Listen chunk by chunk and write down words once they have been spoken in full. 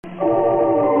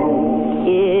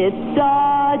It's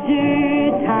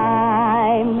Dodger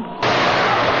time.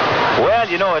 Well,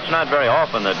 you know, it's not very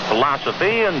often that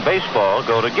philosophy and baseball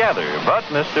go together, but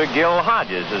Mr. Gil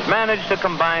Hodges has managed to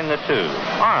combine the two.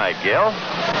 All right, Gil.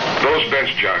 Those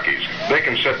bench jockeys, they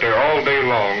can sit there all day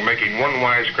long making one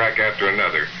wisecrack after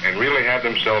another and really have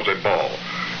themselves a ball.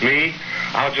 Me,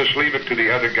 I'll just leave it to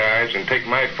the other guys and take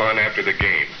my fun after the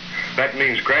game. That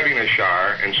means grabbing a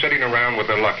shower and sitting around with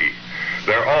a Lucky.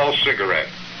 They're all cigarette,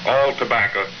 all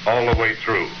tobacco, all the way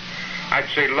through. I'd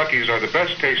say Lucky's are the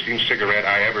best tasting cigarette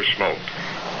I ever smoked.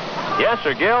 Yes,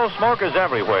 Sir Gil, smokers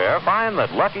everywhere find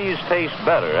that Lucky's taste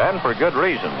better, and for good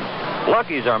reason.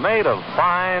 Lucky's are made of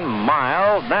fine,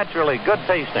 mild, naturally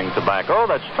good-tasting tobacco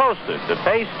that's toasted to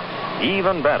taste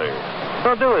even better.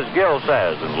 So do as Gil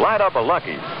says and light up a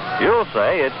Lucky. You'll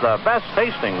say it's the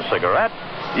best-tasting cigarette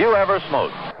you ever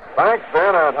smoked. Thanks,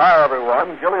 Ben, and hi,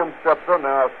 everyone. Gilliam steps in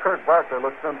now as Kurt Barkley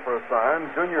looks in for a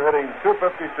sign. Junior hitting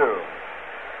 .252.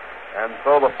 And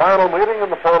so the final meeting in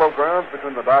the Polo Grounds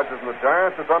between the Dodgers and the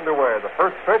Giants is underway. The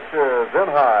first pitch is in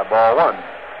high, ball one.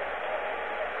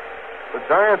 The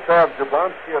Giants have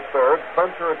Jablonski at third,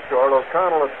 Spencer at short,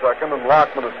 O'Connell at second, and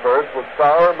Lockman at first, with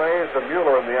Sauer, Mays, and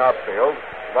Mueller in the outfield,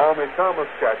 Valmy Thomas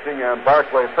catching, and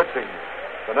Barkley pitching.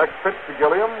 The next pitch to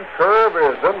Gilliam, curve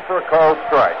is in for a called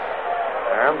strike.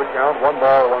 And the count, 1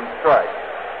 ball, 1 strike.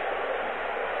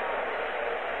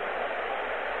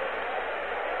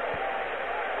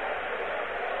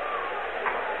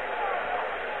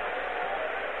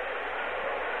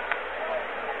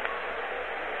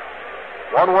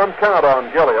 One count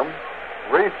on Gilliam.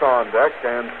 Reese on deck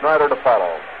and Snyder to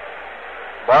follow.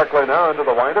 Barkley now into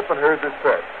the windup, and here's his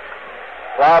pitch.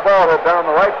 Fly ball hit down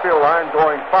the right field line,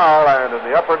 going foul and in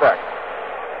the upper deck.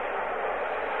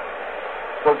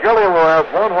 So Gilliam, who has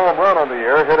 1 home run on the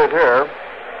year, hit it here.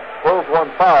 Pulls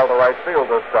 1 foul to right field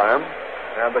this time.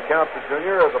 And the count to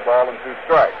Junior is a ball and 2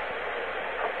 strikes.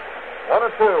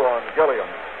 1-2 on Gilliam.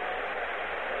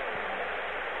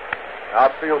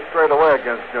 Outfield straight away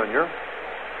against Junior.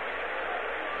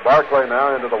 Barkley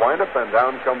now into the windup, and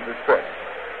down comes his pitch.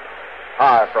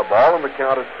 High for a ball, and the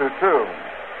count is 2-2.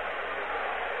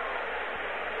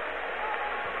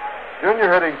 Junior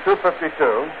hitting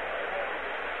 .252.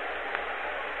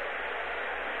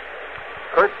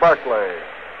 Kurt Barkley,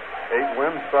 8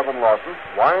 wins, 7 losses,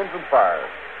 winds and fires.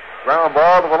 Ground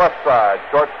ball to the left side.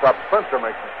 Shortstop Spencer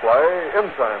makes his play.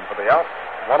 In time for the out.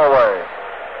 1 away.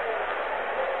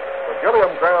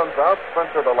 Gilliam grounds out,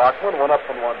 Spencer to Lockman, 1 up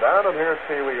and 1 down, and here's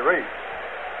Pee Wee Reese.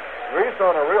 Reese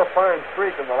on a real fine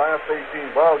streak in the last 18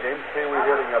 ball games, Pee Wee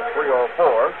hitting at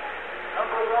 .304.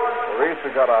 Reese, who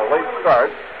got a late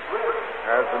start,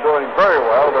 has been doing very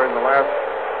well during the last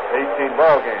 18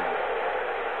 ball games.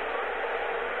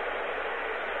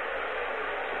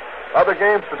 Other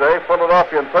games today,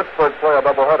 Philadelphia and Pittsburgh play a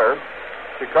doubleheader.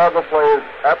 Chicago plays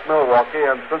at Milwaukee,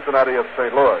 and Cincinnati at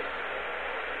St. Louis.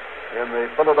 In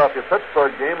the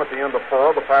Philadelphia-Pittsburgh game at the end of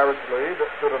 4, the Pirates lead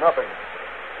 2-0.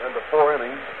 End of 4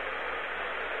 innings.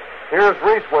 Here's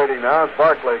Reese waiting now as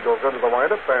Barkley goes into the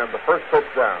windup, and the first pitch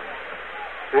down.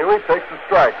 Pee Wee takes a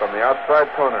strike on the outside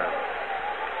corner.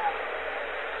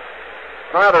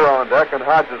 Snyder on deck and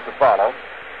Hodges to follow.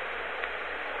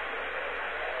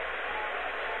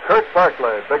 Kurt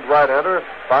Barkley, big right-hander,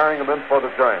 firing him in for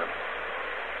the Giants.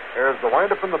 Here's the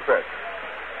windup and the pitch.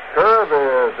 Curve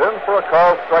is in for a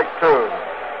call, strike 2.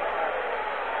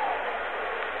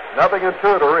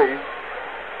 0-2 to Reese.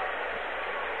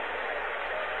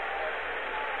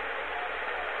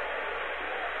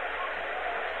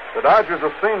 The Dodgers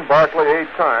have seen Barkley 8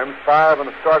 times, 5 in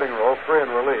the starting role, 3 in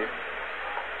relief.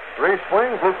 Reese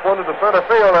swings, looks one into center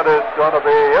field, and it's going to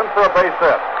be in for a base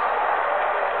hit.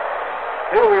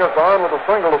 Here we is on with a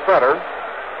single to center.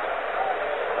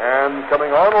 And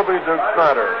coming on will be Duke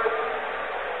Snyder.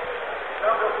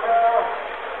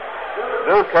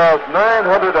 Duke has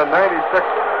 996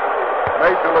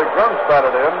 Major League runs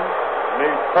batted in.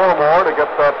 Needs 4 more to get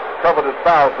that coveted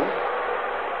 1,000.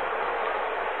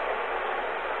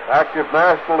 Active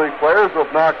National League players who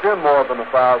have knocked in more than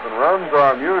 1,000 runs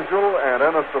are Musial and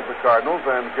Ennis of the Cardinals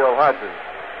and Gil Hodges.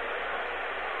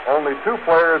 Only 2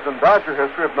 players in Dodger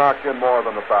history have knocked in more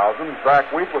than 1,000.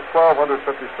 Zach Wheat with 1,257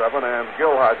 and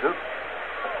Gil Hodges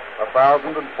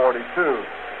 1,042.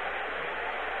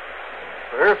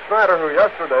 So here's Snyder, who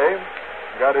yesterday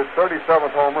got his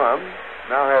 37th home run,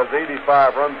 now has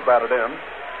 85 runs batted in.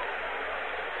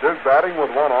 Duke batting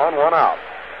with 1 on, 1 out.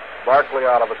 Barkley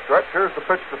out of a stretch. Here's the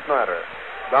pitch to Snyder.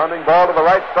 Bounding ball to the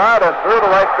right side and through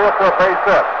the right field for a base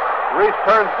hit. Reese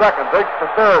turns second, digs for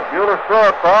third. Mueller's throw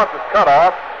across is cut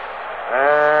off,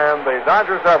 and the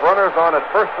Dodgers have runners on at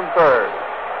first and third.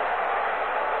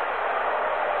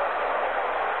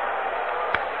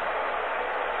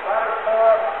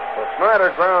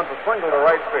 Snyder grounds a single to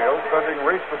right field, sending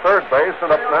Reese to third base,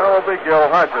 and up now will be Gil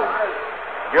Hodges.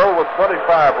 Gil with 25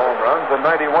 home runs and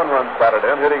 91 runs batted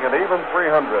in, hitting an even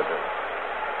 300.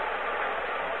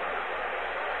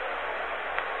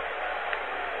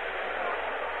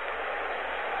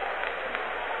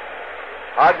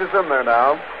 Hodges in there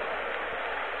now.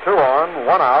 2 on,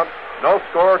 1 out. No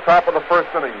score, top of the first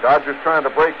inning. Dodgers trying to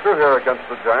break through here against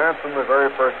the Giants in the very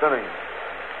first inning.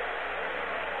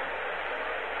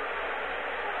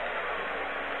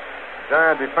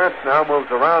 Giant defense now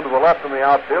moves around to the left in the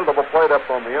outfield, double plate up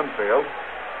on the infield.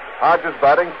 Hodges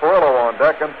batting, Furillo on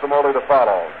deck, and Cimoli to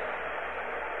follow.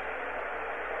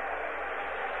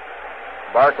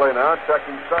 Barclay now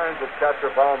checking signs with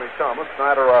catcher Valmy Thomas.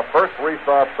 Snyder off first, Reese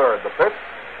off third. The pitch,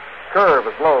 curve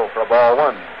is low for ball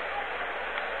 1.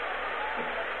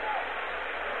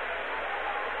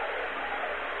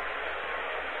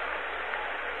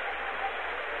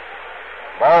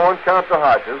 Ball 1 count to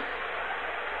Hodges.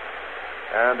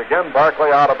 And again, Barclay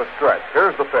out of a stretch.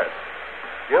 Here's the pitch.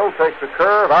 Gill takes a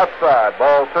curve outside,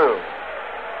 ball 2.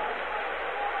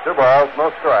 2 balls,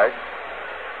 no strikes.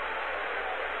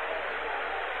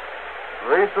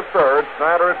 Reese at third,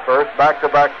 Snyder at first,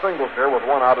 back-to-back singles here with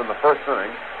 1 out in the first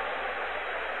inning.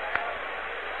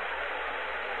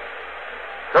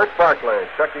 Kurt Barclay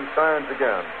checking signs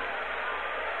again.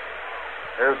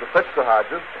 Here's the pitch to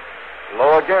Hodges.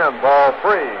 Low again, ball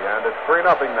 3, and it's 3-0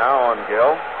 now on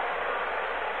Gill.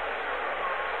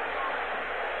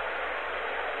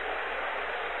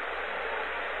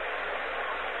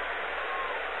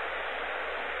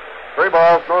 Three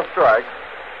balls, no strikes.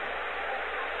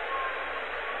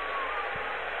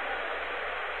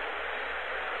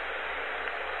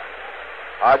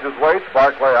 Hodges waits,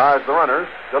 Barclay eyes the runners,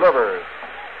 delivers,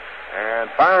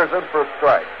 and fires in for a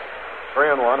strike.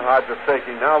 3-1, Hodges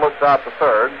taking now, looks out to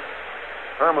third.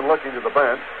 Herman looking to the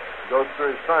bench, goes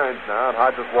through his signs now, and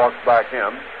Hodges walks back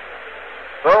in.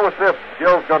 So we'll see if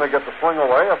Gill's going to get the swing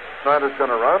away, if Snyder's going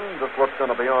to run, just what's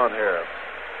going to be on here.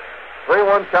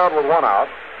 3-1 count with 1 out.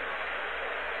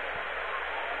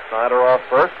 Snyder off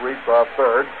first, Reese off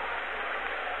third.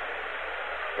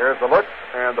 Here's the look,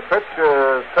 and the pitch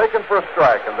is taken for a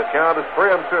strike, and the count is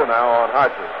 3-2 now on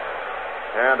Hodges.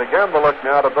 And again, the look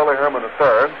now to Billy Herman at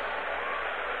third.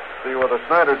 See whether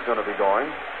Snyder's going to be going.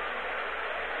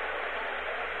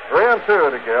 3-2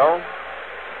 to Gill.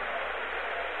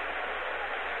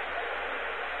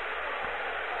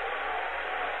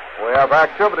 We have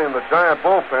activity in the Giant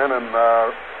bullpen in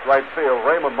right field.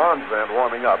 Raymond Monzant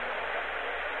warming up.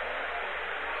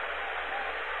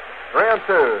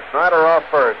 3-2. Snyder off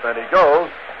first, and he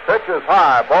goes. Pitch is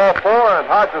high. Ball 4, and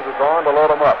Hodges is on to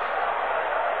load him up.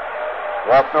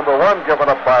 Walk number 1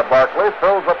 given up by Barclay.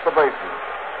 Fills up the bases.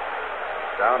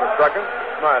 Down to second,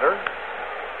 Snyder.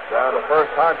 Down to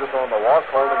first, Hodges on the walk.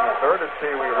 Holding the third is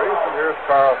Pee Wee Reese, and here's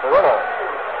Carl Furillo.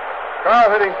 Carl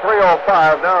hitting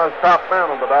 .305 now is top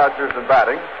man on the Dodgers in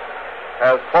batting.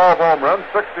 Has 12 home runs,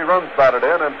 60 runs batted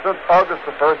in, and since August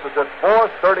the 1st has hit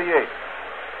 .438.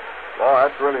 Well,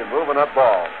 that's really moving up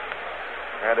ball.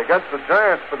 And against the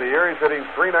Giants for the year, he's hitting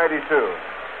 .392.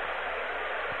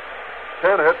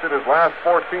 10 hits in his last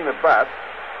 14 at bats.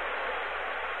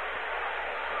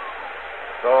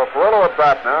 So Furillo at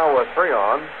bat now with 3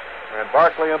 on, and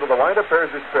Barclay into the windup.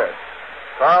 Here's his pitch.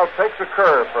 Carl takes a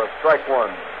curve for a strike 1.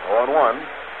 0-1.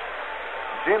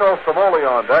 Gino Cimoli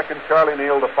on deck, and Charlie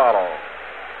Neal to follow.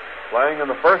 Playing in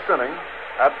the first inning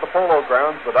at the Polo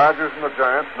Grounds, the Dodgers and the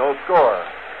Giants, no score.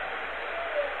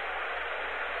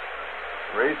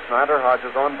 Reese, Snyder,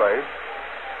 Hodges on base.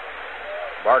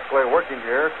 Barclay working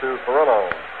here to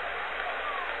Furillo.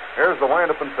 Here's the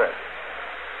windup and pitch.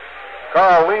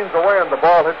 Carl leans away, and the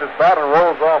ball hits his bat and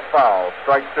rolls off foul.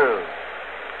 Strike 2.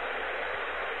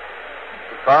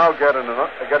 Carl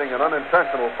getting an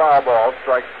unintentional foul ball.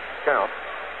 Strike count.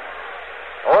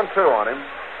 0-2 on him.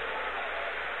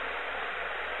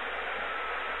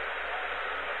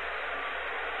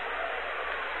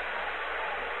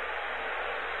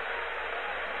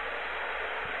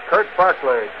 Kurt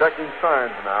Barclay checking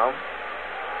signs now.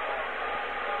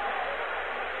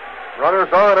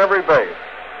 Runners on every base.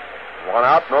 1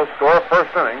 out, no score,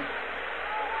 first inning.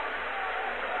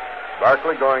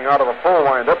 Barclay going out of a full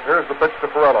windup. Here's the pitch to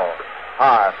Furillo.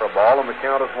 High for a ball, and the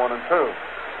count is 1-2.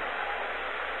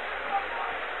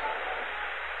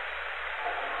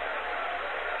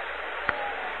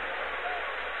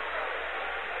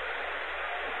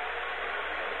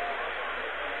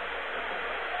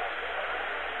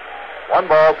 One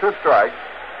ball, 2 strikes.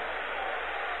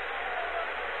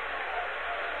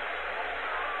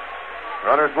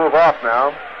 Runners move off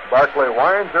now. Barclay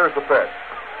winds. Here's the pitch.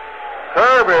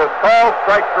 Curve is called,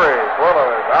 strike three. Swallow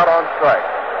is out on strike.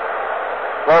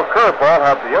 So curveball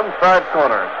have the inside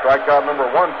corner. Strikeout number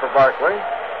one for Barkley.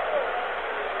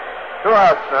 2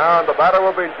 outs now, and the batter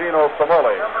will be Gino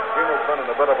Cimoli. Gino's been in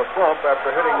a bit of a slump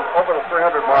after hitting over the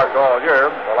 300 mark all year.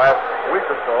 The last week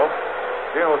or so,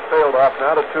 Gino's tailed off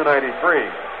now to 293.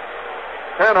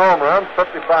 10 home runs,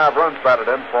 55 runs batted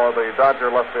in for the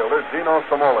Dodger left fielder, Gino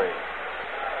Cimoli.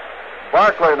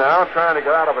 Barkley now trying to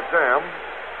get out of a jam.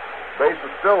 Base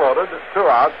is still loaded, 2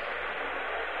 outs.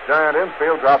 Giant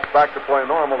infield drops back to play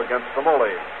normal against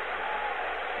Cimoli.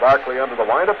 Barkley under the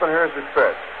windup, and here's his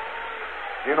pitch.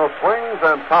 Gino swings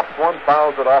and pops one,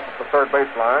 fouls it off at the third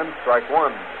baseline. Strike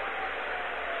one.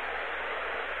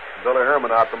 Billy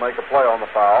Herman out to make a play on the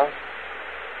foul.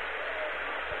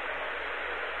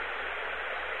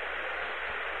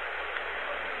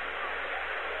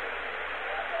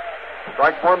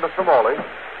 Strike one to Cimoli.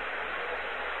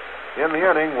 In the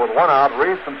inning, with 1 out,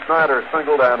 Reese and Snyder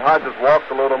singled and Hodges walked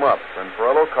to load him up. And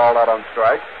Perillo called out on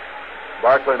strike.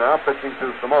 Barkley now pitching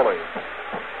to Cimoli.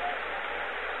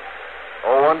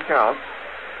 0-1 count.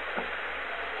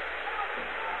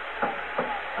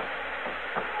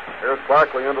 Here's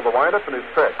Barkley into the windup and his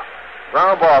pitch.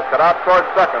 Ground ball cut out towards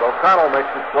second. O'Connell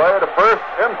makes his play to first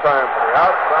in time for the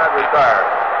outside retired.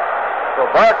 So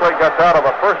Barkley gets out of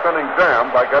a first inning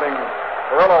jam by getting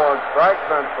Perillo on strikes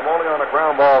and Cimoli on a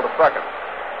ground ball to second.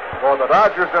 For the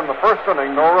Dodgers in the first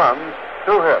inning, no runs,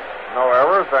 2 hits, no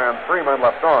errors, and 3 men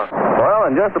left on. Well,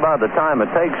 in just about the time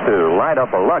it takes to light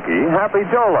up a Lucky, Happy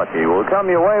Joe Lucky will come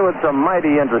your way with some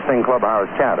mighty interesting clubhouse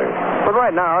chatter. But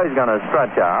right now, he's going to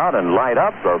stretch out and light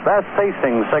up the best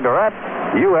tasting cigarette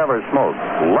you ever smoked.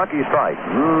 Lucky Strike.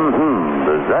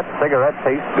 Does that cigarette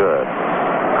taste good?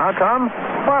 How come?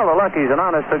 Well, the Lucky's an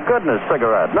honest-to-goodness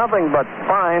cigarette. Nothing but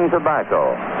fine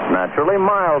tobacco. Naturally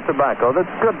mild tobacco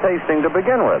that's good tasting to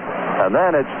begin with. And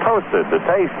then it's toasted to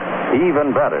taste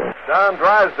even better. Don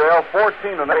Drysdale,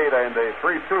 14-8 and a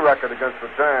 3-2 record against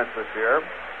the Giants this year.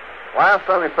 Last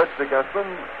time he pitched against them,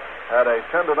 had a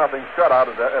 10-0 shutout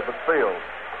at Ebbets Field.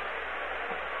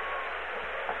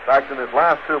 In fact, in his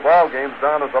last 2 ball games,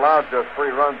 Don has allowed just 3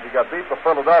 runs. He got beat by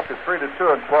Philadelphia 3-2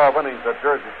 in 12 innings at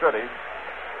Jersey City.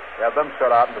 He had them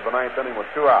shut out into the 9th inning with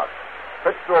 2 outs.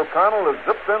 Pitch to O'Connell is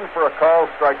zipped in for a call,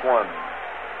 strike one.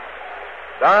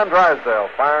 Don Drysdale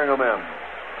firing them in.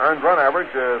 Earned run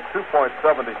average is 2.76.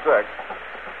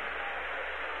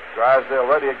 Drysdale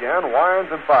ready again, winds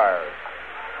and fires.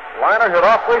 Liner hit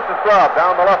off Lisa's glove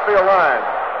down the left field line.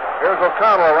 Here's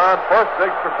O'Connell around first,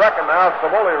 digs for second. Now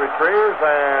Cimoli retrieves,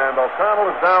 and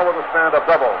O'Connell is down with a stand-up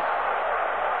double.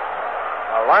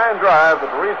 A line drive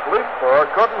that Reese leaped for,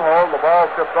 couldn't hold. The ball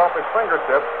tipped off his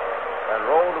fingertips and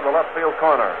rolled to the left field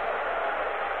corner.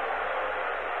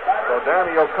 So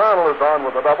Danny O'Connell is on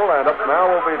with a double, and up now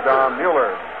will be Don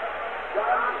Mueller.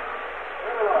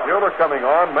 Mueller coming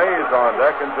on, Mays on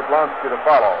deck, and Jablonski to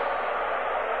follow.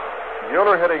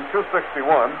 Mueller hitting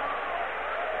 .261.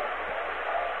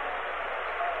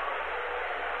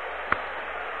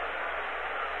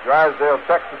 Drysdale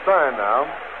checks the sign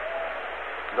now.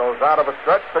 Goes out of a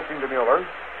stretch, pitching to Mueller.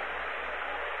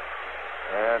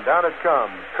 And down it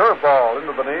comes. Curveball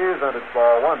into the knees, and it's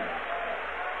ball one.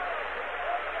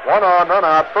 1 on, none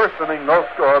out. First inning, no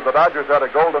score. The Dodgers had a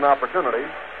golden opportunity,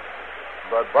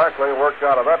 but Barkley worked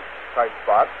out of that tight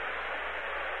spot.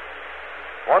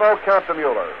 1-0 count to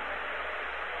Mueller.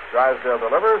 Drysdale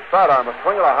delivers. Sidearm, a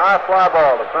swing of a high fly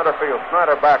ball to center field.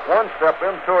 Snyder back 1 step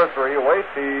in, 2 or 3. Waits,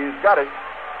 he's got it.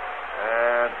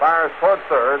 And fires toward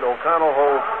third. O'Connell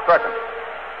holds second.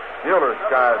 Mueller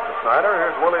skies to Snyder.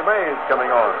 Here's Willie Mays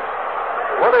coming on.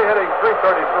 Willie hitting .333,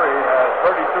 has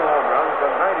 32 home runs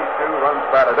and 92 runs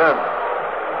batted in.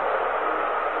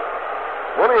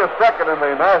 Willie is second in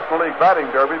the National League batting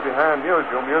derby behind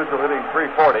Musial. Musial hitting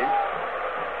 .340.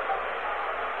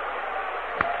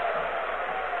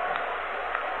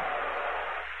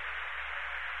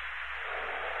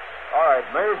 All right,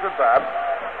 Mays at bat.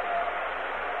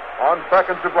 On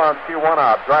second, Jablonski, 1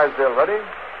 out. Drysdale ready.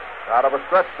 Out of a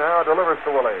stretch now, delivers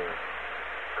to Willie.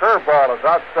 Curveball is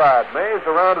outside. Mays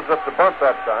around as if to bunt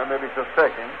that time. Maybe just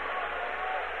taking.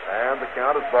 And the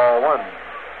count is ball one.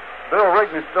 Bill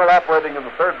Rigney still operating in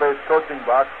the third base coaching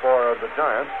box for the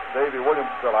Giants. Davey Williams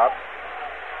still out.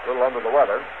 A little under the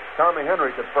weather. Tommy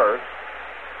Henry at first.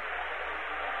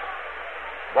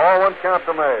 Ball one, count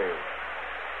to Mays.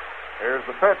 Here's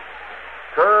the pitch.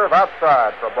 Curve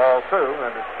outside for ball 2,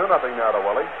 and it's 2-0 now to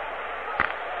Willie.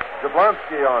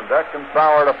 Jablonski on deck and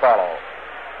Sauer to follow.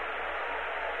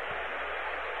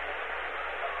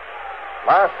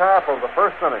 Last half of the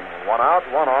first inning. 1 out,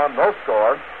 1 on, no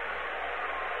score.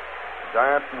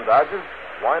 Giants and the Dodgers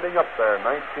winding up their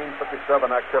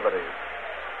 1957 activities.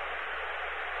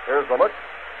 Here's the look,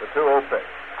 the 2-0 pitch.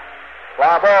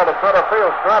 Fly ball to center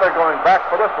field. Strider going back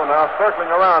for this one now, circling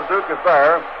around. Duke is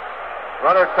there.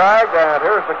 Runner tagged, and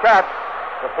here's the catch.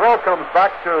 The throw comes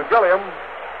back to Gilliam.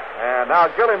 And now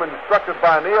Gilliam, instructed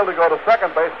by Neal to go to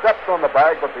second base, steps on the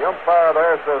bag, but the umpire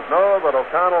there says no, that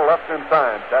O'Connell left in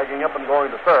time, tagging up and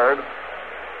going to third.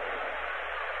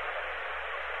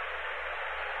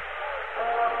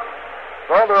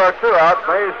 So there are 2 outs.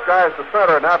 Mays skies to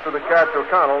center, and after the catch,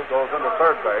 O'Connell goes into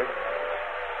third base.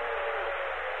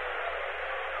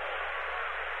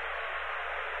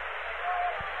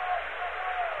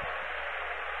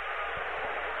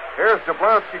 Here's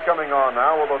Jablonski coming on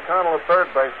now with O'Connell at third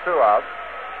base, 2 outs.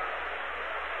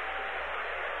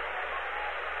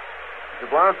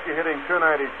 Jablonski hitting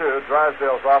 .292.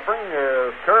 Drysdale's offering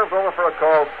is curved over for a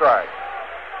called strike.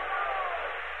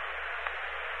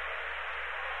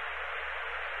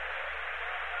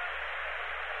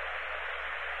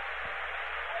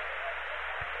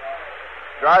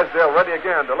 Drysdale ready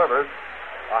again, delivers.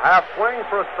 A half swing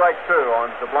for a strike 2 on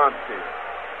Jablonski.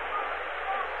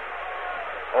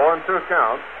 0-2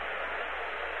 count.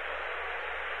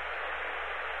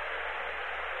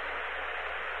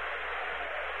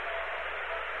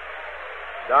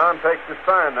 Don takes his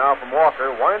sign now from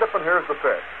Walker. Wind up, and here's the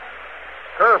pitch.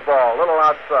 Curveball, a little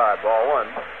outside. Ball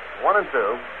 1.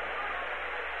 1-2.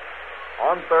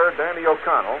 On third, Danny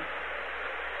O'Connell.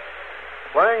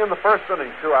 Playing in the first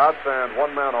inning, 2 outs and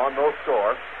 1 man on, no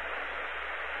score.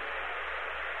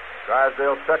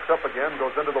 Drysdale checks up again,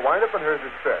 goes into the windup, and here's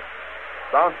his pitch.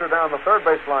 Bouncer down the third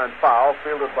base line, foul,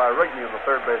 fielded by Rigney in the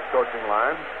third base coaching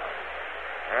line.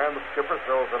 And the skipper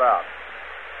throws it out.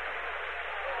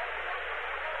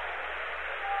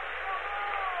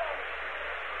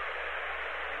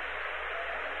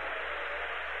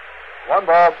 One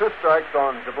ball, 2 strikes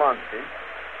on Jablonski.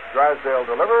 Drysdale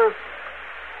delivers.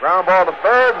 Ground ball to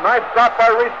third. Nice stop by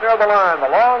Reese near the line. The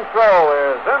long throw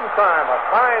is in time. A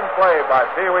fine play by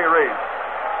Pee Wee Reese.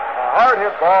 A hard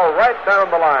hit ball right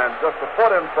down the line, just a foot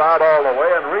inside all the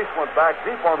way, and Reese went back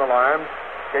deep on the line,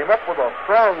 came up with a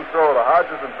strong throw to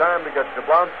Hodges in time to get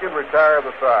Jablonski and retire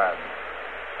the side.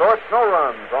 So it's no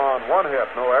runs on 1 hit,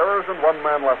 no errors, and 1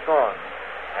 man left on.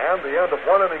 And the end of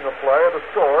 1 inning of play, the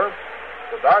score,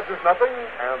 the Dodgers nothing,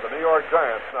 and the New York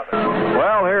Giants nothing.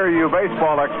 Well, here are you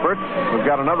baseball experts. We've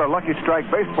got another Lucky Strike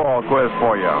baseball quiz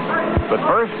for you. But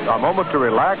first, a moment to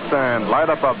relax and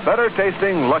light up a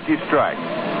better-tasting Lucky Strike.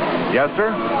 Yes,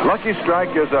 sir, Lucky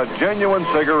Strike is a genuine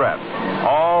cigarette.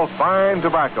 All fine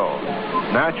tobacco.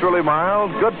 Naturally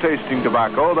mild, good-tasting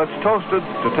tobacco that's toasted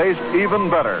to taste even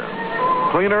better.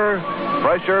 Cleaner,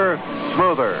 fresher,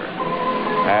 smoother.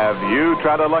 Have you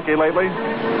tried a Lucky lately?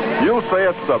 You'll say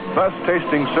it's the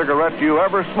best-tasting cigarette you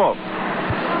ever smoked.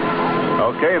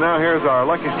 Okay, now here's our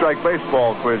Lucky Strike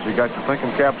baseball quiz. You got your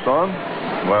thinking caps on?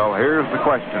 Well, here's the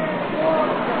question.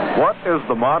 What is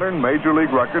the modern Major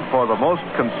League record for the most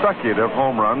consecutive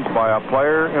home runs by a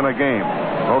player in a game?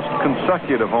 Most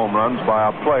consecutive home runs by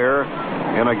a player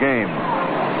in a game.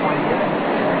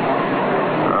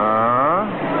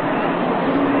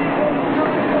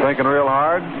 Thinking real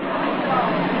hard?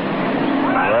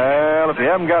 Well, if you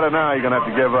haven't got it now, you're going to have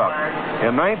to give up.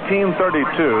 In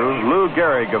 1932, Lou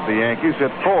Gehrig of the Yankees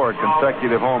hit 4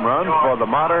 consecutive home runs for the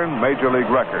modern Major League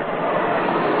record.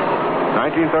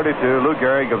 1932, Lou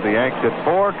Gehrig of the Yanks hit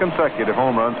 4 consecutive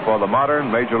home runs for the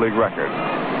modern Major League record.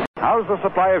 How's the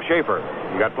supply of Schaefer?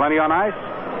 You got plenty on ice?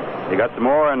 You got some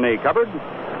more in the cupboard?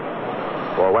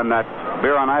 For when that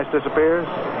beer on ice disappears?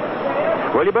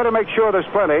 Well, you better make sure there's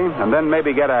plenty, and then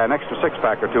maybe get an extra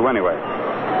 6-pack or 2 anyway.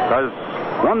 Because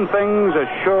one thing's as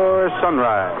sure as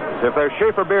sunrise. If there's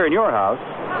Schaefer beer in your house,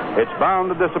 it's bound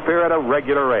to disappear at a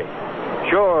regular rate.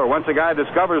 Sure, once a guy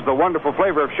discovers the wonderful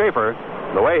flavor of Schaefer,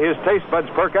 the way his taste buds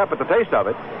perk up at the taste of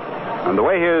it, and the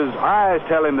way his eyes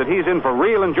tell him that he's in for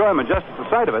real enjoyment just at the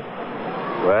sight of it,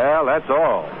 well, that's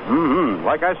all.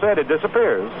 Like I said, it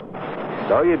disappears.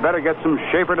 So you'd better get some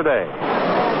Schaefer today.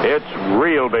 It's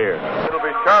real beer. It'll be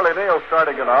Charlie Neal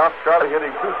starting it off. Charlie hitting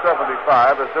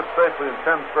 .275, has hit safely in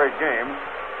 10 straight games.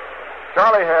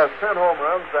 Charlie has 10 home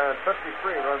runs and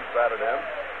 53 runs batted in.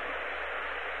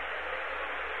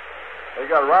 They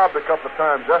got robbed a couple of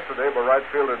times yesterday by right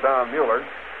fielder Don Mueller.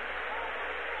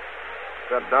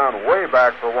 Sent down way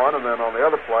back for one, and then on the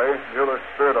other play, Mueller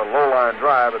speared a low-line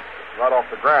drive right off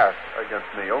the grass against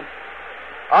Neal.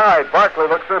 All right,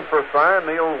 Barkley looks in for a sign.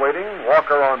 Neal waiting.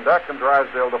 Walker on deck, and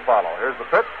Drysdale to follow. Here's the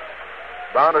pitch.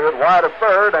 Bounder hit wide of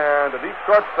third, and a deep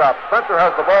shortstop. Spencer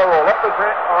has the ball roll up his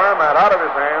arm and out of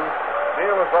his hands.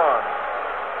 Neal is on.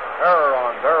 Error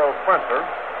on Darrell Spencer.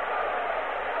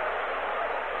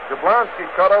 Jablonski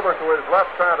cut over to his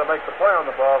left trying to make the play on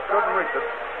the ball, couldn't reach it,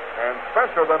 and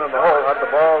Spencer then in the hole had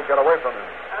the ball get away from him.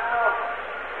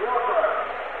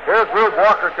 Here's Rube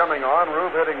Walker coming on,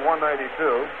 Rube hitting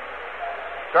 192.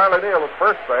 Charlie Neal at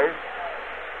first base.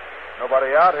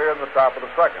 Nobody out here in the top of the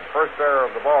second. First error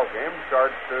of the ball game,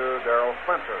 charged to Darrell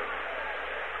Spencer.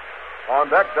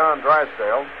 On deck, Don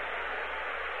Drysdale.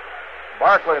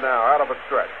 Barkley now out of a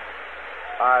stretch.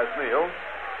 Eyes Neal.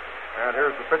 And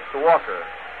here's the pitch to Walker.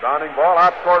 Downing ball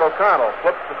out toward O'Connell.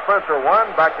 Flips to Spencer, one.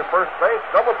 Back to first base.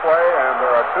 Double play, and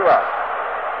there are 2 outs.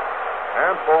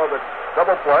 And for the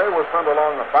double play, we'll send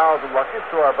along 1,000 Luckies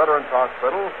to our Veterans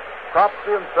Hospital,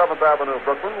 Cropsey and 7th Avenue,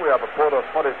 Brooklyn. We have a quota of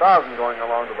 20,000 going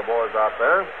along to the boys out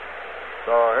there.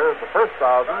 So here's the first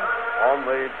 1,000 on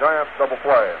the Giants double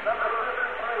play.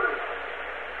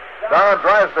 Don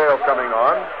Drysdale coming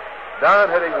on.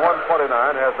 Don hitting 129,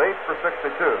 has 8 for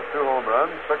 62. 2 home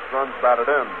runs, 6 runs batted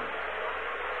in.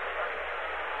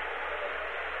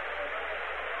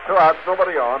 2 outs,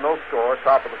 nobody on, no score,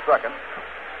 top of the second.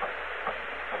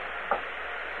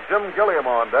 Jim Gilliam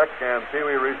on deck, and Pee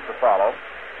Wee Reese to follow.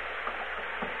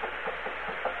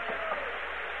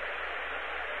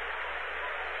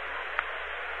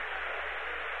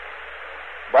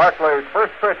 Barkley's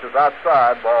first pitch is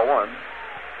outside, ball 1.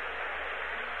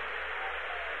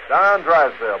 Don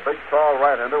Drysdale, big, tall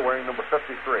right-hander wearing number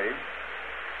 53.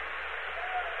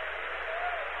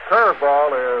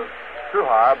 Curveball is too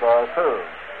high, ball 2.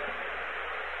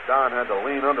 Don had to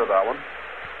lean under that one.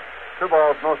 2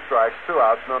 balls, no strikes, 2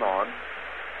 outs, none on.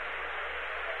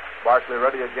 Barkley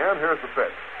ready again. Here's the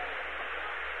pitch.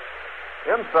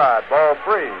 Inside, ball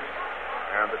 3.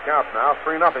 And the count now,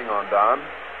 3-0 on Don.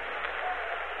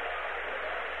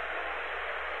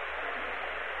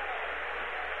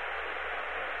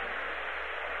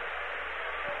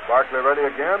 Barkley ready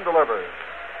again, delivers.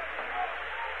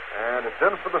 And it's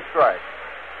in for the strike.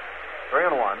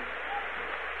 3-1.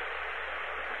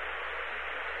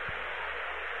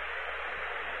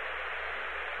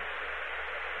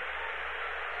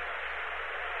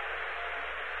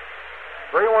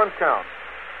 Count.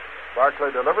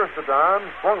 Barkley delivers to Don,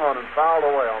 swung on and fouled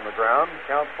away on the ground.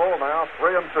 Count full now,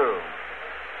 3-2.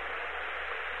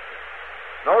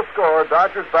 No score.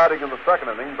 Dodgers batting in the second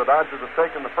inning. The Dodgers have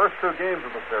taken the first 2 games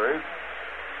of the series.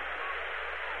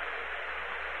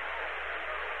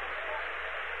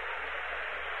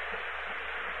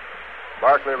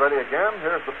 Barkley ready again.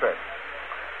 Here's the pitch.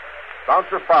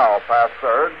 Bouncer foul past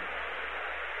third.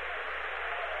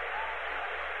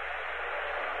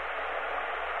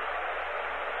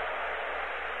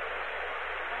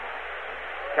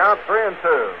 Count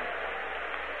 3-2.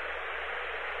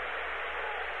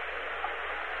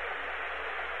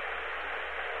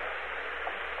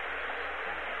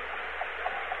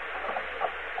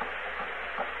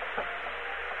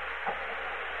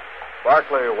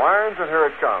 Barkley winds, and here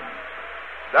it comes.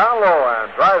 Down low,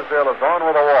 and Drysdale is on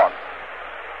with a walk.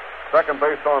 Second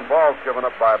base on balls given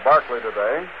up by Barkley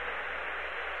today.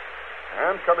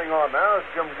 And coming on now is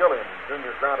Jim Gilliam.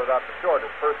 Junior grounded out to short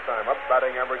his first time up.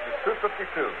 Batting average is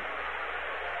 .252.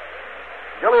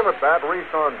 Gilliam at bat, Reese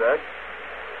on deck.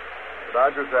 The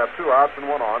Dodgers have 2 outs and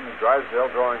 1 on. Drysdale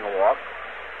drawing a walk.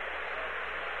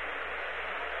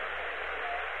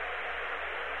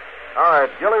 All right,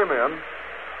 Gilliam in.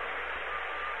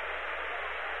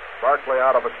 Barkley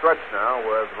out of a stretch now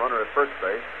with runner at first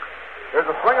base. There's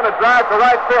a swing and a drive to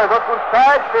right field. This one's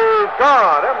tagged. He's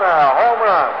gone. In there. Home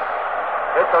run.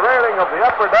 Hit the railing of the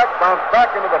upper deck, bounced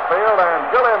back into the field, and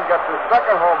Gilliam gets his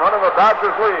second home run, and the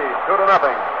Dodgers lead 2-0.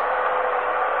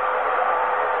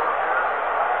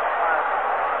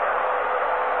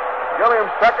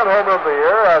 Gilliam's second home run of the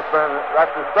year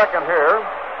that's his second here,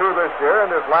 2 this year,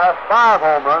 and his last 5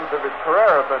 home runs of his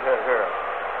career have been hit here.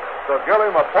 So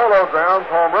Gilliam, a Polo Grounds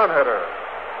home run hitter.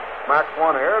 Smacks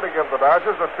one here to give the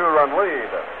Dodgers a 2-run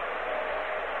lead.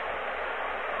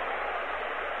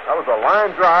 That was a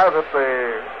line drive at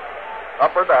the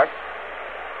upper deck.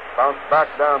 Bounced back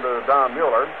down to Don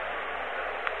Mueller.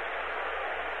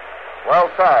 Well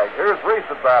tagged. Here's Reese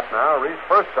at bat now. Reese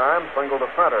first time, single to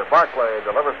center. Barkley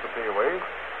delivers to Pee Wee.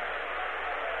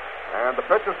 And the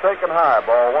pitch is taken high,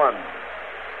 ball 1.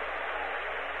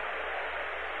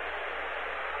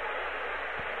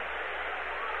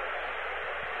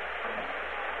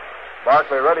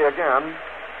 Barkley ready again.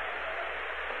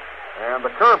 And the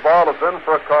curveball is in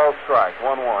for a called strike,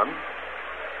 1-1.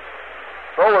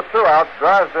 So with 2 outs,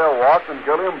 Drysdale walked and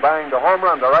Gilliam banged a home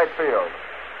run to right field.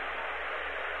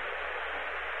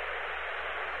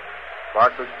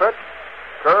 Barkley's pitch,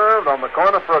 curved on the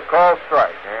corner for a called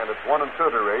strike, and it's 1-2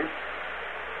 to Reese.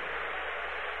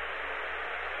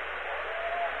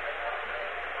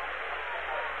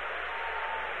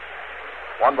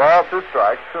 1 ball, 2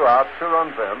 strikes, 2 outs, 2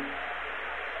 runs in.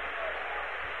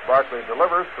 Barkley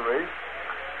delivers to Reese.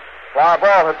 Fly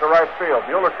ball hit to right field.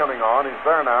 Mueller coming on. He's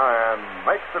there now and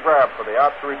makes the grab for the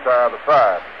out to retire the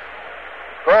side.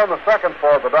 So in the second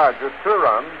for the Dodgers, 2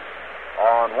 runs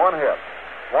on 1 hit,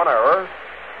 1 error,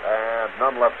 and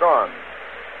none left on.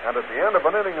 And at the end of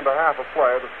an inning and a half of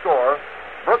play, the score,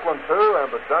 Brooklyn 2 and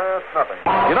the Giants nothing.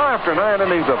 You know, after 9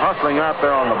 innings of hustling out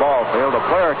there on the ball field, a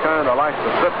player kind of likes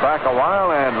to sit back a while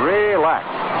and relax.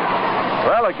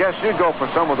 Well, I guess you'd go for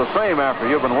some of the same after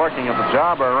you've been working at the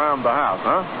job or around the house,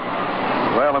 huh?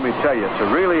 Well, let me tell you, to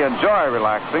really enjoy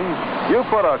relaxing, you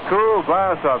put a cool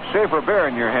glass of Schaefer beer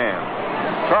in your hand.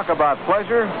 Talk about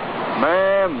pleasure,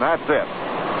 man, that's it.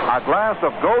 A glass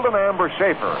of golden amber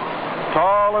Schaefer,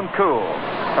 tall and cool,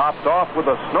 topped off with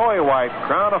a snowy white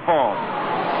crown of foam.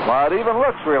 Why, it even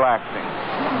looks relaxing.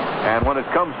 And when it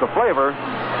comes to flavor,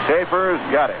 Schaefer's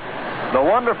got it. The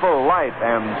wonderful light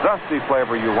and zesty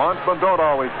flavor you want, but don't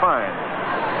always find.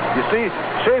 You see,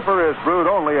 Schaefer is brewed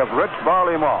only of rich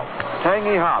barley malt,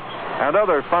 tangy hops, and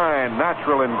other fine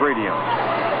natural ingredients.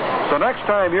 So next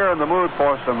time you're in the mood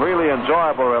for some really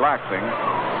enjoyable relaxing,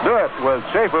 do it with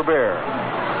Schaefer beer.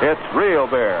 It's real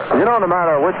beer. You know, no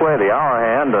matter which way the hour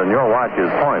hand on your watch is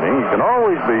pointing, you can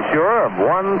always be sure of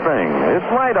one thing. It's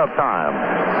light-up time.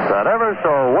 That ever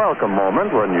so welcome moment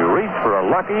when you reach for a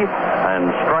Lucky and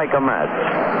strike a match.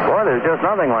 Boy, there's just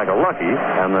nothing like a Lucky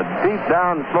and the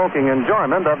deep-down smoking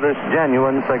enjoyment of this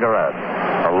genuine cigarette.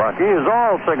 A Lucky is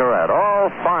all cigarette,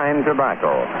 all fine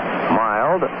tobacco.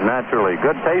 Mild, naturally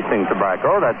good-tasting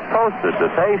tobacco that's toasted to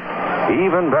taste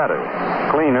even better.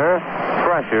 Cleaner,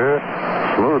 fresher,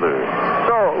 smoother.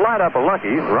 So light up a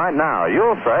Lucky right now.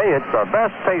 You'll say it's the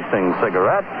best tasting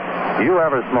cigarette you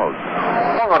ever smoked.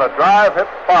 On a drive, hit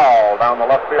foul down the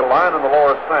left field line in the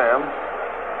lower stands.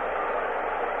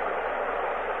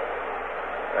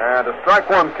 And a strike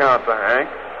 1 count to Hank.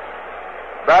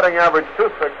 Batting average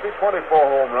 260, 24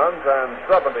 home runs, and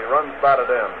 70 runs batted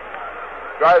in.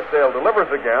 Drysdale delivers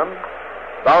again.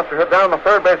 Bouncer hit down the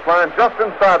third base line just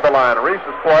inside the line.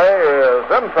 Reese's play is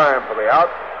in time for the out.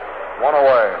 1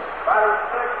 away.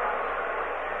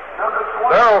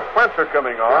 Darrell Spencer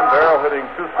coming on. Darrell hitting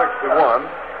 261,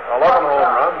 11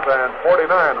 home runs, and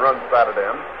 49 runs batted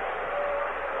in.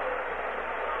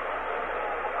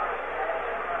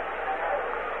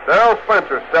 Darrell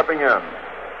Spencer stepping in.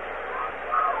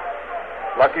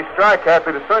 Lucky Strike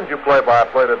happy to send you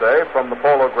play-by-play today from the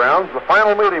Polo Grounds, the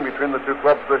final meeting between the two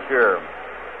clubs this year.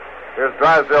 Here's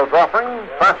Drysdale's offering.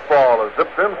 Fastball is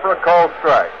zipped in for a called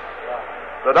strike.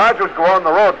 The Dodgers go on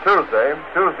the road Tuesday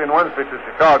and Wednesday to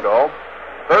Chicago,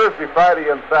 Thursday, Friday,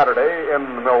 and Saturday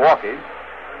in Milwaukee.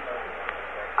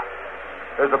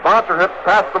 There's a bouncer hit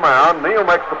past the mound. Neal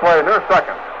makes the play near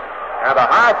second. And a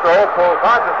high throw pulls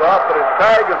Hodges off, but his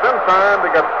tag is in time to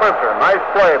get Spencer. Nice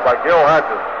play by Gil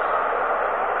Hodges.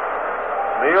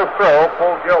 Neal's throw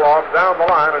pulled Gil off down the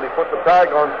line, and he put the tag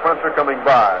on Spencer coming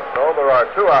by. So there are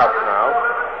 2 outs now.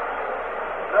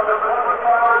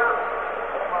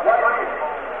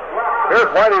 Here's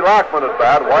Whitey Lockman at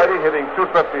bat. Whitey hitting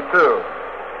 252.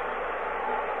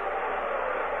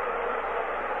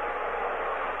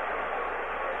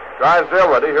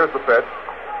 Drysdale ready. Here's the pitch.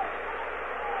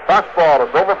 Fastball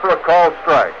is over for a called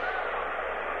strike.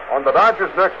 On the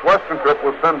Dodgers' next Western trip,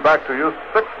 we'll send back to you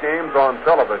 6 games on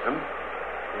television,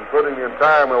 including the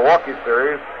entire Milwaukee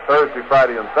series, Thursday,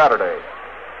 Friday, and Saturday.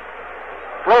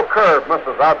 Slow curve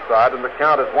misses outside, and the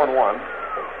count is 1-1.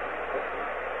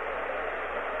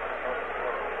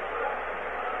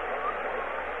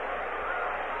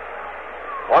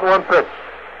 One pitch.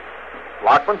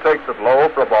 Lockman takes it low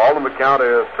for a ball, and the count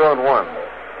is 2-1.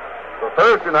 So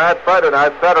Thursday night, Friday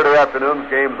night, Saturday afternoon's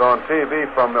games on TV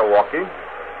from Milwaukee,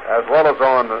 as well as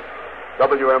on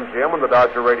WMGM and the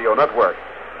Dodger Radio Network.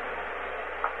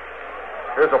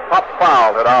 Here's a pop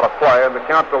foul hit out of play, and the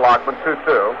count to Lockman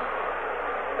 2-2.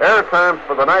 Air times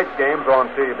for the night games on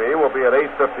TV will be at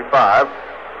 8:55,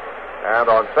 and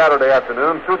on Saturday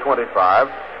afternoon,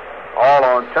 2:25, all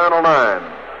on Channel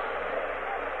 9.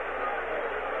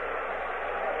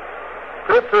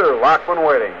 2-2, Lockman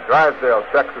waiting. Drysdale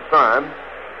checks the sign.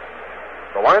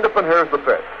 The windup, and here's the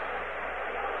pitch.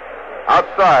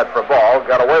 Outside for ball,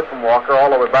 got away from Walker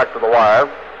all the way back to the wire.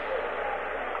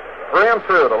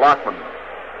 3-2 to Lockman.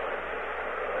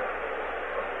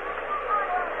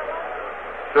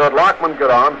 Should Lockman get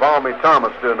on, Balmy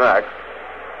Thomas do next.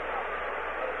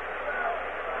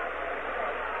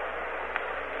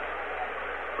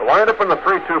 The windup and the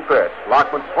 3-2 pitch.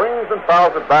 Lockman swings and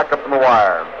fouls it back up in the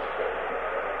wire.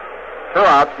 2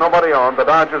 outs, nobody on. The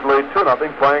Dodgers lead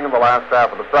 2-0, playing in the last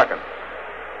half of the second.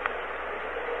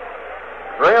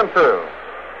 3-2.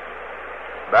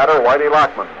 Batter, Whitey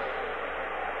Lockman.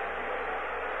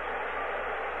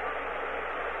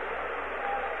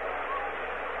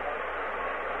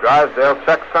 Drysdale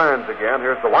checks signs again.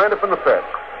 Here's the windup in the pitch.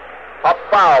 Pop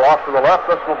foul off to the left.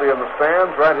 This will be in the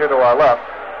stands right here to our left.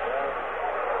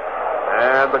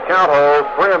 And the count holds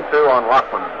 3-2 on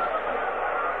Lockman.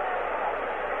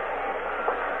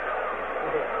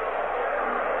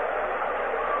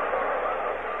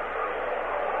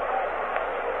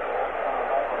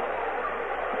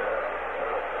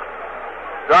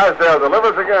 Drysdale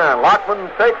delivers again. Lockman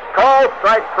takes call,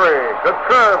 strike 3. Good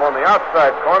curve on the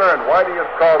outside corner, and Whitey is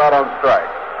called out on strike.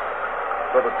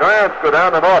 So the Giants go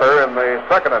down in order in the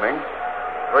second inning.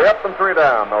 3 up and 3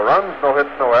 down. No runs, no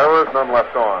hits, no errors, none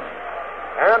left on.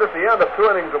 And at the end of 2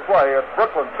 innings of play, it's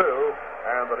Brooklyn 2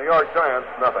 and the New York Giants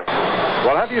nothing.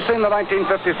 Well, have you seen the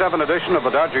 1957 edition of the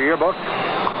Dodger Yearbook?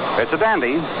 It's a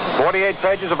dandy. 48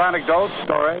 pages of anecdotes,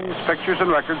 stories, pictures,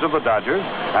 and records of the Dodgers,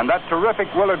 and that terrific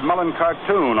Willard Mullen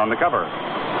cartoon on the cover.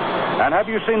 And have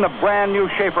you seen the brand new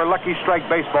Schaefer Lucky Strike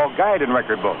Baseball Guide and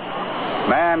Record Book?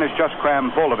 Man, is just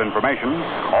crammed full of information.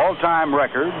 All-time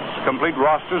records, complete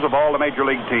rosters of all the major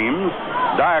league teams,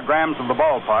 diagrams of the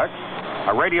ballparks,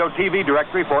 a radio TV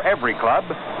directory for every club,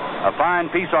 a fine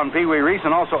piece on Pee Wee Reese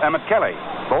and also Emmett Kelly.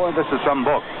 Boy, this is some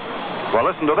book. Well,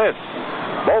 listen to this.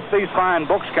 Both these fine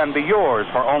books can be yours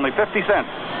for only 50 cents.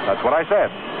 That's what I said.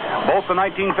 Both the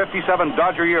 1957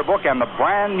 Dodger Yearbook and the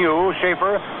brand new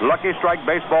Schaefer Lucky Strike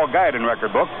Baseball Guide and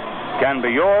Record Book can be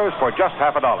yours for just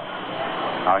 $50.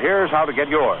 Now, here's how to get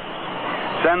yours.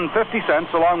 Send 50 cents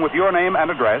along with your name and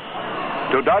address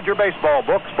to Dodger Baseball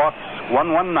Books, Box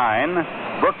 119,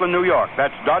 Brooklyn, New York.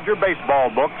 That's Dodger Baseball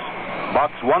Books,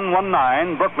 Box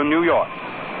 119, Brooklyn, New York.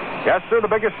 Yes, sir, the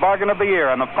biggest bargain of the year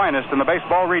and the finest in the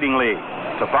Baseball Reading League.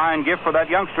 It's a fine gift for that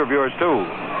youngster of yours, too.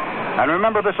 And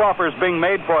remember, this offer is being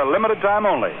made for a limited time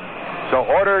only. So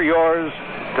order yours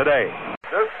today.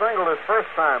 This singled his first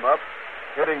time up,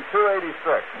 hitting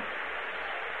 .286.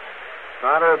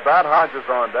 Snyder, Bat Hodges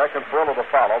on deck, and Perillo to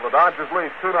follow. The Dodgers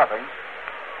lead 2-0.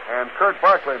 And Kurt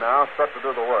Barkley now set to do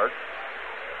the work.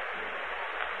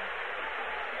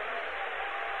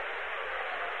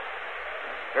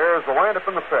 Here's the windup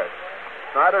in the pitch.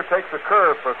 Snyder takes a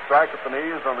curve for a strike at the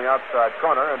knees on the outside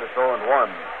corner, and it's 0-1.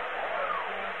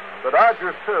 The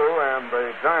Dodgers 2 and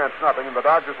the Giants nothing, and the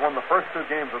Dodgers won the first 2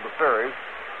 games of the series,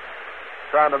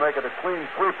 trying to make it a clean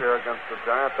sweep here against the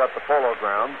Giants at the Polo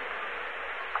Grounds.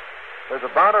 There's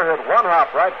a bounder hit 1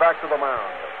 hop right back to the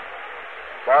mound.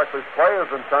 Barkley's play is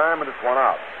in time, and it's 1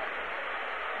 out.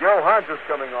 Gil Hodges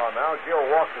coming on now. Gil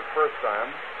walked his first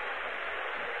time.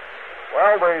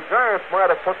 Well, the Giants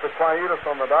might have put the quietus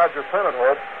on the Dodger pennant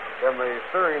hope in the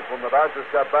series when the Dodgers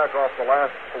got back off the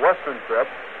last Western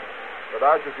trip. The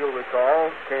Dodgers, you'll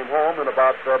recall, came home in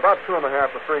about 2.5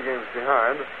 to 3 games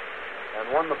behind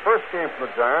and won the first game from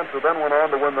the Giants, who then went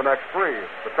on to win the next 3.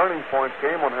 The turning point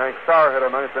came when Hank Sauer hit a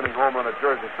 9th-inning home run at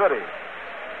Jersey City.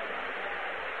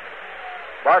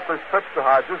 Barkley's pitch to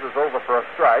Hodges is over for a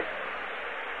strike.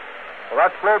 Well,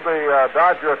 that slowed the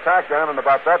Dodger attack down, and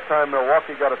about that time,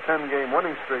 Milwaukee got a 10-game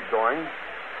winning streak going.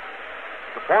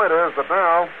 The point is that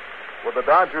now, with the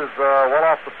Dodgers well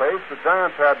off the pace, the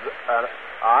Giants had an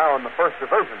eye on the first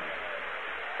division.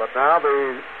 But now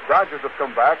the Dodgers have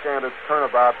come back, and it's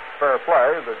turnabout fair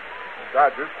play. The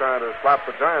Dodgers trying to slap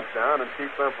the Giants down and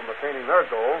keep them from attaining their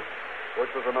goal,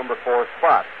 which was a number 4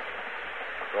 spot.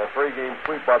 So a 3-game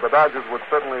sweep by the Dodgers would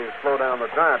certainly slow down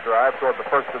the Giant drive toward the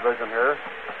first division here,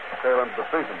 tail end of the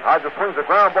season. Hodges swings a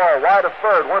ground ball wide of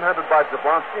third, one-handed by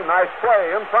Jablonski. Nice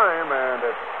play in time, and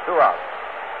it's 2 out.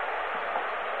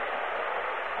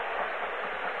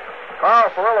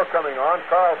 Carl Perillo coming on.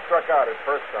 Carl struck out his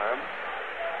first time.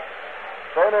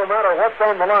 So no matter what's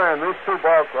on the line, these 2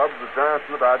 ball clubs, the Giants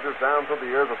and the Dodgers, down through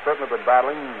the years, have certainly been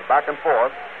battling back and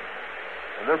forth.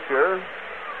 And this year,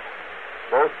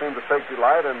 both seem to take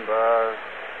delight in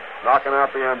knocking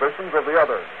out the ambitions of the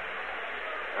other.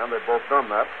 And they've both done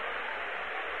that,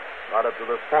 right up to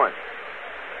this point.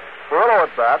 Perillo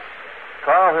at bat.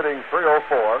 Carl hitting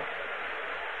 .304.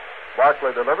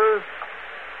 Barkley delivers.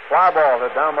 Fly ball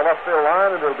hit down the left field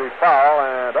line, and it'll be foul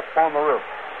and up on the roof.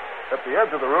 At the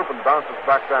edge of the roof and bounces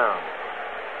back down.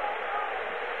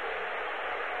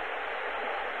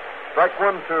 Strike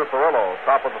 1 to Perillo.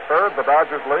 Top of the third, the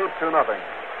Dodgers lead 2-0.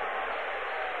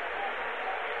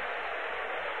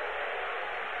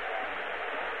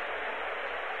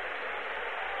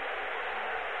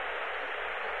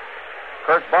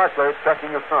 Kurt Barkley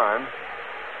checking a sign.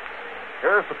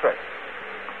 Here's the pitch.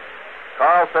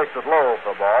 Carl takes it low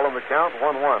for a ball, and the count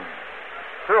 1-1.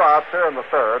 2 outs here in the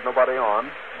third, nobody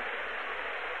on.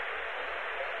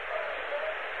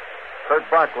 Kurt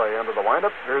Barkley into the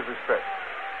windup. Here's his pitch.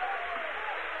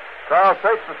 Carl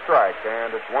takes the strike,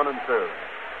 and it's 1-2.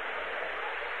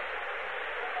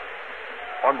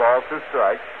 1 ball, 2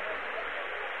 strikes.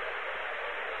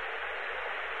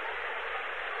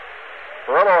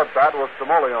 Furillo at bat with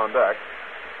Cimoli on deck.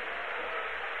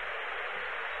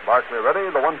 Barkley ready,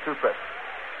 the 1-2 pitch.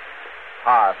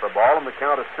 High for a ball, and the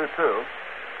count is 2-2.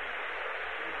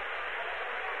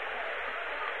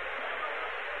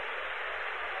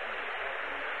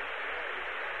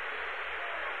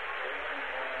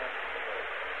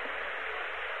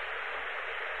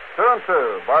 Two and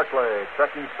two. Barkley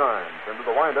checking signs into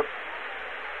the windup.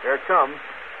 Here it comes.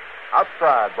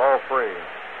 Outside, ball free.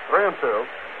 3-2.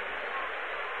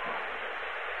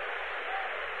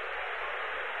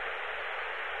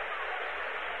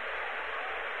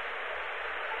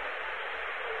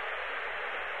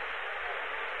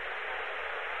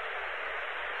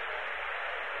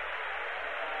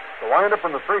 The windup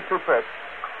in the 3-2 pitch.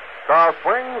 Carl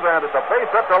swings, and it's a base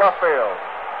hit to left field.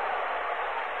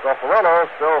 So Furillo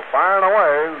still firing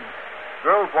away.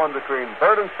 Drills one between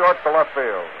third and short to left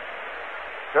field.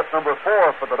 Hit number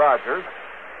 4 for the Dodgers.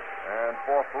 And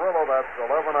for Furillo, that's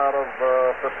 11 out of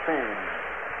 15.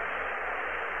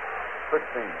 16.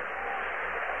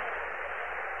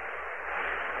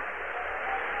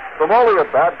 Cimoli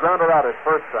at bat, grounded out his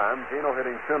first time. Gino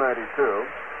hitting .292.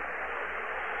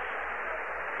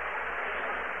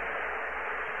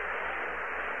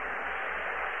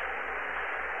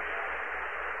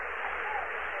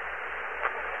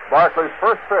 Barkley's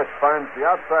first pitch finds the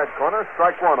outside corner.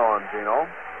 Strike 1 on Gino.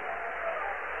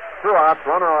 2 outs,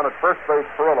 runner on at first base,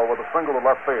 Furillo with a single to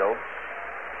left field.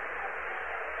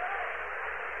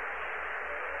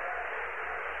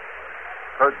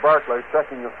 Kurt Barkley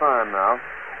checking the sign now.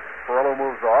 Furillo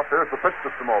moves off. Here's the pitch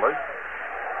to Cimoli.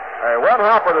 A one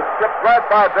hopper that skips right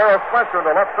by Darrell Spencer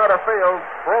into left center field.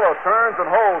 Furillo turns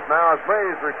and holds now as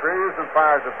Mays retrieves and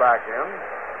fires it back in.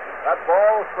 That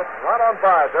ball slips right on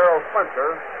by Darrell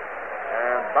Spencer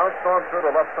and bounced on through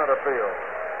to left center field.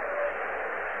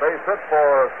 Base hit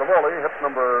for Cimoli, hit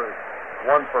number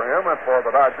 1 for him, and for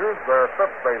the Dodgers, their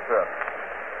 5th base hit.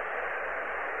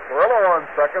 Furillo on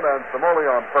second and Cimoli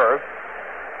on first.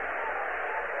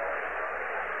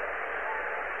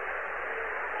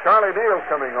 Charlie Neal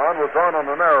coming on was on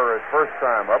an error his first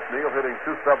time up. Neal hitting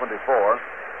 .274.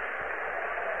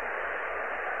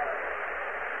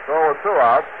 So with 2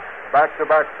 outs,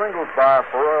 back-to-back singles by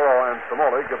Furillo and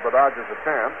Cimoli give the Dodgers a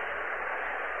chance.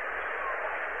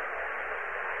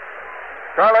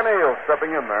 Charlie Neal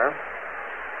stepping in there.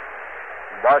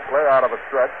 Barkley out of a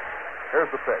stretch. Here's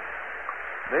the pitch.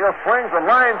 Neal swings and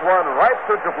lines one right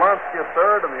to Jablonski at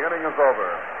third, and the inning is over.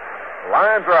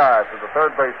 Line drive to the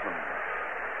third baseman.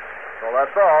 So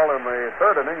that's all in the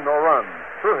third inning. No runs,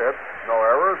 2 hits, no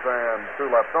errors, and 2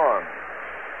 left on.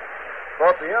 So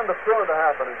at the end of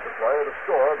 2.5 innings to play, the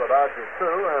score, the Dodgers 2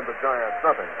 and the Giants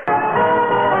nothing.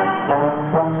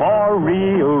 For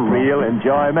real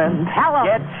enjoyment,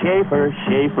 get Schaefer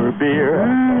beer.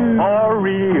 For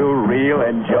real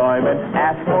enjoyment,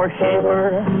 ask for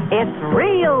Schaefer. It's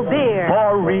real beer.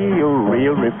 For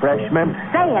real refreshment,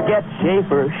 Say it. get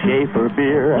Schaefer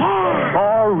beer. Yeah.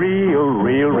 For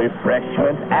real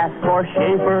refreshment, ask for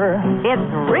Schaefer.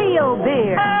 It's real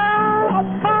beer.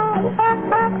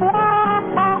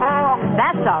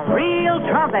 That's a real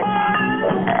trumpet.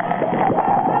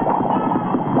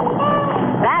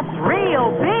 That's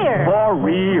real beer. For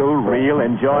real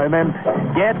enjoyment,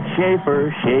 get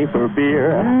Schaefer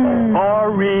beer.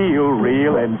 For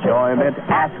real enjoyment,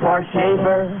 ask for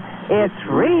Schaefer. It's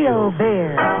real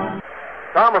beer.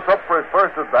 Thomas up for his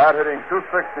first at bat, hitting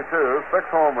 .262, 6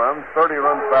 home runs, 30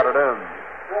 runs batted in.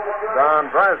 Don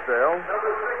Drysdale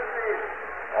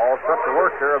all set to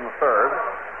work here in the third.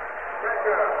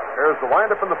 Here's the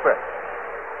windup and the pitch.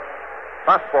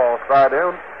 Fastball side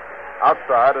in,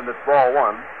 outside, and it's ball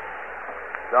 1.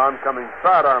 John coming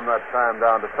sidearm that time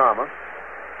down to Thomas.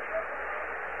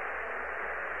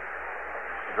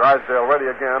 Drysdale ready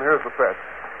again. Here's the pitch.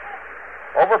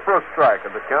 Over for a strike,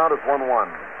 and the count is 1-1.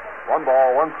 1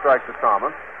 ball, 1 strike to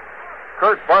Thomas.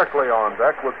 Kurt Barkley on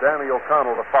deck with Danny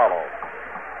O'Connell to follow.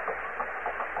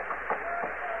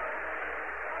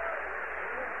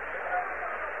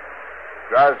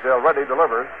 Drysdale ready,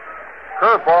 delivers.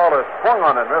 Curveball is swung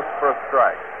on and missed for a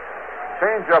strike.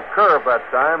 Change-up curve that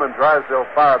time, and Drysdale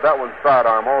fired that one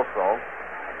sidearm also.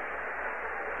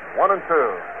 1-2.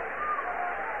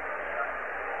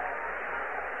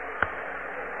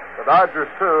 The Dodgers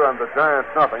 2 and the Giants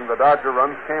nothing. The Dodger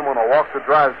runs came on a walk to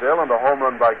Drysdale and a home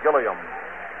run by Gilliam.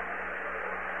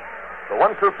 The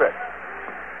 1-2 pitch.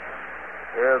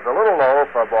 is a little low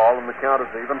for a ball, and the count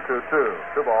is even 2-2.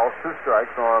 2 balls, 2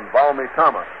 strikes on Valmy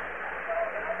Thomas.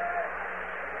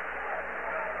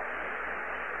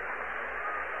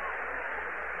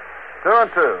 Two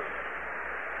and two.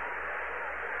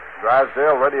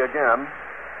 Drysdale ready again.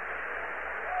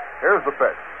 Here's the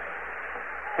pitch.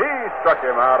 He struck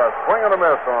him out, a swing and a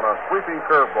miss on a sweeping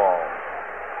curveball.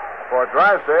 For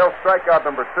Drysdale, strikeout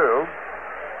number 2.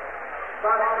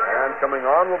 And coming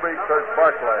on will be Kurt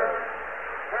Barclay.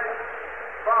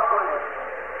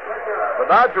 The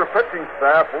Dodger pitching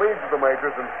staff leads the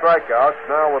majors in strikeouts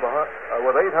now with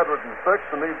 806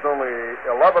 and needs only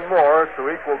 11 more to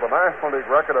equal the National League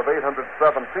record of 817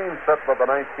 set by the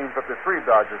 1953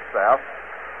 Dodger staff.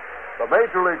 The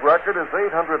Major League record is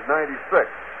 896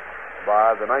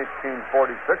 by the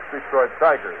 1946 Detroit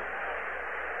Tigers.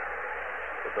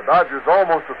 But the Dodgers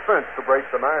almost a cinch to break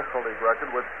the National League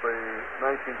record, which the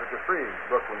 1953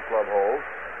 Brooklyn club holds.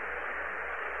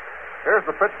 Here's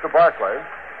the pitch to Barclay.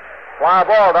 Fly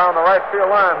ball down the right field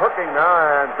line, hooking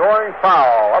now and going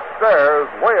foul upstairs,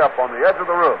 way up on the edge of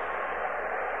the roof.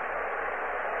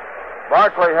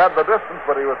 Barclay had the distance,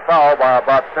 but he was fouled by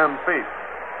about 10 feet.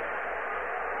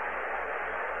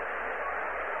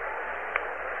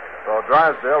 So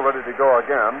Drysdale ready to go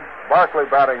again. Barclay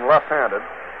batting left-handed.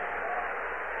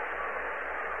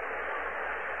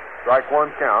 Strike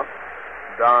one count.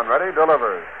 Don ready,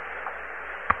 delivers.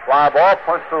 Fly ball,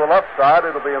 punch to the left side.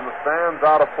 It'll be in the stands,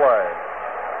 out of play.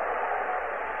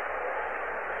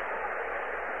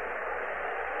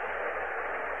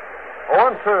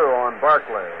 Oh, 1-2 on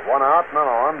Barclay. 1 out, none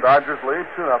on. Dodgers lead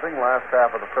 2-0 last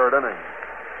half of the third inning.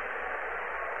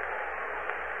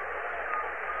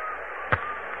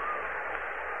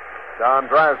 Don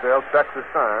Drysdale checks his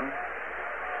time.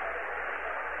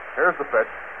 Here's the pitch.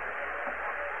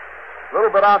 A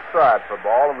little bit outside for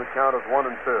ball, and the count is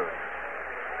 1-2.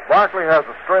 Barclay has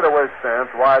a straightaway stance,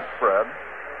 widespread.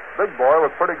 Big boy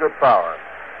with pretty good power.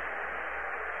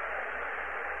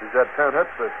 He's had 10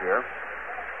 hits this year.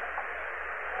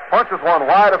 Punches one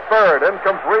wide of third. In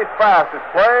comes Reese fast. His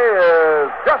play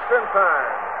is just in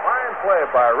time. Fine play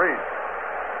by Reese.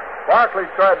 Barclay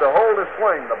tried to hold his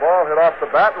swing. The ball hit off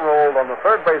the bat and rolled on the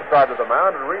third base side of the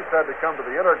mound, and Reese had to come to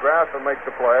the inner grass and make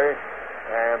the play.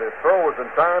 And his throw was in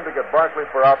time to get Barclay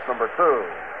for out number 2.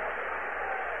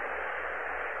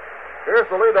 Here's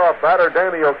the leadoff batter.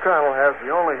 Danny O'Connell has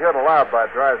the only hit allowed by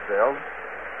Drysdale.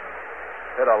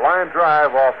 Hit a line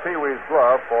drive off Pee Wee's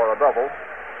glove for a double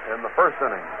in the first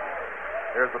inning.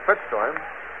 Here's the pitch to him.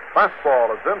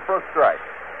 Fastball is in for a strike.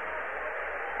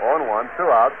 0-1, 2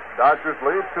 outs. Dodgers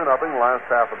lead 2-0 last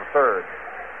half of the third.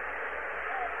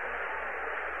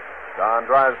 Don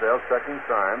Drysdale checking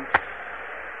signs.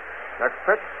 Next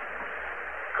pitch.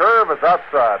 Curve is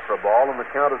outside for a ball, and the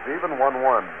count is even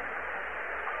 1-1.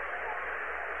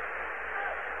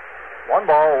 1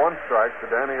 ball, 1 strike to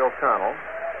Danny O'Connell.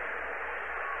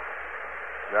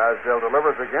 Drysdale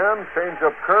delivers again.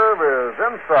 Change-up curve is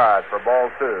inside for ball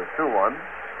 2. 2-1.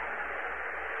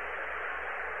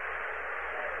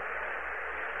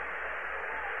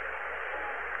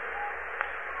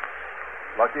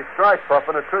 Lucky Strike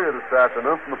puffing it to you this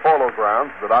afternoon from the Polo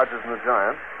Grounds, the Dodgers and the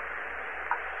Giants.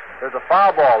 There's a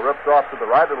foul ball ripped off to the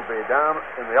right. It'll be down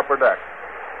in the upper deck.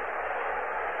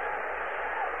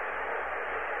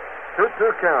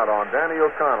 2-2 count on Danny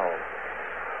O'Connell.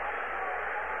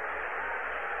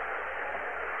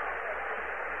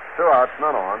 2 outs,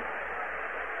 none on.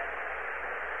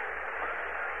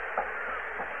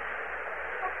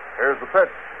 Here's the pitch.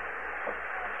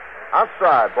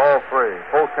 Outside, ball 3.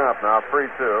 Full count now,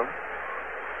 3-2.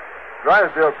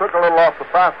 Drysdale took a little off the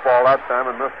fastball that time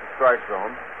and missed the strike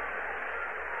zone.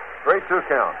 3-2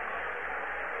 count.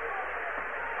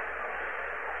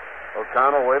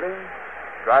 O'Connell waiting.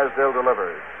 Drysdale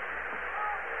delivers.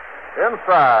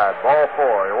 Inside, ball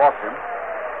 4. He walked him.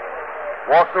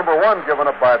 Walk number 1 given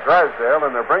up by Drysdale,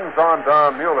 and it brings on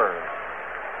Don Mueller.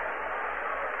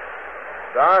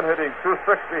 Don, hitting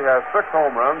 .260, has 6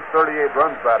 home runs, 38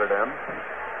 runs batted in.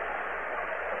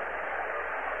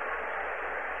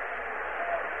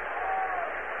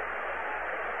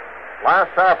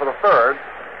 Last half of the third.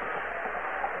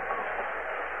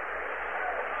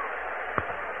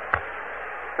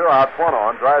 Two outs, 1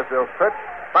 on. Drysdale's pitch.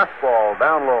 Fastball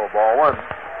down low, ball 1.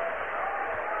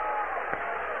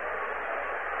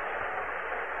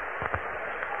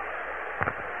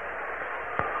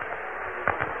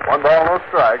 One ball, no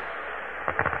strikes.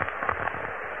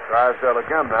 Drysdale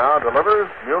again now delivers.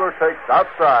 Mueller takes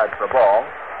outside for ball.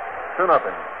 2-0.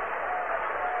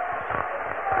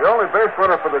 The only base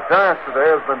runner for the Giants today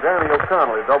has been Danny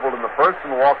O'Connell. He doubled in the first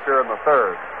and walked here in the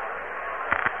third.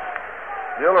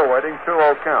 Bueller waiting,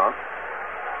 2-0 count.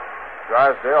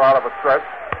 Drysdale out of a stretch.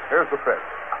 Here's the pitch.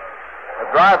 A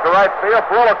drive to right field.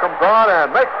 Ferrullo comes on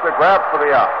and makes the grab for the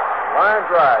out. Line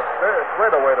drive.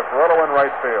 Straight away to Ferrullo in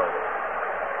right field.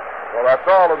 Well, that's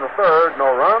all in the third. No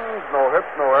runs, no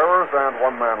hits, no errors, and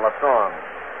one man left on.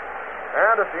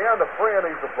 And at the end of 3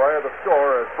 innings of play, the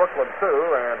score is Brooklyn 2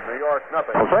 and New York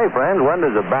nothing. Well, say, friends, when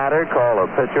does a batter call a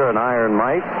pitcher an iron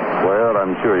mite? Well,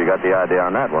 I'm sure you got the idea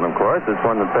on that one, of course. It's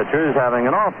when the pitcher is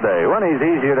having an off day, when he's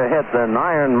easier to hit than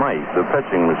Iron Mite, the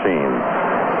pitching machine.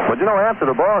 But you know, after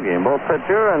the ball game, both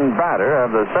pitcher and batter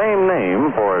have the same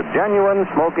name for genuine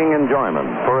smoking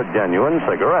enjoyment, for a genuine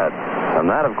cigarette.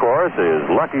 And that, of course, is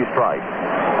Lucky Strike.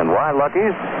 And why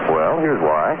Lucky's? Well, here's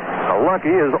why. A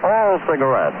Lucky is all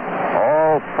cigarette,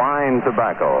 all fine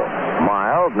tobacco.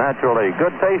 Mild, naturally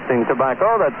good-tasting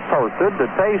tobacco that's toasted to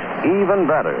taste even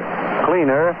better.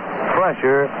 Cleaner,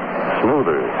 fresher,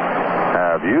 smoother.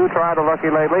 Have you tried a Lucky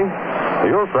lately?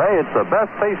 You'll say it's the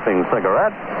best-tasting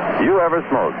cigarette you ever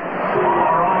smoked.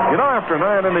 You know, after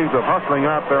 9 innings of hustling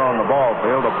out there on the ball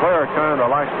field, a player kind of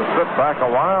likes to sit back a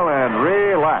while and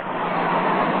relax.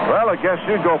 Well, I guess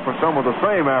you'd go for some of the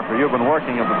same after you've been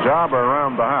working at the job or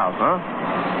around the house, huh?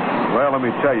 Well, let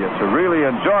me tell you, to really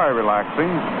enjoy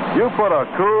relaxing, you put a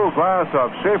cool glass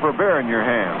of Schaefer beer in your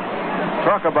hand.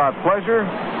 Talk about pleasure?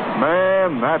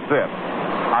 Man, that's it.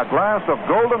 A glass of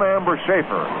golden amber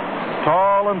Schaefer,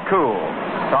 tall and cool,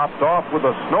 topped off with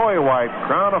a snowy white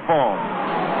crown of foam.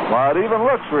 Why, it even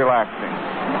looks relaxing.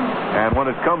 And when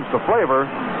it comes to flavor,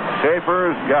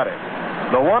 Schaefer's got it.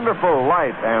 The wonderful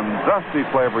light and dusty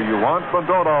flavor you want, but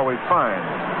don't always find.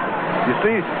 You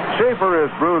see, Schaefer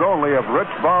is brewed only of rich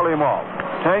barley malt,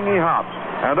 tangy hops,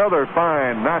 and other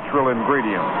fine natural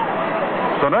ingredients.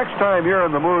 So next time you're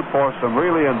in the mood for some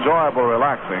really enjoyable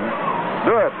relaxing,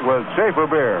 do it with Schaefer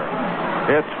beer.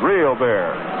 It's real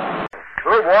beer.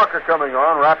 Rube Walker coming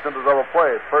on, wrapped into double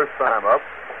play. First time up.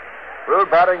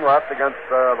 Rube batting left against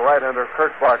the right-hander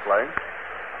Kirk Barclay.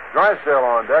 Drysdale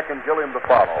on deck and Gilliam to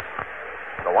follow.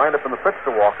 The windup in the pitch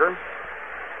to Walker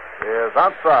is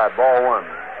outside, ball 1.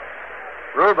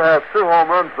 Rube has 2 home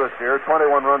runs this year,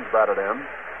 21 runs batted in.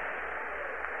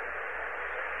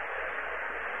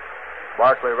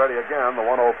 Barclay ready again, the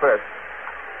 1-0 pitch.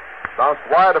 Bounced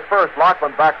wide to first.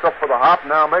 Lockman backs up for the hop,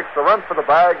 now makes the run for the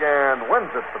bag and wins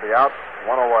it for the out.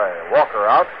 1 away. Walker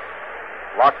out.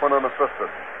 Lockman unassisted.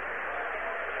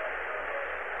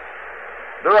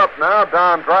 Due up now,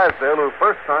 Don Drysdale, who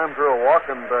first time drew a walk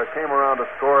and came around to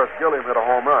score as Gilliam hit a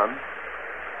home run.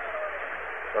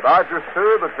 The Dodgers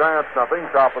 2, the Giants nothing,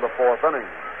 top of the 4th inning.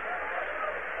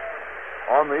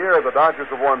 On the year, the Dodgers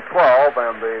have won 12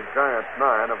 and the Giants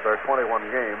 9 of their 21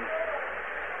 games.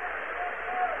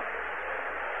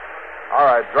 All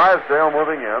right, Drysdale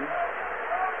moving in.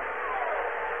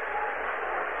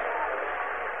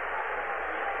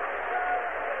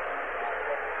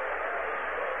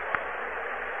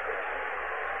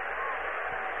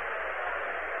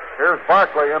 Here's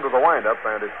Barclay into the windup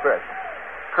and his pitch.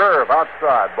 Curve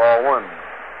outside, ball 1.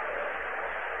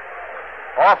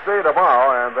 Off day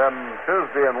tomorrow, and then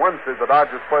Tuesday and Wednesday, the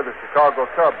Dodgers play the Chicago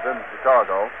Cubs in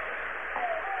Chicago.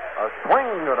 A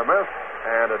swing and a miss,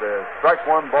 and it is strike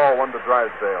 1, ball 1 to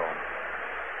Drysdale.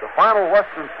 The final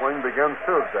Western swing begins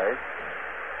Tuesday.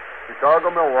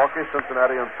 Chicago, Milwaukee,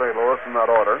 Cincinnati, and St. Louis in that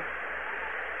order.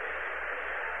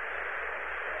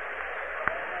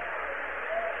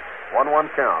 1-1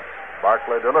 count.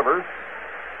 Barclay delivers.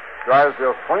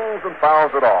 Drysdale swings and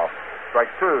fouls it off. Strike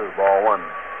 2, ball 1.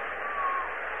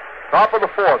 Top of the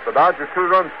 4th, the Dodger 2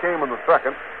 runs came in the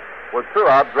 2nd. With 2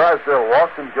 out, Drysdale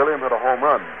walked and Gilliam hit a home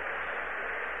run.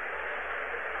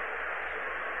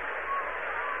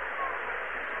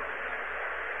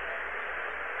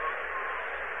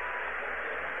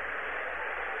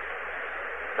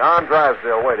 Don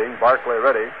Drysdale waiting, Barclay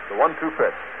ready. The 1-2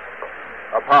 pitch.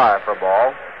 Up high for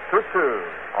ball. 2-2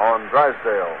 on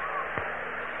Drysdale.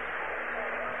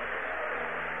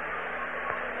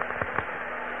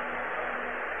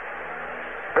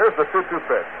 Here's the 2-2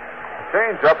 pitch.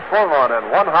 Change up, swung on,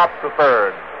 and 1 hop to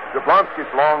third.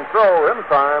 Jablonski's long throw in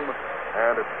time,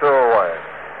 and it's 2 away.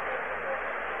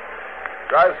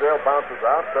 Drysdale bounces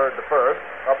out, third to first.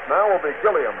 Up now will be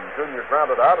Gilliam. Jr.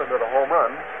 grounded out and hit a home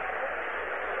run.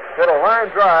 Hit a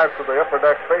line drive to the upper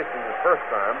deck facing his first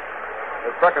time.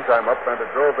 His second time up, and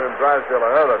it drove in Drysdale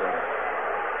ahead of him.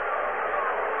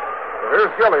 So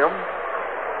here's Gilliam.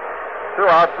 2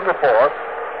 outs in the 4th.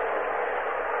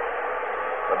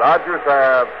 The Dodgers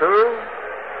have 2,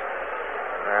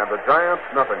 and the Giants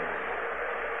nothing.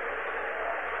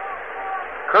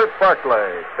 Kirk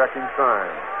Barclay checking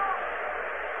sign.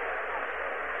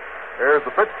 Here's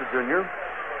the pitch to Junior.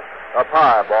 Up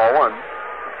high, ball one.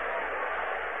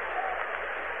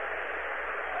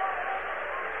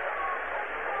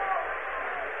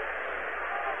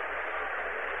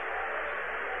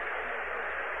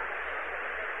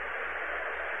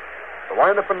 The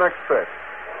windup and next pitch.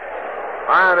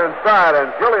 High and inside, and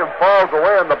Gilliam falls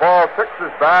away, and the ball ticks his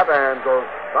bat and goes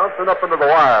bouncing up into the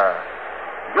wire.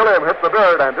 Gilliam hit the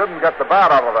dirt and didn't get the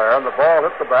bat out of there, and the ball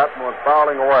hit the bat and went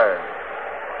fouling away.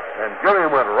 And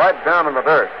Gilliam went right down in the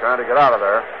dirt trying to get out of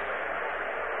there.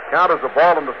 Count as a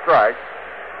ball and a strike.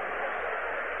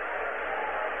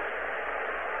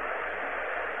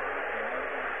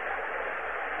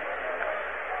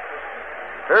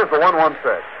 Here's the 1-1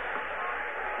 pitch.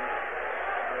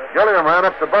 Gilliam ran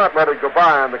up the bunt, let it go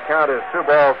by, and the count is 2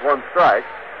 balls, 1 strike.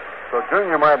 So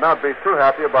Junior might not be too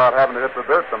happy about having to hit the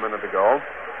dirt a minute ago.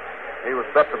 He was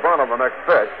set to bunt on the next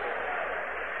pitch.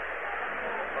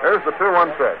 Here's the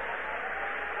 2-1 pitch.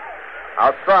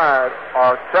 Outside,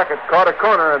 check it, caught a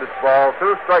corner, and it's ball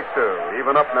 2, strike 2.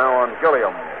 Even up now on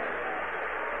Gilliam.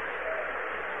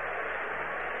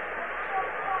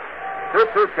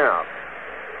 2-2 count.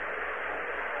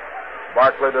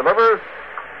 Barkley delivers.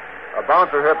 A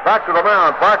bouncer hit back to the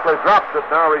mound. Barkley drops it,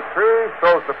 now retrieves,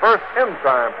 throws to first in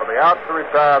time for the out to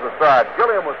retire the side.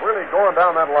 Gilliam was really going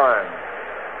down that line.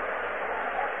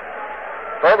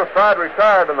 So the side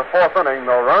retired in the 4th inning.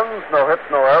 No runs, no hits,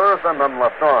 no errors, and none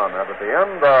left on. And at the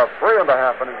end of 3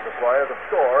 1/2 innings of play, the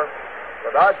score,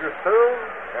 the Dodgers 2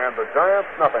 and the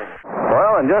Giants nothing.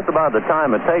 Well, in just about the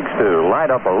time it takes to light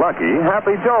up a Lucky,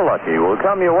 Happy Joe Lucky will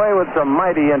come your way with some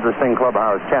mighty interesting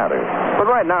clubhouse chatter. But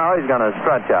right now, he's going to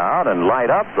stretch out and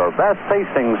light up the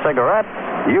best-tasting cigarette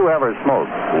you ever smoked,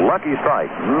 Lucky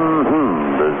Strike.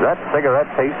 Does that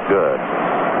cigarette taste good?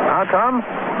 How come?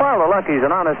 Well, the Lucky's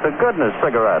an honest-to-goodness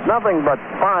cigarette, nothing but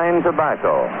fine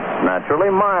tobacco. Naturally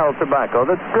mild tobacco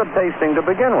that's good-tasting to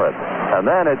begin with. And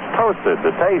then it's toasted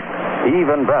to taste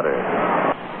even better.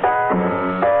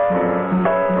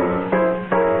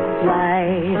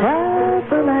 Light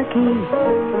up a Lucky,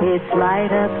 it's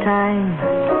light up time.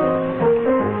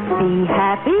 Be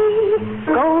happy,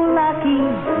 go Lucky,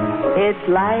 it's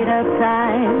light up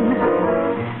time.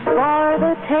 For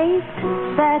the taste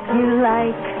that you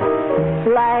like,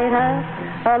 light up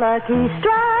a Lucky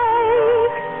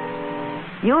Strike.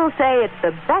 You'll say it's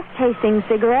the best tasting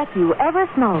cigarette you ever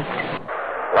smoked.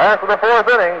 Last of the 4th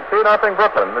inning, 2-0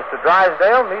 Brooklyn. Mr.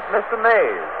 Drysdale meets Mr.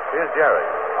 Mays. Here's Jerry.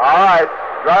 All right.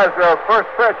 Drysdale's first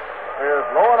pitch is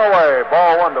low and away.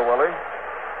 Ball 1 to Willie.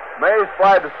 Mays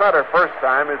flied to center first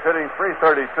time. He's hitting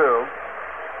 .332.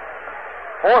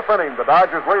 4th inning, the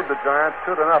Dodgers lead the Giants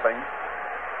 2-0.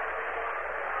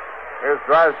 Here's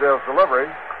Drysdale's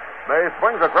delivery. Mays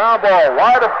swings a ground ball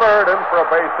wide of third in for a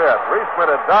base hit. Reese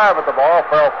made a dive at the ball,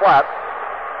 fell flat.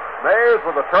 Mays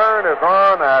with a turn is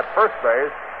on at first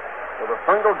base with a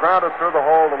single grounded through the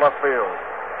hole to left field.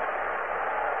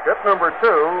 Hit number 2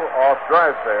 off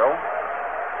Drysdale.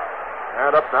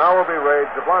 And up now will be Ray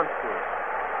Jablonski.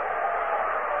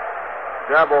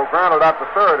 Jabbo grounded out to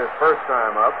third his first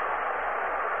time up.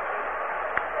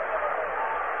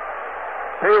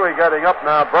 Peewee getting up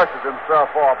now brushes himself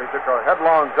off. He took a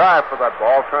headlong dive for that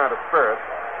ball, trying to spear it.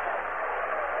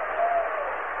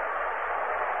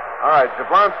 All right,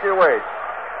 Jablonski waits.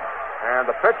 And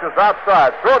the pitch is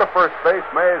outside. Throw to first base.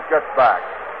 Mays gets back.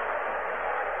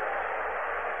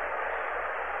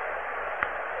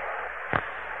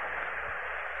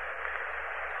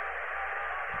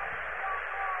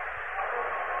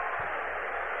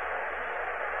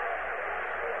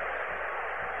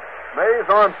 Mays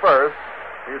on first.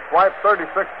 He's swiped 36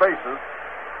 bases.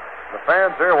 The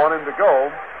fans here want him to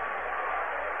go.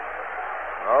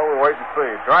 Oh, we'll wait and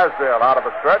see. Drysdale out of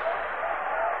a stretch.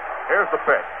 Here's the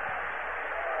pitch.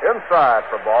 Inside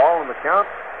for ball, and the count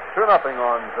 2-0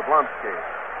 on Jablonski.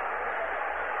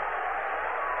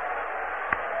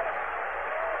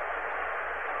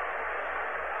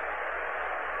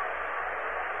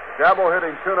 Jabbo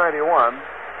hitting .291.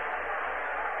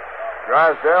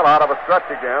 Drysdale out of a stretch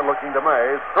again, looking to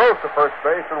Mays. Throws to first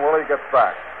base, and Willie gets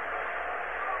back.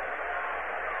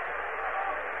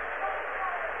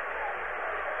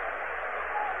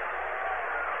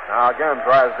 Now again,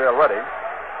 Drysdale ready.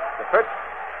 The pitch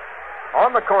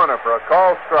on the corner for a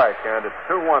called strike, and it's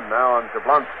 2-1 now on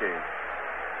Jablonski.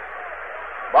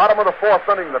 Bottom of the 4th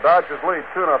inning, the Dodgers lead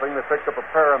 2-0. They picked up a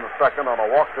pair in the second on a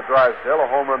walk to Drysdale, a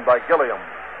home run by Gilliam.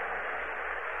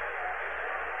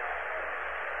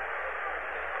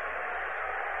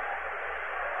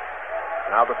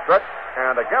 Now the stretch,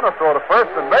 and again a throw to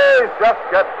first, and Mays just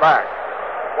gets back.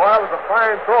 Boy, that was a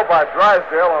fine throw by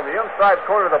Drysdale on the inside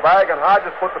corner of the bag, and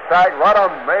Hodges put the tag right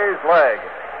on May's leg.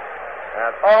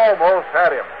 And almost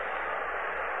had him.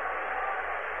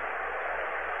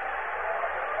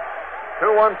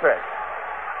 2-1 pitch.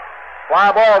 Fly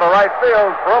ball to right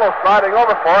field. Perillo sliding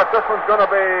over for it. This one's going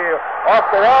to be off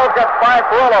the wall. Gets by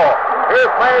Perillo.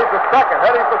 Here's Mays the second,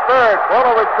 heading for third.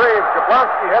 Perillo retrieves.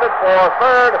 Jablonski headed for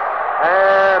third.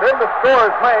 And in the score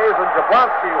is Mays, and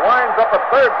Jablonski winds up at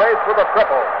third base with a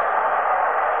triple.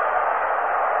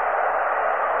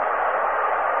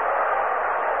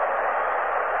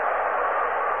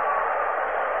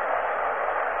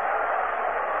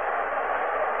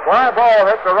 Fly ball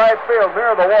hit the right field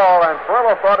near the wall, and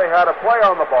Perillo thought he had a play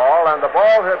on the ball, and the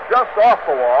ball hit just off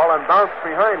the wall and bounced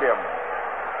behind him.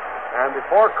 And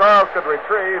before Carl could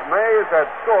retrieve, Mays had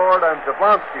scored, and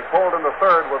Jablonski pulled into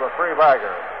third with a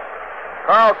three-bagger.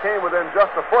 Carl came within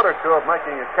just a foot or two of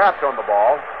making a catch on the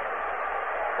ball,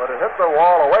 but it hit the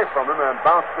wall away from him and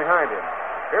bounced behind him.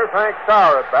 Here's Hank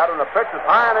Sauer at bat, and the pitch is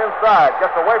high and inside.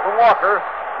 Gets away from Walker.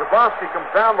 Jablonski comes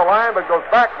down the line, but goes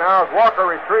back now as Walker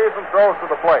retrieves and throws to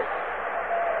the plate.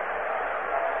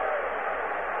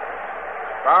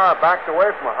 Sauer backed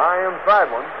away from a high inside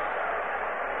one.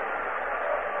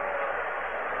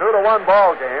 2-1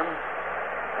 ball game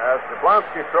as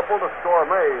Jablonski tripled to score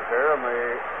Mays here in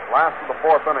the last of the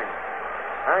fourth inning.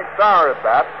 Hank Sauer at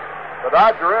bat. The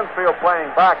Dodger infield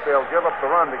playing back. They'll give up the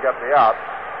run to get the out.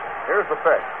 Here's the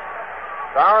pitch.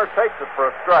 Sauer takes it for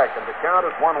a strike, and the count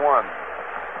is 1-1.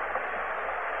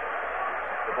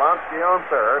 Jablonski on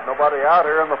third. Nobody out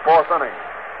here in the fourth inning.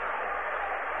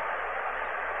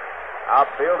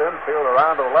 Outfield, infield,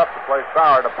 around to the left to play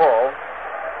Sauer to pull.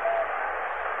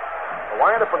 The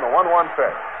windup in the 1-1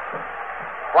 pitch.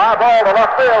 Fly ball to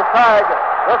left field, tag.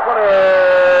 This one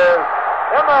is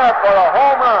in there for a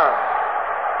home run.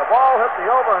 The ball hit the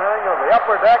overhang of the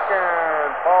upper deck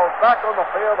and falls back on the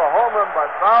field. A home run by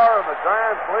Sauer, and the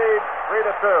Giants lead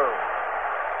 3-2.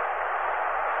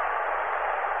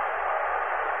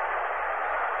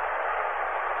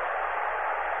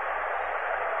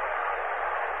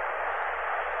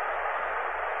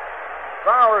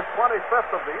 Sauer's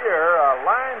 25th of the year, a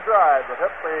line drive that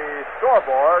hit the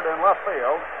scoreboard in left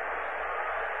field,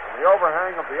 in the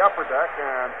overhang of the upper deck,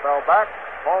 and fell back,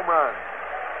 home run.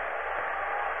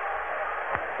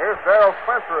 Here's Darrell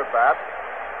Spencer at bat,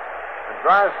 and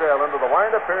Drysdale into the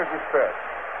windup. Here's his pitch.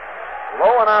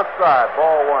 Low and outside,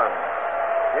 ball one.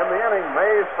 In the inning,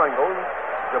 Mays singled.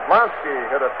 Jablonski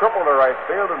hit a triple to right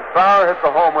field, and Sauer hit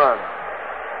the home run.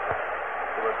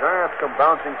 The Giants come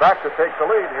bouncing back to take the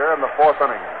lead here in the fourth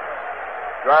inning.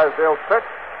 Drysdale's pitch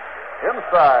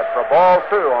inside for ball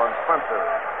two on Spencer.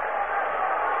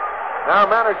 Now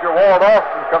manager Walt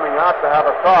Austin coming out to have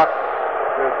a talk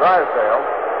to Drysdale.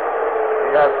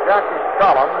 He has Jackie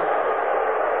Collins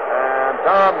and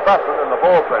Don Besson in the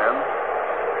bullpen.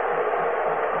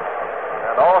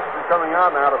 And Austin coming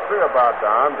out now to see about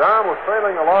Don. Don was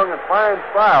sailing along in fine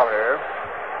style here.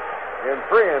 In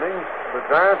 3 innings, the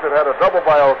Giants had a double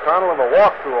by O'Connell and a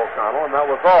walk to O'Connell, and that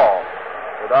was all.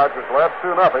 The Dodgers led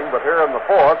 2-0, but here in the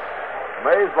fourth,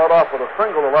 Mays led off with a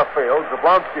single to left field.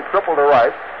 Jablonski tripled to right,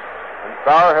 and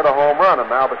Sauer hit a home run, and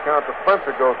now the count to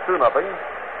Spencer goes 2-0,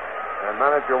 and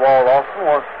manager Walt Austin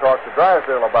wants to talk to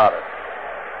Drysdale about it.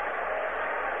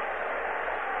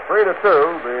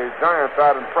 3-2, the Giants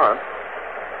out in front,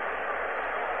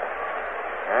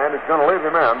 and he's going to leave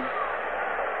him in.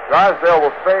 Drysdale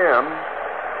will stay in.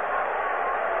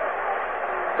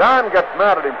 Don gets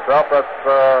mad at himself. That's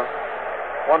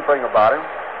one thing about him.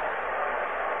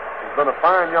 He's been a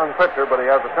fine young pitcher, but he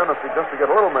has a tendency just to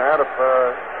get a little mad if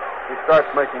he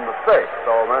starts making mistakes.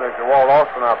 So manager Walt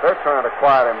Austin out there trying to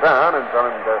quiet him down and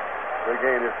tell him to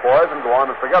regain his poise and go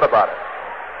on and forget about it.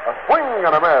 A swing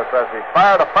and a miss as he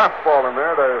fired a fastball in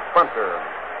there to Spencer.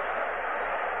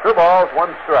 2 balls,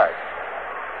 1 strike.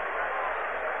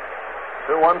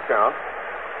 2-1 count.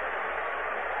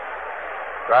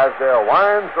 Drysdale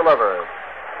winds, delivers.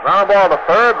 Ground ball to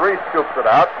third. Reese scoops it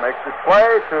out, makes his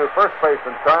play to first base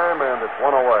in time, and it's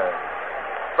 1 away.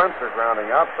 Spencer grounding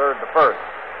out third to first.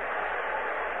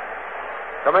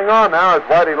 Coming on now is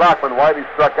Whitey Lockman. Whitey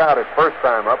struck out his first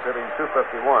time up, hitting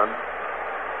 .251.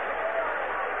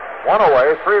 1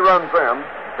 away, 3 runs in.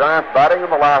 Giants batting in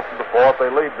the last of the fourth. They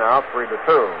lead now 3-2.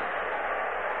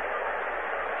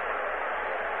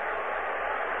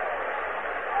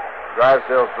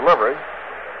 Drysdale's delivery.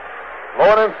 Low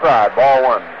and inside, ball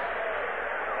 1.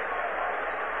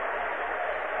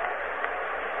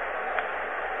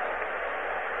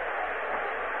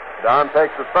 Don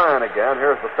takes the sign again.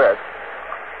 Here's the pitch.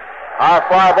 High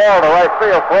fly ball to right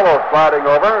field. Polo sliding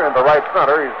over into right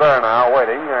center. He's there now,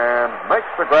 waiting, and makes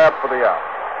the grab for the out.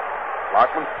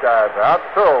 Lockman skies out,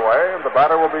 2 away, and the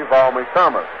batter will be Valmy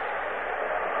Thomas.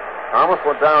 Thomas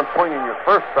went down swinging his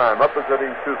first time up, is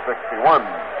hitting .261.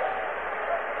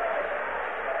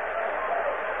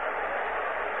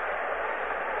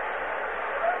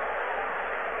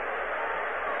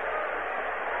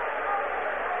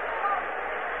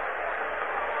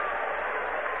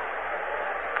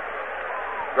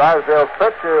 Drysdale's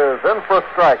pitch is in for a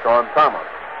strike on Thomas.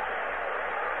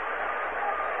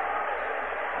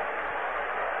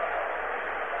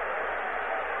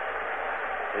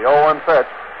 The 0-1 pitch.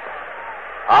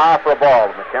 High for a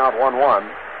ball in the count 1-1.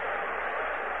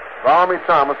 Valmy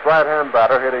Thomas, right-hand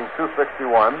batter, hitting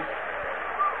 .261.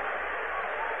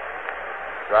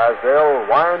 Drysdale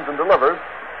winds and delivers.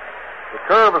 The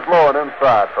curve is low and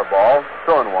inside for a ball.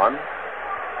 2-1.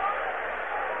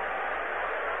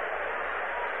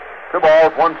 2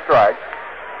 balls, 1 strike.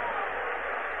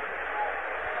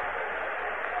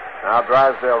 Now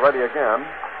Drysdale ready again.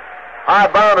 High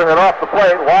bounder hit off the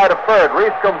plate, wide of third.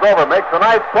 Reese comes over, makes a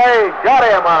nice play. Got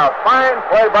him. A fine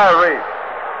play by Reese.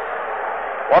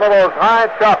 One of those high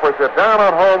choppers hit down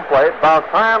on home plate, bounced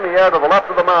high in the air to the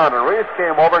left of the mound, and Reese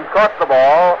came over and caught the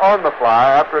ball on the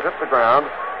fly after it hit the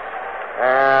ground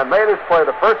and made his play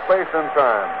to first base in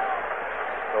time.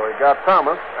 So he got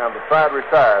Thomas, and the side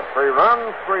retired. 3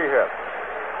 runs, 3 hits.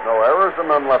 No errors and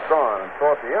none left on. And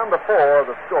so at the end of 4,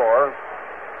 the score,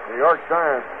 New York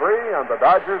Giants 3 and the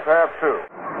Dodgers have 2.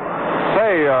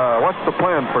 Say, what's the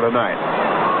plan for tonight?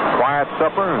 Quiet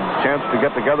supper and chance to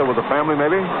get together with the family,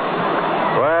 maybe?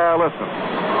 Well, listen.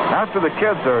 After the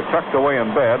kids are tucked away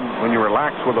in bed, when you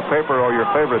relax with a paper or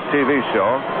your favorite TV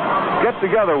show, get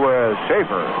together with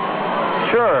Schaefer.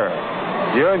 Sure.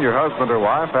 You and your husband or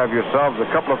wife have yourselves a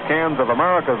couple of cans of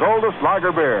America's oldest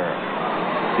lager beer.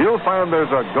 You'll find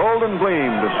there's a golden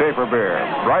gleam to Schaefer beer,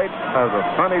 bright as a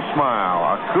sunny smile,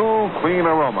 a cool, clean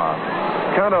aroma,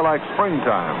 kind of like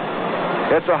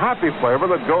springtime. It's a happy flavor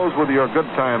that goes with your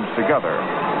good times together.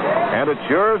 And it's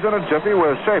yours in a jiffy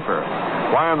with Schaefer.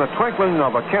 Why, in the twinkling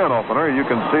of a can opener, you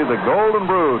can see the golden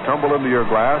brew tumble into your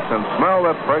glass and smell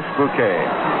that fresh bouquet.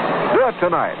 Do it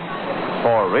tonight.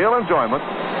 For real enjoyment,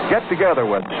 get together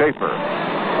with Schaefer.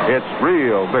 It's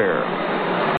real beer.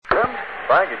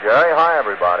 Thank you, Jerry. Hi,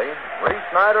 everybody. Reese,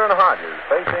 Snyder, and Hodges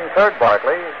facing Kurt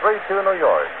Barkley, 3-2 New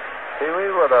York.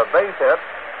 Pee-wee with a base hit,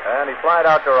 and he flied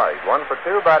out to right. 1 for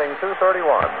 2, batting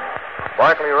 .231.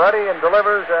 Barkley ready and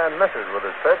delivers and misses with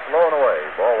his pitch, low and away.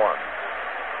 Ball 1.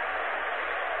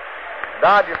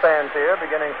 Dodger fans here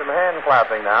beginning some hand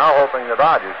clapping now, hoping the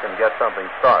Dodgers can get something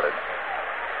started.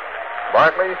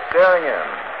 Barkley staring in.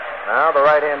 Now the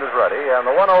right hand is ready, and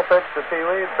the 1-0 pitch to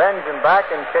Pee-wee bends him back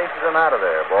and chases him out of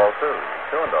there. Ball 2,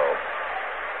 2-0.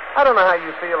 I don't know how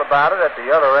you feel about it at the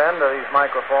other end of these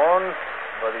microphones,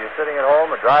 whether you're sitting at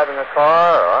home or driving a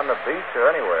car or on the beach or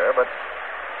anywhere, but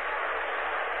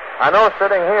I know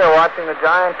sitting here watching the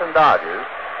Giants and Dodgers,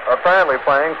 apparently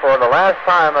playing for the last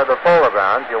time at the Polo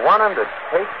Grounds, you want them to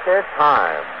take their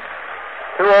time.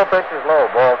 2-0 pitch is low,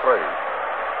 ball 3.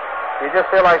 You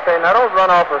just feel like saying, now don't run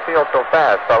off the field so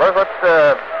fast, fellas. Let's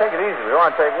take it easy. We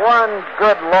want to take one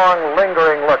good, long,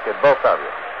 lingering look at both of you.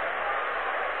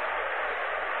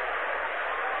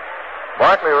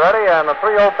 Barkley ready, and the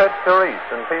 3-0 pitch to Reese,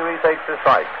 and Pee-wee takes his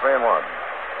strike, 3-1.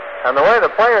 And the way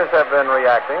the players have been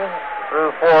reacting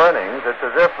through 4 innings, it's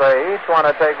as if they each want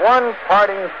to take one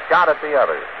parting shot at the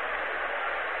other.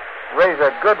 Raise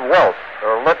a good welt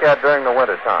to look at during the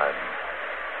winter time.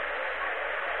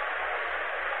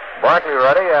 Barkley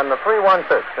ready, and the 3-1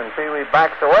 pitch, and Pee-wee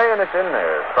backs away, and it's in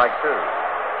there. Strike 2.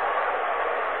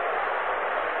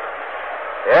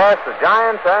 Yes, the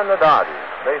Giants and the Dodgers,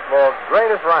 baseball's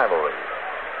greatest rivalry,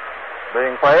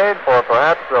 being played for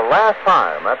perhaps the last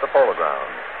time at the Polo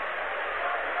Grounds.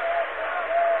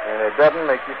 And it doesn't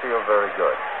make you feel very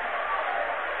good.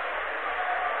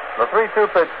 The 3-2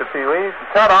 pitch to Pee-wee,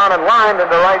 cut on and lined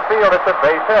into right field. It's a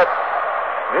base hit.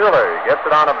 Mueller gets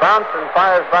it on a bounce and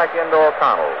fires back into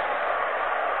O'Connell.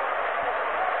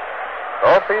 So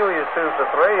Pee-wee is 2 for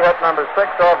 3. Hit number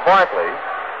 6 off Barkley.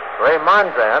 Ray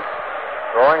Monzant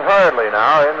throwing hurriedly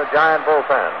now in the Giant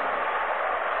bullpen.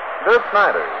 Duke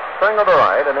Snyder singled to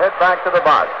right and hit back to the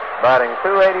box, batting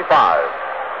 .285.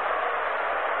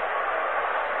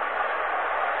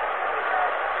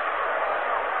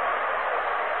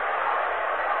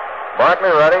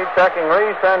 Barkley ready, checking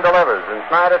Reese, and delivers. And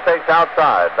Snyder takes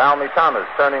outside. Valmy Thomas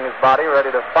turning his body, ready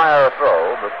to fire a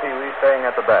throw, but Pee-wee staying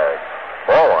at the bag.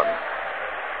 Ball 1.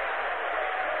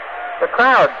 The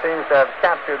crowd seems to have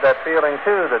captured that feeling,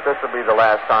 too, that this will be the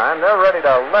last time. They're ready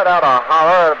to let out a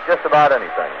holler of just about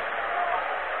anything.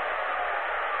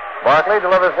 Barkley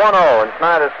delivers 1-0, and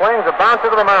Snyder swings a bouncer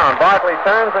to the mound. Barkley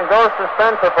turns and goes to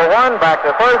Spencer for one. Back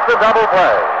to first, a double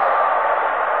play.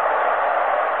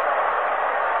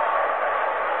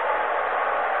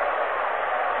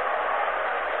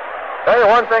 Tell you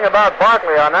one thing about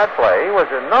Barkley on that play. He was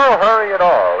in no hurry at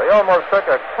all. He almost took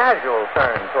a casual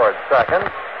turn towards second.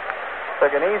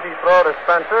 Took an easy throw to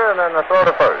Spencer and then the throw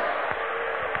to first.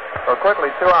 So quickly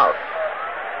 2 outs.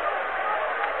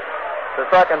 The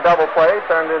second double play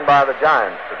turned in by the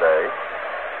Giants today.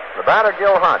 The batter,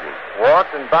 Gil Hodges,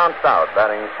 walked and bounced out,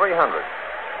 batting .300.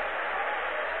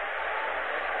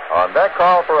 On deck,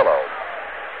 Carl Furillo.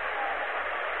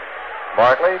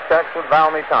 Barkley checks with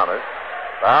Valmy Thomas.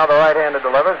 Now the right-hander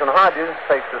delivers, and Hodges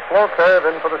takes a slow curve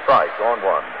in for the strike, 0-1.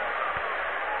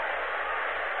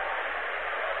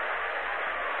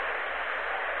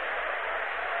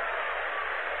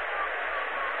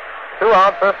 Two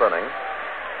out, fifth inning.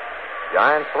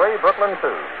 Giants 3, Brooklyn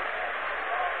 2.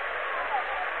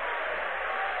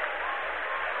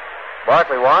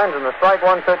 Barkley winds, and the strike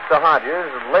one pitch to Hodges,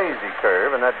 lazy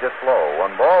curve, and that gets low.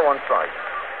 1 ball, 1 strike.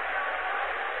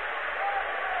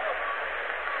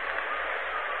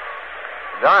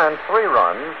 Giants 3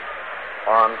 runs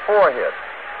on 4 hits.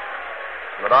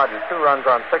 The Dodgers 2 runs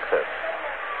on 6 hits.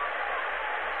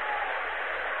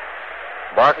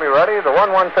 Barkley ready. The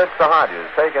 1-1 pitch to Hodges,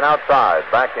 taken outside,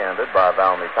 backhanded by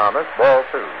Valmy Thomas. Ball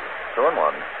 2.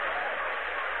 2-1.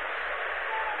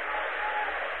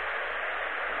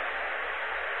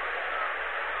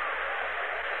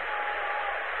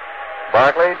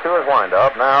 Barkley to his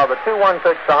windup. Now the 2-1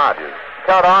 pitch to Hodges.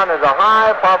 Cut on is a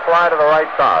high pop fly to the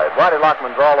right side. Whitey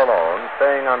Lockman's all alone,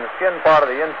 staying on the skin part of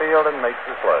the infield and makes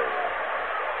the play.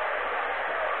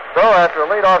 So after a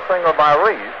leadoff single by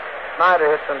Reese, Snyder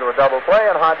hits into a double play,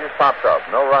 and Hodges pops up.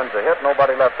 No runs a hit,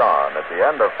 nobody left on. At the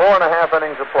end of 4.5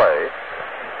 innings of play,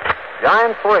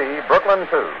 Giants 3, Brooklyn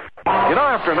 2. You know,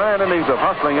 after 9 innings of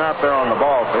hustling out there on the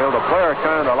ball field, a player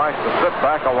kind of likes to sit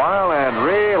back a while and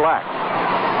relax.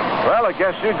 Well, I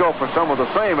guess you'd go for some of the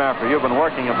same after you've been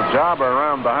working at the job or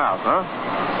around the house, huh?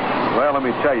 Well, let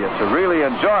me tell you, to really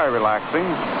enjoy relaxing,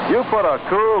 you put a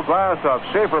cool glass of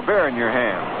Schaefer beer in your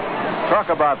hand. Talk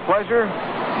about pleasure.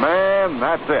 Man,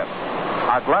 that's it.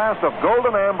 A glass of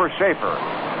golden amber Schaefer,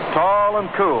 tall and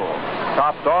cool,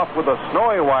 topped off with a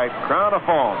snowy white crown of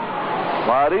foam.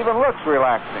 Why, it even looks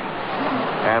relaxing.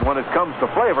 And when it comes to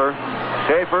flavor,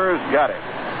 Schaefer's got it.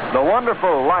 The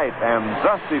wonderful light and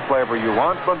zesty flavor you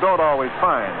want, but don't always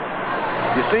find.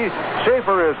 You see,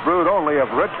 Schaefer is brewed only of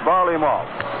rich barley malt,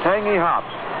 tangy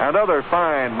hops, and other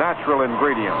fine natural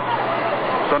ingredients.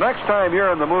 So next time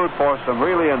you're in the mood for some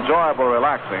really enjoyable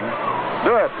relaxing,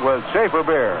 do it with Schaefer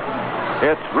beer.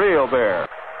 It's real beer.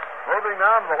 Moving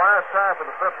now to the last half of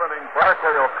the fifth inning,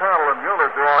 Barkley, O'Connell, and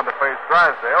Mueller go on to face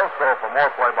Drysdale. So for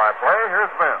more play-by-play, here's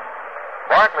Vince.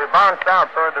 Barkley bounced out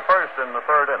third to first in the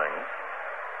third inning.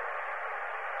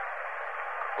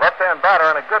 Left-hand batter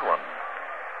and a good one.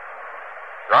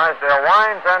 Drysdale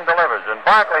winds and delivers, and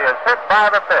Barkley is hit by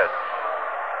the pitch.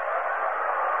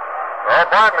 Well,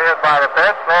 Barkley hit by the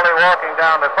pitch, slowly walking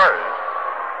down to first.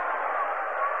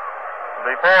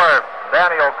 Before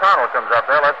Danny O'Connell comes up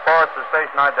there, let's pause for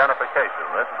station identification.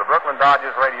 This is the Brooklyn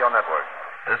Dodgers Radio Network.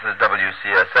 This is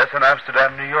WCSS in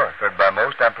Amsterdam, New York, heard by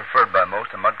most and preferred by most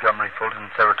in Montgomery,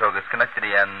 Fulton, Saratoga,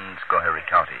 Schenectady, and Schoharie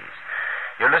counties.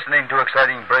 You're listening to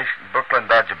exciting Brooklyn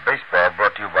Dodger baseball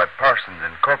brought to you by Parsons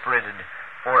Incorporated,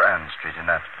 4 Ann Street in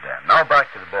Amsterdam. Now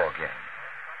back to the ball game.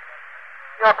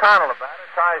 O'Connell, the batter,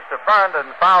 tries to bunt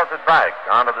and fouls it back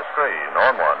onto the screen,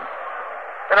 0-1.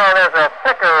 You know, there's a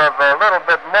flicker of a little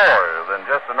bit more than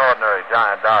just an ordinary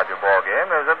Giant Dodger ball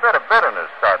game. There's a bit of bitterness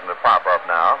starting to pop up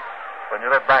now when you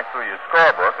look back through your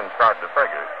scorebook and start to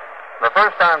figure. The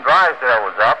first time Drysdale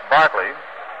was up, Barkley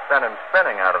sent him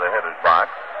spinning out of the hitter's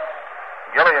box.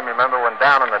 Gilliam, remember, went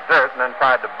down in the dirt and then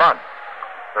tried to bunt.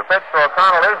 The pitch to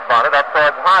O'Connell is bunted up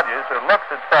towards Hodges, who looks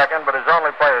at second, but his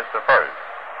only play is to first.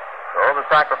 So the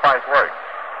sacrifice works.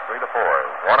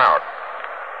 3-4, 1 out.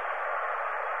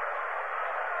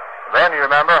 Then you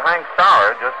remember Hank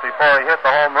Sauer, just before he hit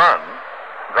the home run,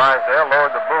 Drysdale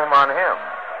lowered the boom on him.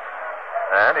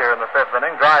 And here in the fifth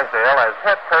inning, Drysdale has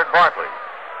hit Kurt Barkley.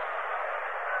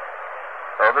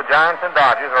 So the Giants and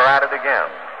Dodgers are at it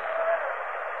again.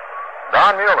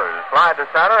 Don Mueller slid to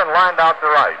center and lined out to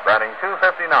right, batting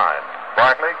 .259.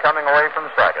 Barkley coming away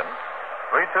from second.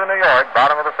 3-2 New York,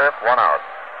 bottom of the fifth, 1 out.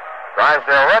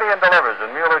 Drysdale ready and delivers,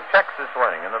 and Mueller checks his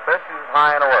swing, and the pitch is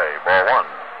high and away, ball 1.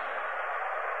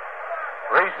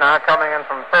 Meese, now coming in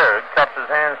from third, cups his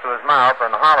hands to his mouth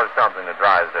and hollers something to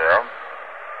Drysdale.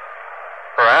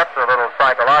 Perhaps a little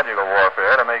psychological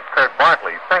warfare to make Kurt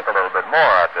Barkley think a little bit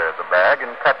more out there at the bag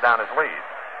and cut down his lead.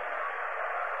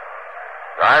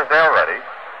 Drysdale ready.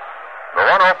 The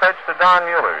 1-0 pitch to Don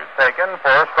Mueller is taken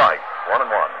for a strike. 1-1.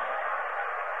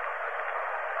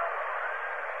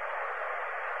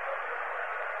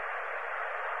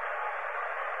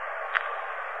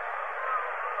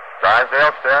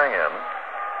 Drysdale staring in.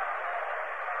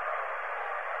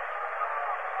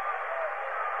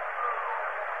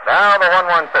 Now the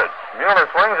 1-1 pitch. Mueller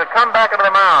swings a comeback into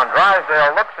the mound.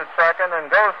 Drysdale looks at second and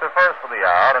goes to first for the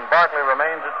out, and Barkley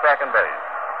remains at second base.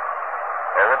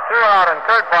 So with 2 out and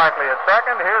Kurt Barkley at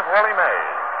second, here's Willie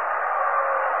Mays.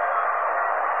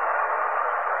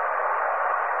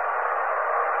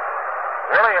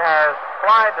 Willie has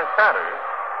flied to center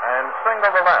and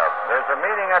singled to left. There's a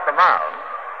meeting at the mound.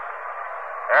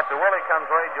 After Willie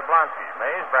comes Ray Jablonski.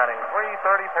 Mays batting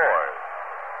 .334.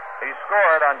 He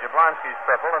scored on Jablonski's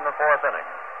triple in the 4th inning.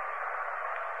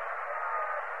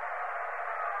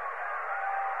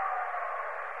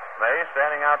 Mays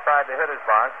standing outside the hitter's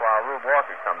box while Rube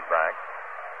Walker comes back.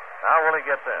 Now Willie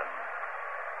gets in.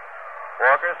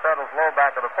 Walker settles low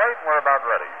back of the plate, and we're about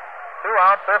ready. 2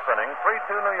 out, 5th inning,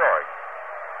 3-2 New York.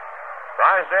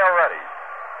 Drysdale ready.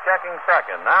 Checking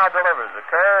second. Now delivers the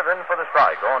curve in for the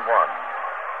strike. 0-1.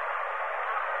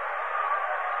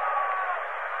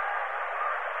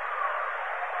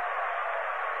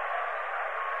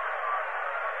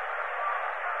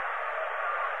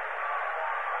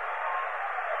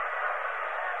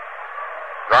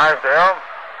 Drysdale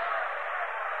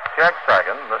checks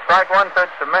second. The strike 1 pitch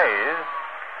to Mays.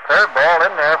 Curveball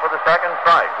in there for the second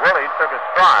strike. Willie took a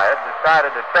stride,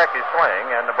 decided to check his swing,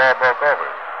 and the ball broke over.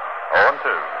 0-2.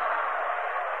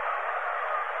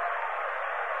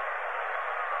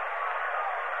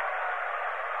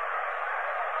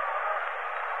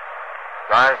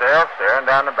 Drysdale staring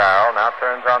down the barrel, now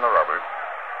turns on the rubber.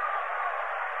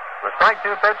 The strike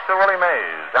 2 pitch to Willie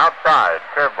Mays. Outside,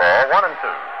 curveball, 1-2.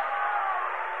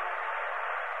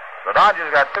 The Dodgers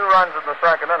got 2 runs in the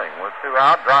 2nd inning. With 2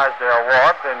 out, Drysdale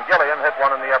walked, and Gilliam hit one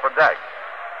in the upper deck.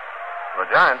 The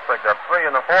Giants picked up 3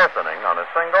 in the 4th inning on a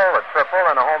single, a triple,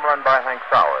 and a home run by Hank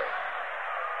Sauer.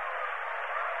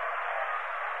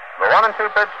 The 1-2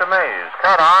 pitch to Mays.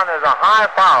 Cut on is a high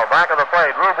foul back of the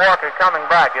plate. Rube Walker coming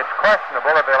back. It's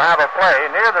questionable if he'll have a play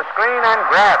near the screen and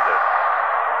grabs it.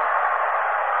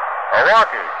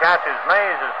 Walker catches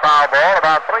Mays' foul ball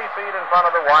about 3 feet in front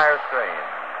of the wire screen.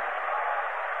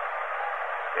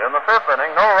 In the 5th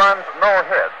inning, no runs, no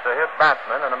hits, a hit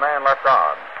batsman and a man left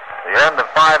on. The end of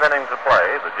 5 innings of play.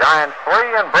 The Giants 3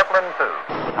 and Brooklyn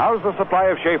 2. How's the supply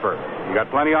of Schaefer? You got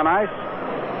plenty on ice?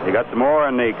 You got some more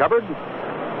in the cupboard?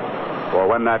 For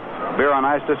when that beer on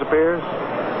ice disappears?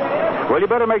 Well, you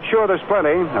better make sure there's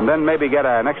plenty, and then maybe get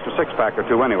an extra 6-pack or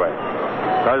 2 anyway.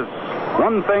 Because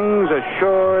one thing's as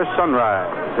sure as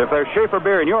sunrise. If there's Schaefer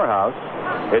beer in your house,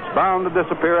 it's bound to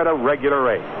disappear at a regular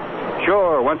rate.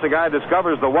 Sure, once a guy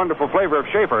discovers the wonderful flavor of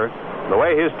Schaefer, the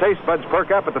way his taste buds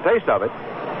perk up at the taste of it,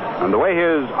 and the way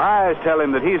his eyes tell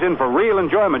him that he's in for real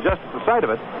enjoyment just at the sight of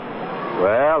it,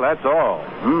 well, that's all.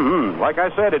 Like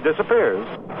I said, it disappears.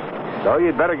 So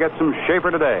you'd better get some Schaefer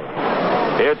today.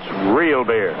 It's real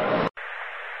beer.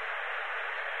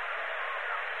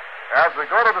 As we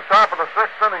go to the top of the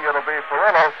 6th inning, it'll be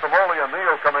Ferrello, Samoli, and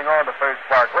Neal coming on to face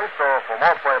Barkley. So for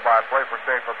more play-by-play for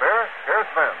Schaefer Beer, here's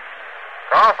Vince.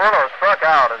 Carl Ferrello struck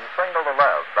out and singled to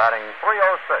left, batting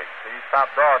 .306. He's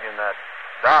top dog in that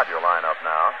Dodger lineup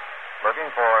now, looking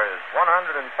for his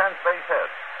 110th base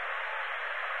hit.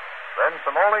 Then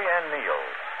Samoli and Neal.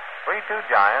 3-2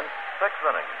 Giants, 6th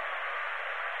inning.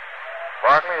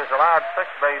 Barkley has allowed 6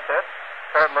 base hits.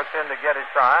 Kurt looks in to get his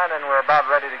sign, and we're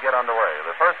about ready to get underway.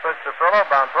 The first pitch to Ferrello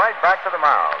bounced right back to the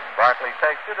mound. Barkley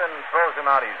takes it and throws him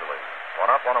out easily.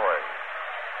 1 up, 1 away.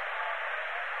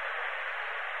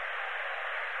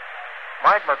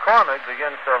 Mike McCormick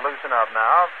begins to loosen up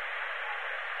now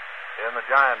in the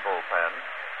Giant bullpen.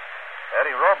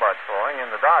 Eddie Roebuck throwing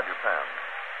in the Dodger pen.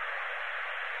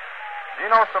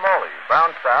 Gino Samoli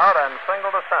bounced out and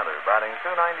singled to center, batting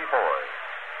 .294.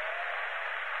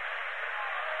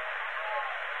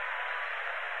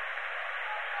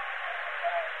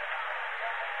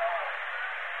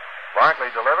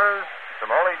 Barkley delivers.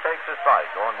 Samoli takes his strike,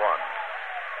 0-1.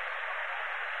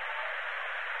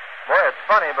 Boy, it's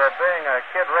funny, but being a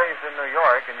kid raised in New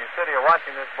York and you sit here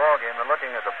watching this ball game and looking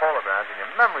at the Polo Grounds and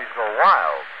your memories go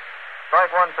wild.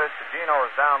 Strike 1 pitch to Gino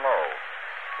is down low.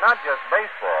 Not just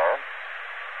baseball.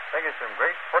 Think of some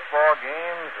great football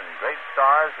games and great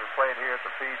stars who played here at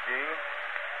the PG.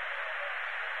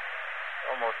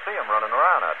 almost see him running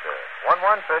around out there.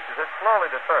 1-1 pitch is hit slowly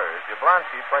to third.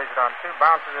 Jablonski plays it on 2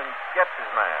 bounces and gets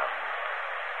his man.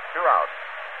 2 outs.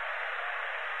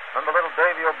 Remember little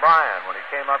Davy O'Brien when he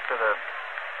came up to the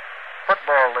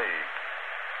football league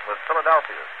with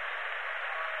Philadelphia?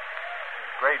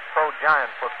 Great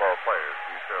pro-Giant football players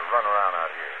who used to run around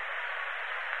out here.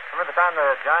 Remember the time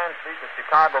the Giants beat the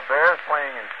Chicago Bears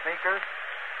playing in sneakers?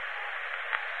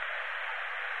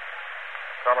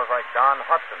 Fellows like Don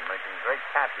Hudson making great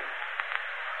catches.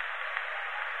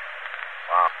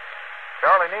 Wow.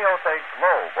 Charlie Neal takes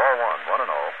low, ball 1-0.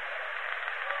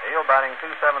 Neal batting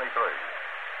 .273.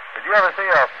 Did you ever see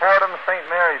a Fordham St.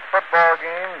 Mary's football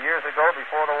game years ago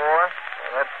before the war?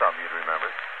 Well, that's something you'd remember.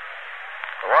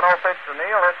 The 1-0 pitch to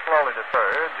Neal hits slowly to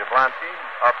third. Jablonski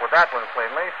up with that one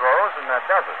cleanly, throws, and that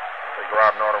does it. They go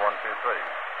out in order 1-2-3.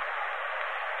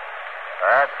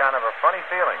 That's kind of a funny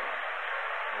feeling.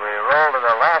 We roll to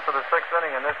the last of the 6th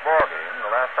inning in this ball game,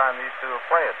 the last time these two will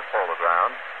play at the Polo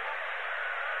Grounds.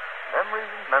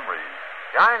 Memories and memories.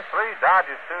 Giants 3,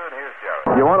 Dodgers 2, and here's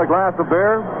Jerry. You want a glass of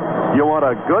beer? You want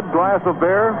a good glass of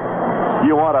beer?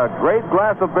 You want a great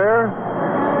glass of beer?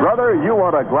 Brother, you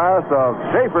want a glass of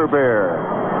Schaefer beer.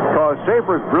 Because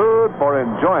Schaefer's brewed for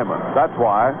enjoyment. That's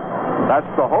why. That's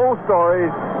the whole story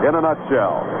in a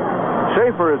nutshell.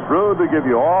 Schaefer is brewed to give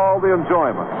you all the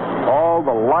enjoyment, all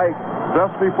the light,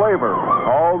 zesty flavor,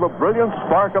 all the brilliant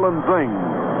sparkle and zing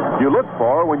you look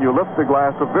for when you lift a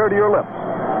glass of beer to your lips.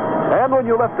 And when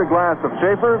you lift a glass of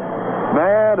Schaefer,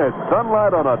 man, it's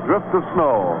sunlight on a drift of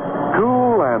snow,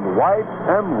 cool and white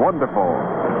and wonderful.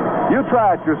 You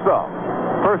try it yourself.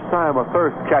 First time a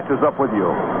thirst catches up with you.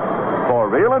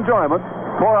 For real enjoyment,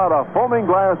 pour out a foaming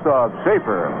glass of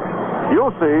Schaefer.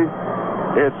 You'll see,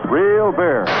 it's real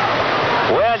beer.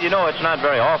 Well, you know, it's not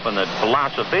very often that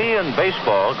philosophy and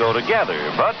baseball go together,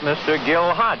 but Mr.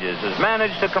 Gil Hodges has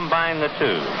managed to combine the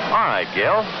two. All right,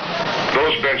 Gil.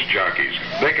 Those bench jockeys,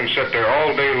 they can sit there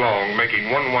all day long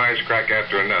making one wisecrack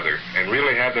after another and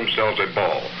really have themselves a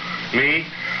ball. Me,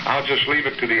 I'll just leave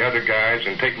it to the other guys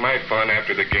and take my fun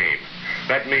after the game.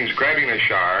 That means grabbing a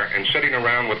shower and sitting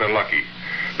around with a Lucky.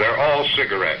 They're all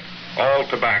cigarette, all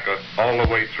tobacco, all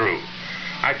the way through.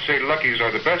 I'd say Lucky's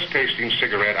are the best tasting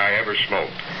cigarette I ever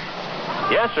smoked.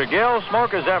 Yes, Sir Gil,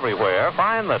 smokers everywhere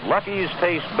find that Lucky's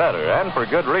taste better, and for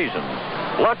good reason.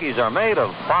 Lucky's are made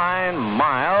of fine,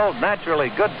 mild,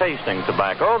 naturally good-tasting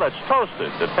tobacco that's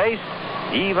toasted to taste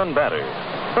even better.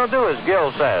 So do as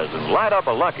Gil says and light up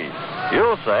a Lucky's.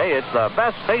 You'll say it's the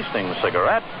best-tasting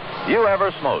cigarette you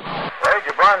ever smoked. Ray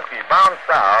Jablonski bounced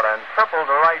out and tripled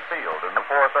to right field in the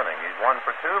 4th inning. He's 1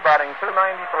 for 2, batting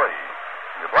 .293.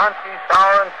 Jablonski,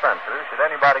 Sauer, and Spencer. Should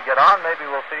anybody get on, maybe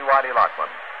we'll see Whitey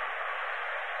Lockman.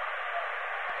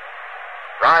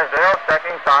 Drysdale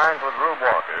checking signs with Rube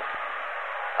Walker.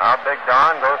 Now Big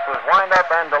Don goes to his windup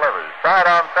and delivers.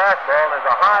 Side-on fastball, and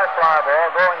there's a high fly ball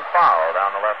going foul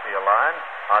down the left field line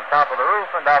on top of the roof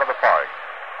and out of the park.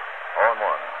 0-1.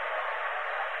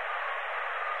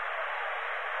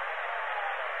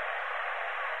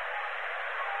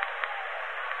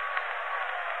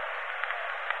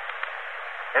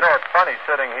 You know, it's funny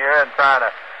sitting here and trying to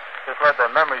just let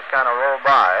the memories kind of roll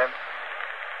by.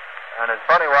 And it's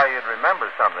funny why you'd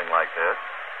remember something like this.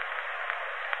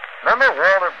 Remember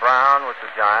Walter Brown with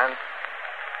the Giants?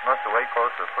 Must have weighed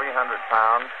close to 300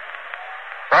 pounds.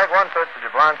 Strike 1 pitch to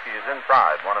Jablonski is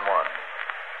inside, 1-1.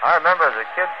 I remember as a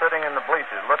kid sitting in the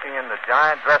bleachers looking in the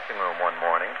Giant dressing room one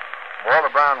morning.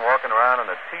 Walter Brown walking around in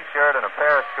a T-shirt and a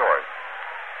pair of shorts.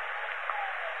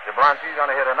 Jablonski's going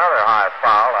to hit another high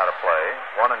foul out of play,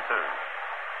 1-2.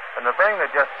 And the thing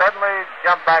that just suddenly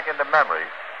jumped back into memory,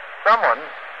 someone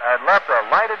had left a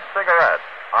lighted cigarette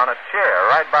on a chair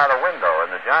right by the window in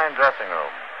the Giant dressing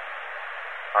room.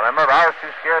 And I remember I was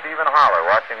too scared to even holler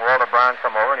watching Walter Brown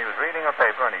come over, and he was reading a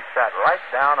paper, and he sat right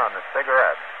down on the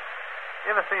cigarette.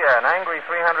 You ever see an angry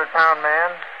 300-pound man?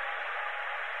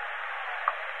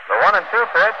 The 1-2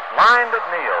 pitch, lined at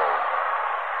Neal.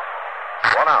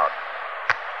 1 out.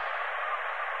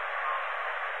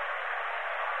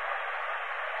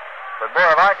 But, boy,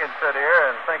 if I can sit here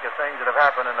and think of things that have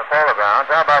happened in the Polo Grounds,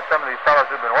 how about some of these fellows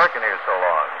who've been working here so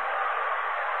long?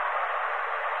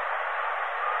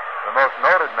 The most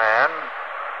noted man,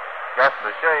 Gus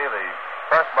Bechet, the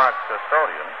press box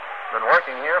custodian, been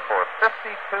working here for 52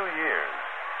 years.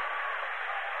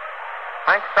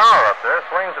 Hank Sauer up there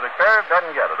swings at a curve,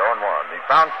 doesn't get it, 0-1. He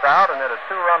bounced out and hit a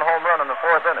 2-run home run in the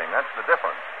 4th inning. That's the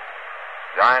difference.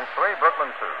 Giants 3,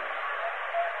 Brooklyn 2.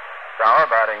 Sauer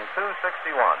batting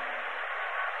 .261.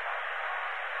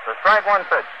 The strike 1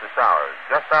 pitch to Sauer,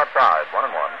 just outside,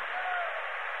 1-1.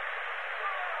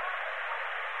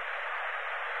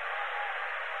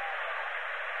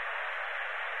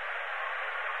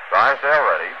 Drysdale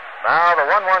ready. Now the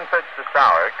 1-1 pitch to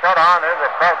Sauer. Cut on is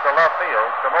a belt to left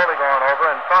field. Camoli going over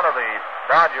in front of the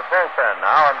Dodger bullpen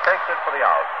now and takes it for the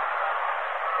out.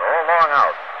 So long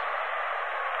out.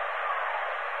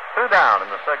 2 down in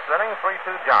the 6th inning,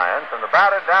 3-2 Giants, and the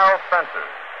batter Darrell Spencer.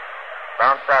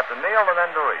 Bounced out to Neal and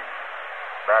then to Reese.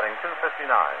 Batting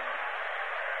 .259.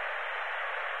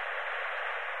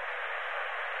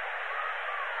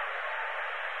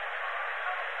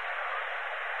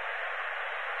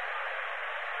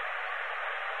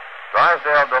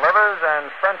 Drysdale delivers, and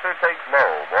Spencer takes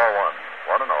low. Ball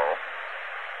 1. 1-0.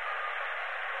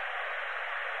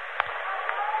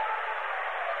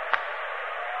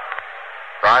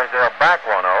 Drysdale back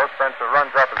 1-0. Spencer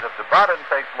runs up as if to butt and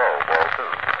takes low. Ball 2.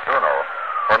 2-0.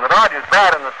 When the Dodgers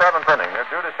bat in the 7th inning, they're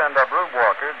due to send up Rube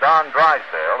Walker, Don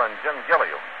Drysdale, and Jim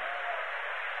Gilliam.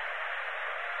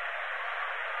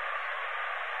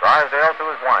 Drysdale to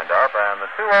his windup, and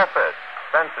the 2-0 pitch.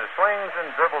 Spencer swings and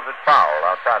dribbles it foul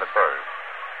outside of third.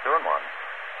 2-1.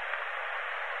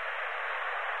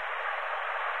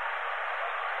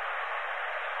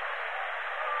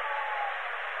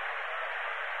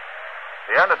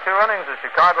 The end of 2 innings, the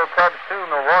Chicago Cubs 2,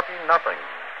 Milwaukee nothing.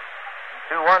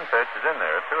 2-1 pitch is in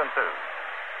there, 2-2.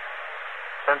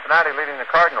 Cincinnati leading the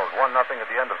Cardinals 1-0 at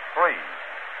the end of 3.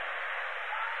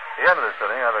 The end of this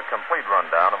inning, I have a complete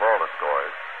rundown of all the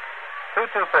scores. 2-2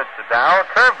 pitch to Dow.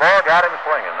 Curveball got him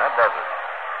swinging. That does it.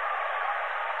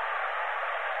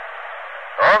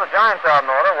 Oh, the Giants out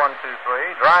in order. 1, 2,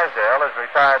 3. Drysdale has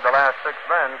retired the last 6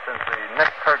 men since he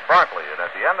nicked Kurt Barkley. And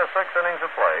at the end of 6 innings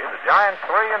of play, the Giants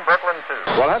 3 and Brooklyn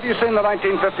 2. Well, have you seen the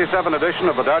 1957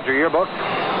 edition of the Dodger Yearbook?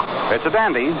 It's a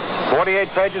dandy. 48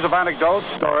 pages of anecdotes,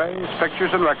 stories,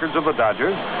 pictures, and records of the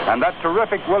Dodgers, and that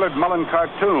terrific Willard Mullen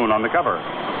cartoon on the cover.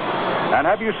 And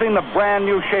have you seen the brand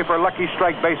new Schaefer Lucky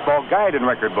Strike Baseball Guide and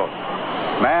Record Book?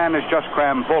 Man, is just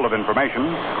crammed full of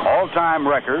information. All-time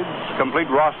records, complete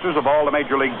rosters of all the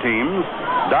major league teams,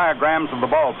 diagrams of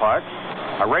the ballparks,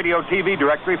 a radio TV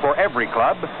directory for every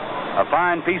club, a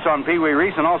fine piece on Pee Wee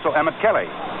Reese, and also Emmett Kelly.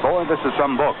 Boy, this is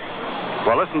some book.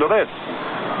 Well, listen to this.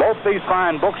 Both these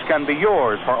fine books can be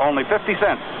yours for only 50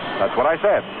 cents. That's what I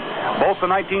said. Both the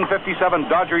 1957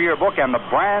 Dodger Yearbook and the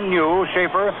brand new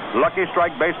Schaefer Lucky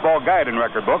Strike Baseball Guide and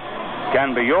Record Book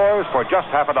can be yours for just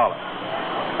 $50.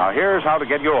 Now, here's how to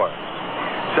get yours.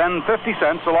 Send 50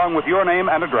 cents along with your name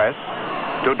and address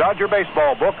to Dodger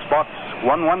Baseball Books, Box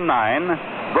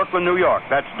 119, Brooklyn, New York.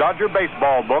 That's Dodger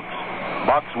Baseball Books,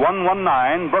 Box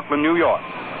 119, Brooklyn, New York.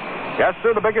 Yes,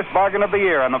 sir, the biggest bargain of the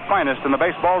year and the finest in the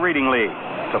Baseball Reading League.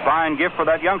 It's a fine gift for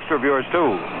that youngster of yours,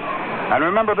 too. And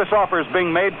remember, this offer is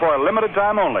being made for a limited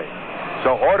time only.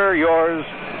 So order yours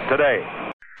today.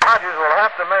 Dodgers will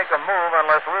have to make a move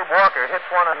unless Rube Walker hits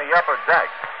one on the upper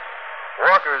deck.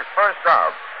 Walker is first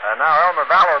up, and now Elmer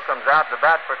Vallow comes out to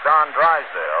bat for Don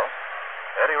Drysdale.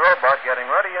 Eddie Roebuck getting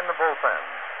ready in the bullpen.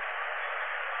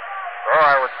 So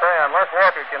I would say unless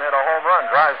Walker can hit a home run,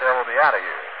 Drysdale will be out of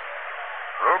here.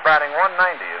 Rube batting 190,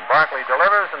 and Barkley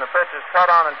delivers, and the pitch is cut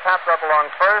on and tapped up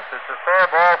along first. It's a fair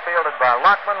ball fielded by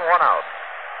Lockman, 1 out.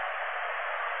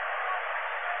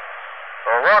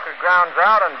 So Walker grounds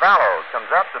out, and Vallow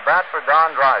comes up to bat for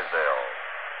Don Drysdale.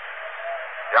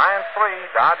 Giants 3,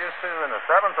 Dodgers 2 in the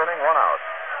 7th inning, 1 out.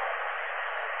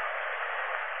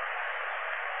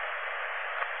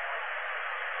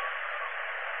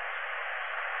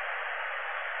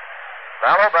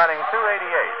 Vallow batting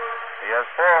 288. He has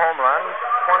 4 home runs,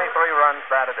 23 runs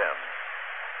batted in.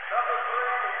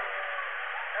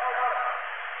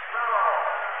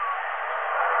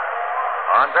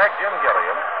 On deck, Jim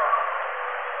Gilliam.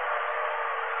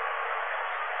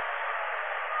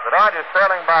 The Dodgers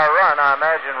trailing by a run, I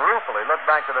imagine, ruefully looked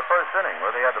back to the first inning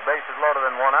where they had the bases loaded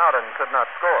and 1 out and could not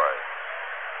score.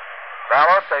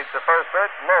 Vallow takes the first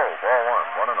pitch, low, ball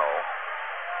 1, 1-0.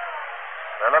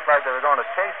 They looked like they were going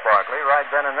to chase Barkley right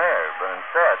then and there, but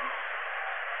instead,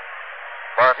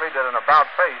 Barkley did an about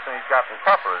face, and he's gotten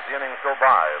tougher as the innings go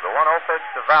by. The 1-0 pitch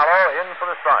to Vallow, in for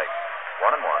the strike.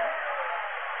 1-1.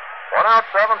 1 out,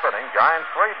 7th inning. Giants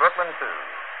 3, Brooklyn 2.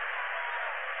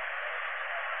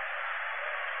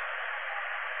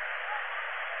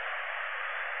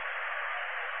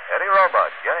 Eddie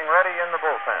Roebuck getting ready in the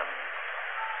bullpen.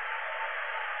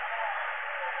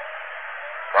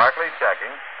 Barkley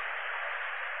checking.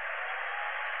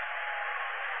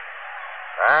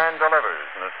 And delivers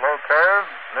in a slow curve,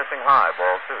 missing high,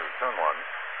 ball 2, 2-1.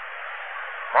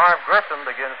 Marv Grissom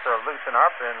begins to loosen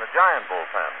up in the Giant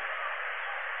bullpen.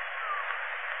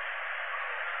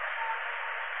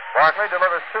 Barkley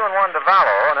delivers 2-1 to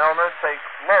Vallow, and Elmer takes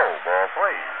low, ball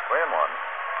 3, 3-1.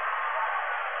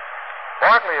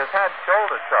 Barkley has had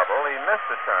shoulder trouble. He missed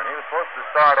the turn. He was supposed to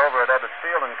start over at Ebbets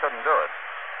Field and couldn't do it.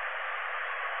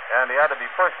 And he had to be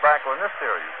pushed back when this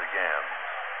series began.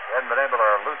 He hadn't been able to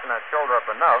loosen that shoulder up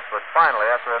enough, but finally,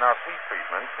 after enough heat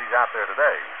treatments, he's out there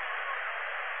today.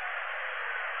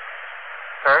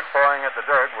 Kurt, pawing at the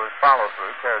dirt with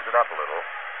follow-through, tears it up a little.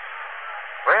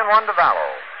 3-1 to Vallo.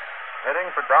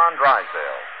 Hitting for Don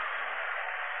Drysdale.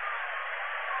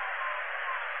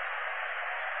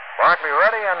 Barkley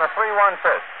ready, and the 3-1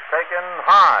 pitch. Taken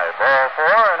high. Ball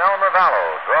 4, and Elmer Vallo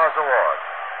draws a walk.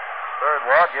 Third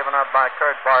walk given up by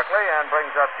Kurt Barkley and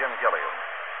brings up Jim Gilliam.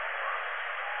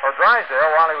 For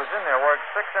Drysdale, while he was in there, worked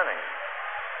 6 innings.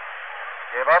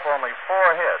 Gave up only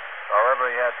 4 hits. However,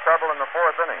 he had trouble in the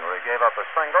 4th inning where he gave up a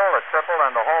single, a triple,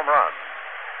 and a home run.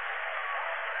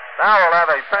 Now we'll have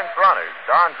a pinch runner.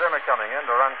 Don Zimmer coming in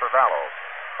to run for Vallo.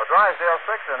 For Drysdale,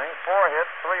 6 innings, 4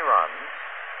 hits, 3 runs.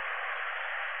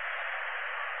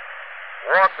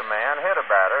 Walked a man, hit a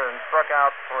batter, and struck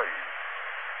out 3.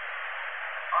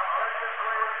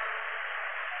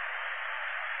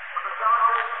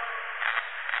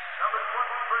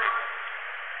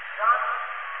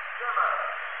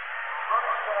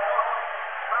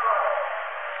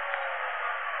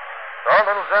 So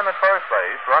Little Jim at first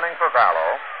base, running for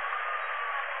Vallo.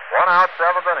 1 out,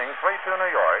 7th inning, 3-2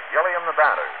 New York. Gilliam the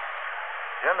batter.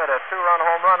 Jim hit a 2-run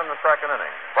home run in the 2nd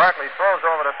inning. Barkley throws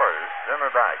over to first.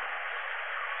 Zimmer back.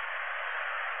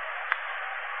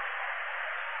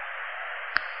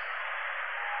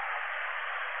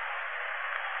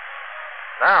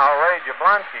 Now Ray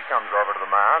Jablonski comes over to the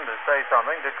mound to say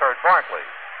something to Kurt Barkley.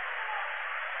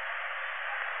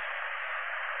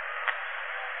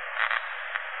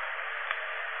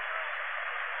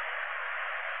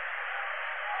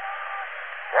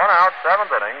 Out, 7th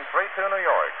inning, 3-2 New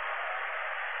York.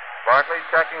 Barkley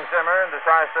checking Zimmer and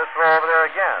decides to throw over there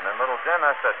again, and Little Jim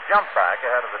has to jump back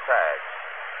ahead of the tag.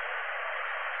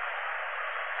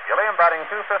 Gilliam batting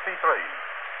 .253.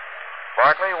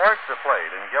 Barkley works the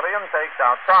plate, and Gilliam takes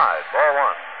outside. Ball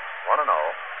 1. 1-0.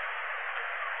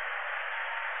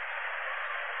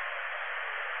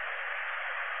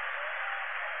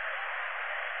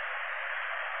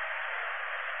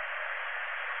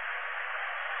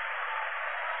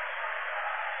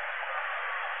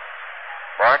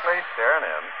 Barkley staring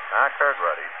in. Now Kurt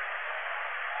ready.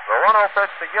 The 1-0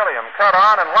 pitch to Gilliam. Cut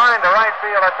on and lined to right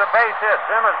field. It's a base hit.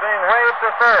 Zimmer's being waved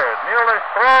to third. Mueller's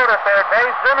throw to third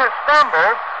base. Zimmer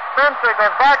stumbles. Spencer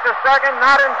goes back to second.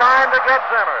 Not in time to get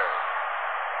Zimmer.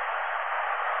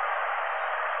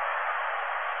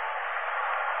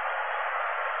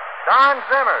 Don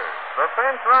Zimmer, the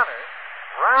pinch runner,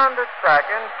 rounded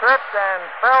second, tripped and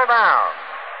fell down.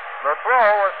 The throw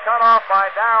was cut off by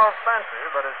Darrell Spencer,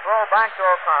 but his throw back to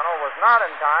O'Connell was not in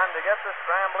time to get the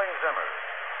scrambling Zimmer.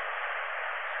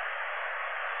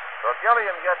 So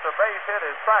Gilliam gets a base hit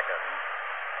his second,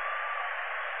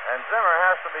 and Zimmer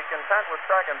has to be content with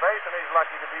second base, and he's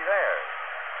lucky to be there.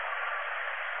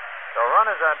 So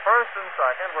runners at first and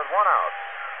second with 1 out,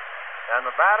 and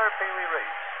the batter, Pee Wee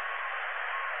Reese.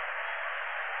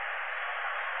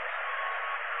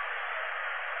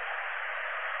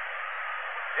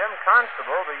 Jim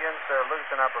Constable begins to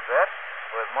loosen up a bit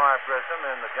with Marv Grissom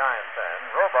in the Giants' pen.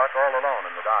 Roebuck all alone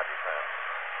in the Dodgers' pen.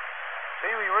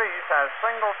 Pee Wee Reese has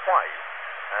singled twice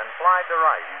and flied to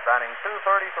right. He's batting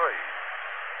 .233.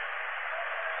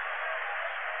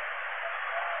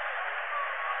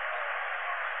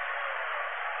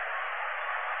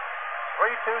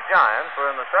 Three-2 Giants. We're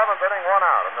in the 7th inning, 1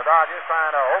 out, and the Dodgers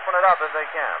trying to open it up as they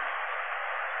can.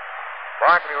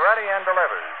 Barkley ready and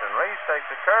delivers, and Reese takes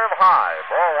a curve high.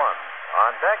 Ball 1.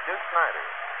 On deck, Duke Snider.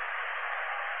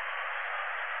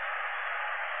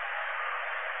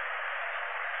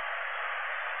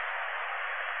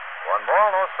 One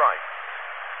ball, no strike.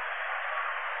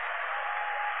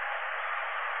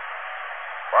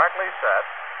 Barkley set,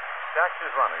 checks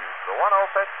his runners. The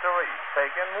 1-0 pitch to Reese,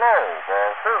 taken low.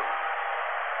 Ball 2.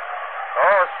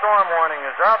 Oh, a storm warning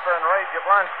is up, and Ray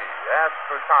Jablonski asks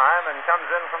for time and comes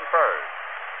in from third.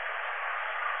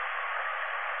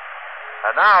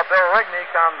 And now Bill Rigney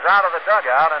comes out of the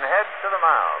dugout and heads to the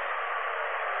mound.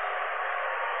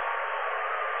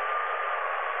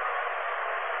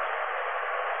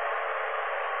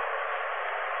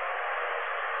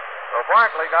 So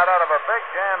Barkley got out of a big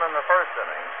jam in the first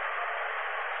inning,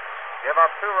 gave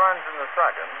up 2 runs in the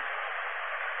second,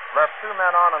 left 2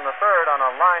 men on in the third on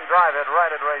a line drive hit right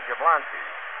at Ray Jablonski.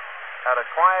 Had a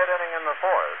quiet inning in the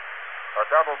 4th. A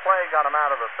double play got him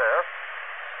out of the 5th.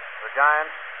 The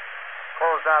Giants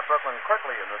closed out Brooklyn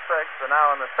quickly in the 6th, and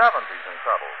now in the 7th he's in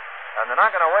trouble. And they're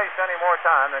not going to waste any more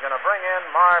time. They're going to bring in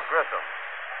Marv Grissom.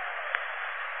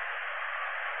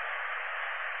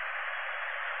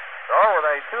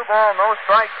 with a 2-ball,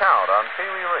 no-strike count on Pee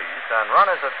Wee Reese and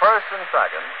runners at first and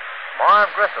second,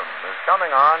 Marv Grissom is coming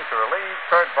on to relieve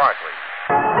Kurt Barkley.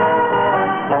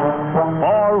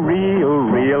 For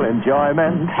real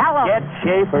enjoyment, get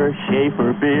Schaefer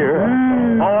beer.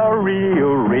 For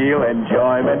real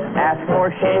enjoyment, ask for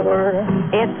Schaefer.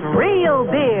 It's real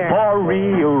beer. For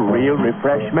real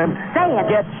refreshment, Say it.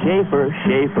 get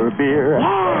Schaefer beer.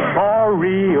 Yeah. For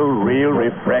real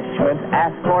refreshment,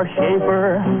 ask for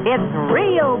Schaefer. It's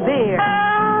real beer.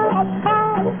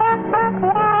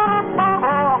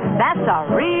 That's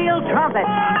a real trumpet.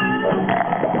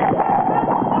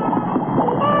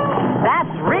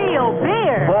 That's real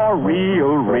beer. For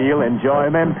real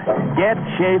enjoyment, get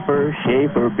Schaefer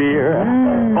beer.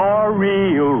 For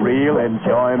real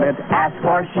enjoyment, ask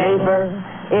for Schaefer.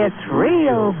 It's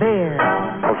real beer.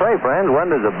 Well, say, friend,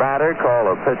 when does a batter call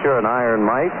a pitcher an Iron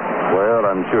Mike? Well,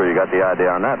 I'm sure you got the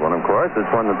idea on that one, of course. It's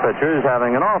when the pitcher is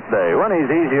having an off day, when he's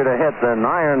easier to hit than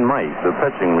Iron Mike, the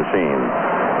pitching machine.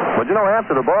 But you know,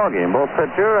 after the ball game, both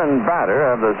pitcher and batter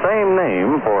have the same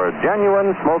name for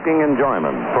genuine smoking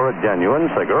enjoyment, for a genuine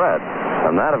cigarette.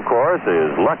 And that, of course,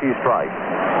 is Lucky Strike.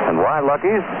 And why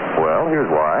Lucky's? Well,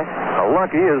 here's why. A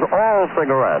Lucky is all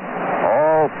cigarette,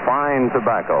 all fine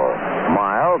tobacco.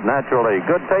 Mild, naturally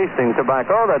good-tasting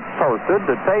tobacco that's toasted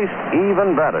to taste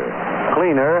even better.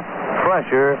 Cleaner,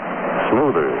 fresher,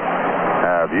 smoother.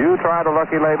 Have you tried a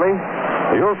Lucky lately?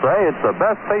 You'll say it's the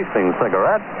best-tasting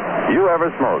cigarette you ever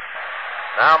smoked.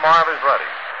 Now Marv is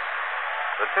ready.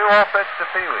 The 2-0 pitch to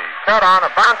Pee Wee. Cut on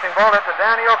a bouncing ball hit to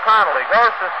Danny O'Connell. He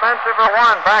goes suspensive for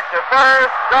one. Back to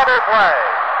first. Double play.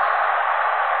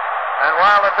 And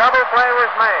while the double play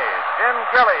was made, Jim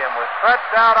Gilliam was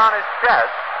stretched out on his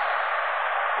chest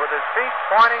with his feet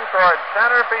pointing toward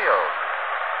center field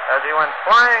as he went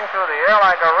flying through the air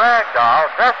like a rag doll,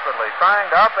 desperately trying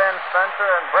to upend Spencer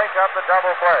and break up the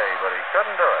double play, but he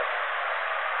couldn't do it.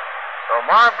 So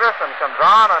Marv Grissom comes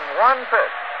on one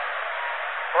pitch.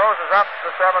 Closes up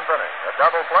the 7th inning. A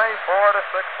double play, 4-6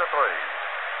 to 3.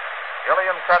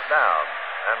 Gilliam cut down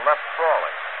and left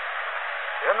sprawling.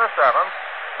 In the 7th,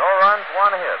 no runs,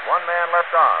 1 hit, 1 man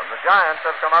left on. The Giants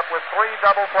have come up with 3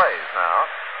 double plays now,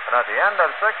 and at the end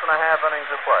of 6.5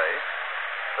 innings of play,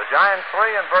 the Giants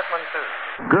 3 and Berkman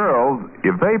 2. Girls,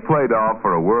 if they played off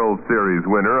for a World Series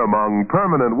winner among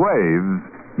permanent waves,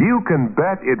 you can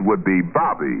bet it would be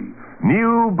Bobby.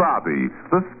 New Bobby,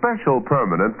 the special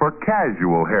permanent for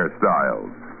casual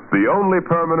hairstyles. The only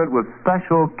permanent with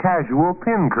special casual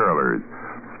pin curlers.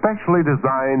 Specially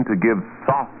designed to give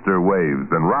softer waves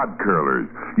than rod curlers,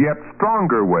 yet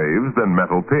stronger waves than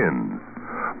metal pins.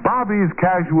 Bobby's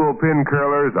casual pin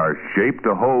curlers are shaped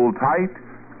to hold tight,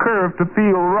 curved to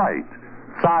feel right,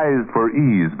 sized for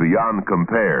ease beyond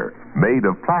compare, made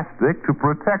of plastic to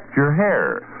protect your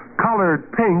hair, colored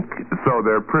pink so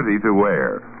they're pretty to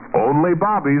wear. Only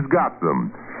Bobby's got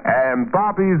them. And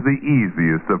Bobby's the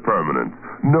easiest of permanents.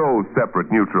 No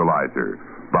separate neutralizer.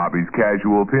 Bobby's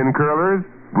casual pin curlers,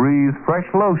 Breeze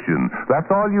Fresh Lotion. That's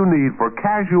all you need for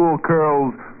casual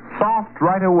curls, soft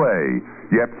right away,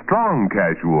 yet strong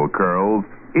casual curls,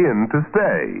 in to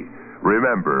stay.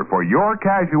 Remember, for your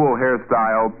casual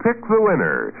hairstyle, pick the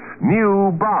winner.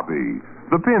 New Bobby,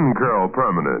 the pin curl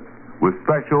permanent, with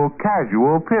special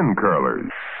casual pin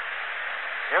curlers.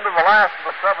 Into the last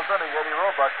of the 7th inning, Eddie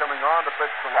Roebuck coming on to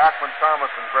pitch to Lockman, Thomas,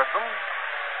 and Grissom.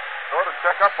 So to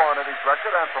check up on Eddie's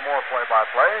record and for more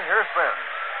play-by-play, here's Ben.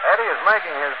 Eddie is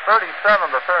making his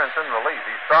 37th appearance in relief.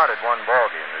 He started 1 ball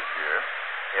game this year.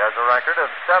 He has a record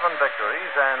of 7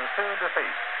 victories and 2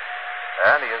 defeats.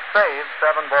 And he has saved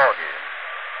 7 ball games.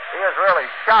 He has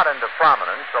really shot into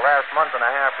prominence the last month and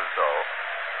a half or so.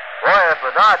 Boy, if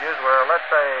the Dodgers were, let's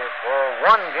say,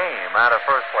 1 game out of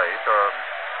first place, or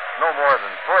no more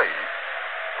than 3,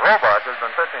 Roebuck has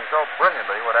been pitching so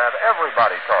brilliantly would have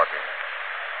everybody talking.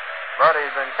 But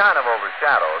he's been kind of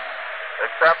overshadowed,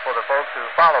 except for the folks who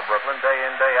follow Brooklyn day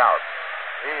in, day out.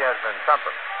 He has been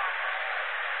something.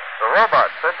 So Roebuck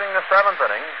pitching the 7th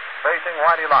inning, facing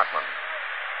Whitey Lockman.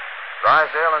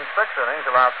 Drysdale in 6 innings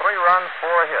allowed 3 runs,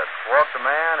 4 hits. Walked a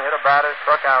man, hit a batter,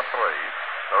 struck out 3.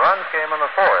 The runs came in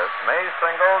the 4th. Mays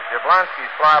singled,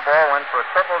 Jablonski's fly ball went for a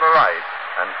triple to right,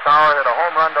 and Sauer hit a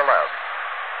home run to left.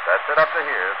 That's it up to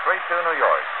here, 3-2 New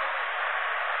York.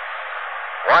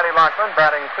 Whitey Lockman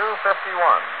batting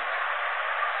 .251.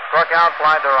 Struck out,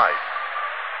 fly to right.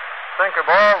 Sinker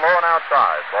ball, low and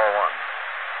outside, ball 1.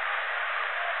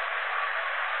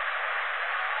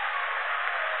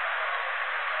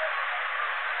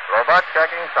 Roebuck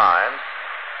checking signs.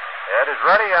 Ed is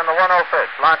ready on the 1-0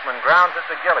 pitch. Lockman grounds it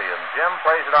to Gilliam. Jim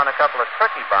plays it on a couple of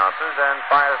tricky bounces and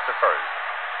fires to first.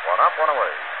 1 up, 1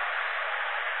 away.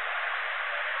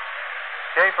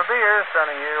 Schaefer Beer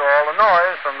sending you all the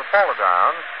noise from the Polo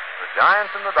Grounds, the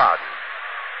Giants and the Dodgers.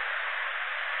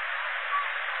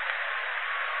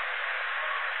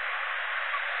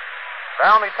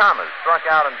 Valmy Thomas struck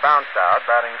out and bounced out,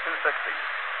 batting .260.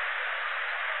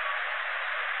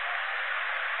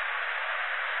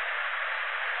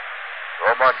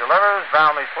 Robart delivers,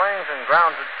 Valmy swings and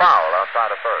grounds it foul outside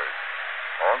of third.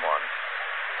 0-1.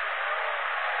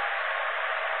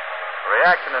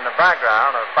 Reaction in the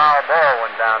background, a foul ball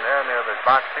went down there near the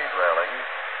box seat railing.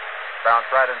 Bounced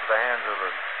right into the hands of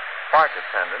the park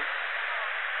attendant.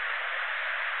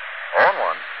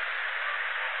 0-1.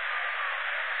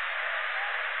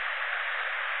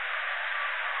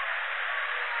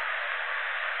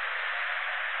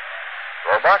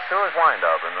 Robart to his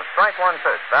windup, and the strike one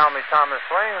pitch. Valmy Thomas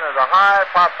swings, and there's a high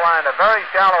pop fly in a very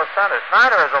shallow center.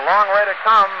 Snyder has a long way to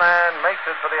come and makes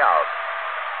it for the out.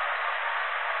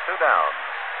 2 down.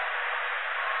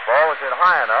 Ball was hit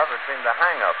high enough, it seemed to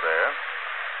hang up there.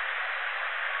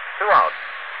 2 out.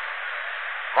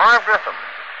 Marv Grissom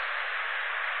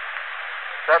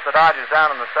set the Dodgers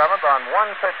down in the 7th on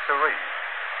 1 pitch to Reese.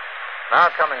 Now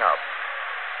coming up.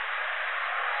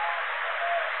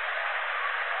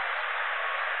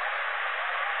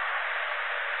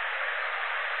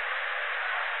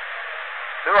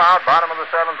 Two out, bottom of the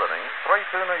 7th inning.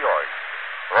 3-2 New York.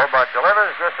 Robart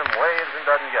delivers, Grissom waves and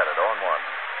doesn't get it. 0-1.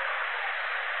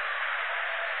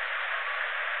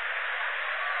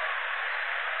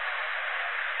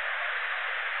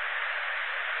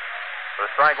 The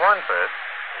strike one pitch.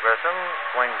 Grissom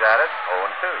swings at it.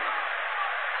 0-2.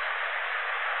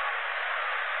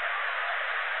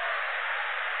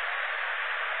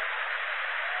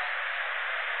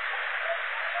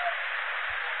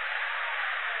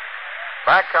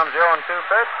 Back comes the 0-2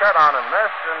 pitch, cut on and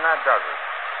missed, and that does it.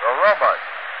 So Robart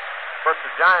puts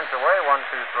the Giants away,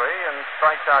 1-2-3, and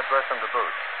strikes out Grissom to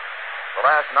boot. The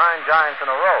last 9 Giants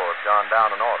in a row have gone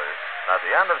down in order. At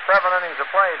the end of 7 innings of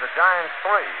play, the Giants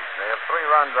 3. They have 3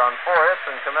 runs on 4 hits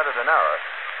and committed an error.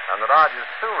 And the Dodgers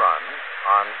 2 runs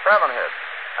on 7 hits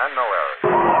and no errors.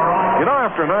 You know,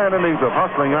 after 9 innings of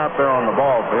hustling out there on the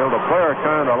ball field, a player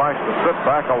kind of likes to sit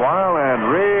back a while and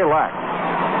relax.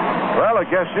 Well, I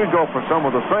guess you'd go for some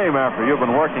of the same after you've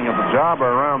been working at the job or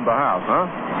around the house, huh?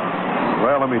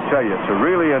 Well, let me tell you, to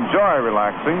really enjoy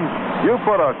relaxing, you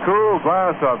put a cool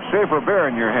glass of Schaefer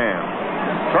beer in your hand.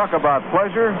 Talk about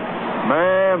pleasure,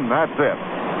 man, that's it.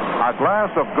 A glass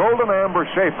of golden amber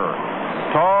Schaefer,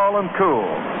 tall and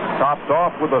cool, topped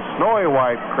off with a snowy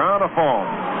white crown of foam.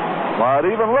 Why,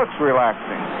 it even looks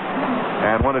relaxing.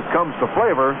 And when it comes to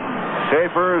flavor,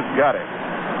 Schaefer's got it.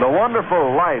 The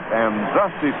wonderful light and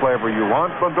zesty flavor you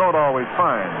want but don't always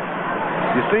find.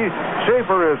 You see,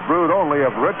 Schaefer is brewed only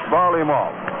of rich barley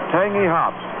malt, tangy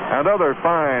hops, and other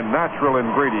fine natural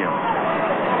ingredients.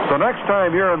 So next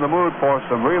time you're in the mood for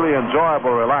some really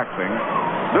enjoyable relaxing,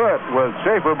 do it with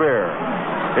Schaefer beer.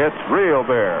 It's real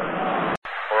beer.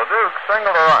 Well, Duke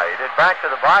singled to right, hit back to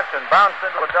the box and bounced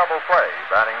into a double play,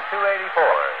 batting .284.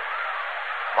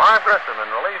 Marv Grissom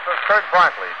in relief of Kurt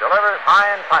Barkley delivers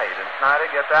high and tight, and Snyder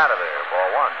gets out of there.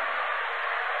 Ball 1.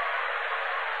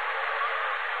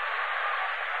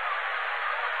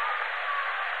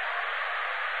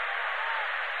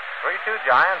 Three-two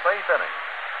Giants, 8th inning.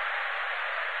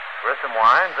 Grissom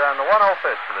winds, and the 1-0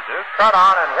 pitch to the Duke. Cut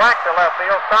on and whacked to left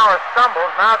field. Sauer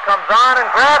stumbles, now comes on and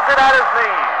grabs it at his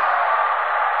knees.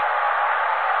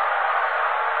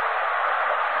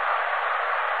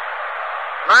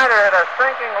 Snyder hit a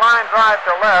sinking line drive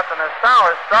to left, and as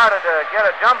Sauer started to get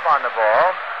a jump on the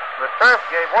ball, the turf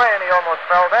gave way and he almost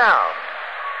fell down.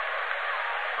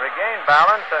 Regained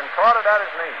balance and caught it at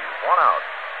his knees. 1 out.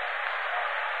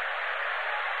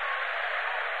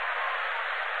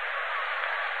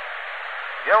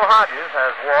 Gil Hodges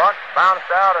has walked,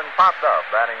 bounced out, and popped up,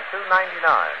 batting .299.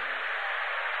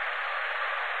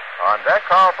 On deck,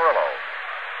 Carl Furillo.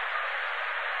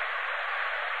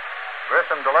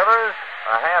 Grissom delivers,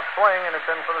 a half swing, and it's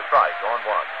in for the strike, 0-1.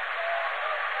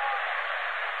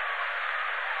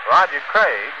 Roger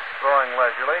Craig throwing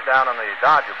leisurely down in the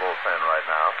Dodger bullpen right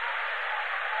now.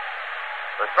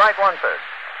 The strike one pitch.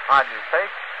 Hodges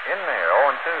takes, in there,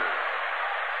 0-2.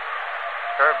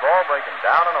 Curved ball breaking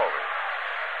down and over.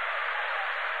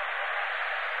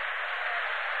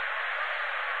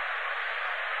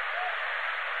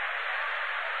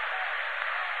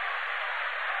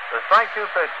 The strike two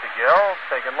pitch to Gill,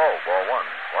 taken low, ball 1,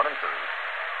 1-2.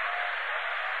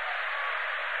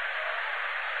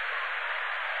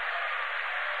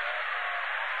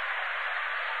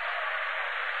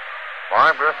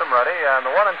 Marv Grissom ready, and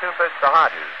the 1-2 pitch to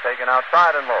Hodges, taken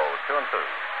outside and low, 2-2.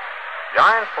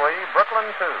 Giants 3, Brooklyn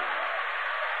 2.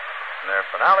 in their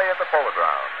finale at the Polo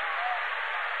Grounds.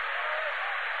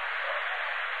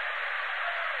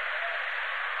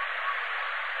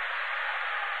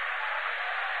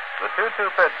 The 2-2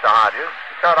 pitch to Hodges.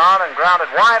 Cut on and grounded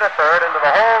wide at third into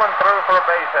the hole and through for a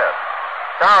base hit.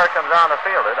 Sauer comes on to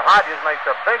field it. Hodges makes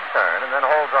a big turn and then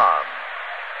holds on.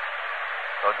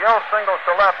 So Gill singles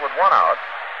to left with one out,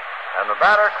 and the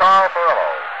batter, Carl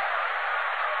Furillo.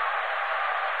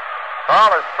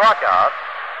 Carl is struck out,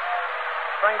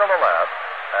 single to left,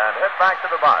 and hit back to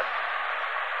the box.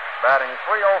 Batting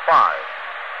 .305.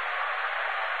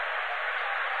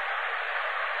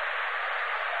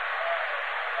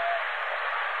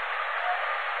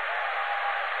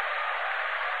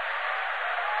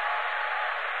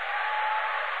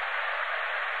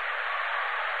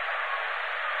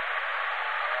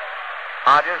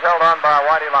 Hodges held on by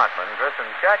Whitey Lockman. Grissom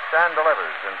checks and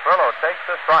delivers, and Furillo takes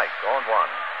the strike, 0-1.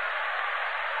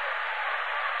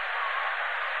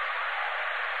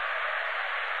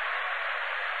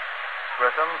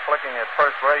 Grissom, flicking his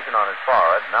perspiration on his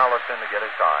forehead, now looks in to get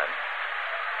his sign.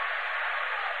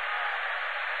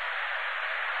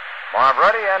 Marv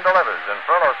ready and delivers, and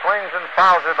Furillo swings and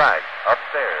fouls her back,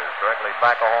 upstairs, directly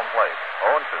back of home plate,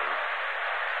 0-2.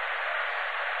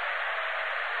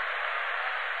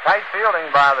 Tight fielding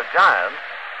by the Giants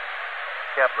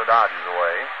kept the Dodgers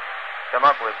away. Come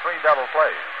up with 3 double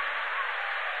plays.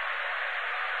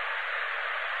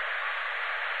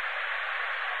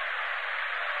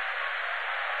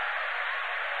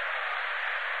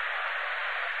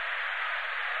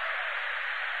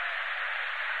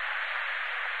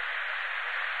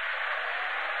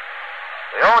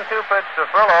 The 0-2 pitch to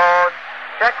Furillo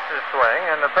checks his swing,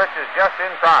 and the pitch is just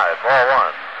inside, ball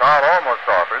 1. Carl almost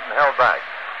offered and held back.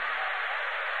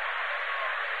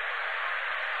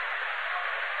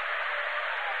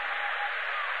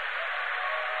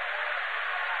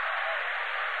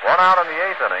 One out in the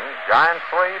 8th inning. Giants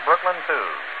 3, Brooklyn 2.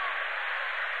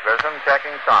 Grissom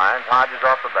checking signs. Hodges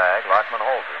off the bag. Lockman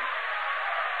holds him.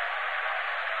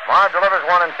 Marv delivers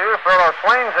 1 and 2. Furillo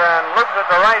swings and loops at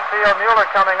the right field. Mueller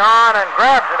coming on and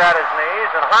grabs it at his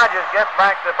knees, and Hodges gets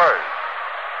back to first.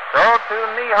 So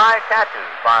 2 knee-high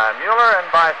catches by Mueller and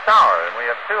by Sauer, and we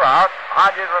have 2 out.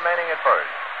 Hodges remaining at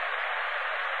first.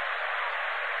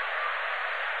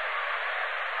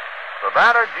 The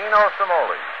batter, Gino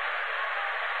Cimoli.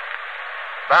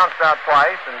 Bounced out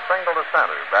twice and single to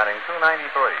center, batting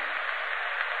 .293.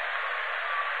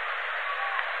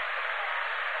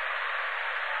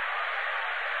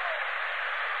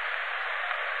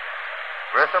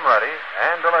 Grissom ready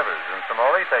and delivers, and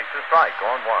Cimoli takes the strike,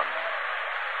 0-1.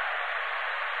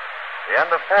 The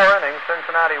end of 4 innings,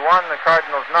 Cincinnati 1, the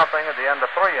Cardinals nothing. At the end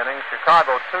of 3 innings,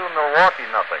 Chicago 2, Milwaukee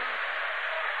nothing.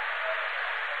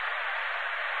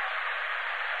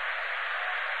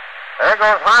 There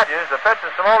goes Hodges. The pitch to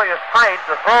Cimoli is tight.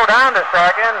 The throw down to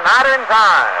second, not in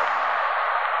time.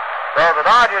 So the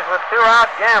Dodgers with 2 out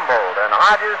gambled, and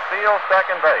Hodges steals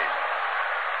second base.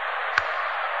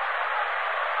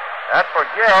 That's for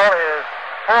Gill, his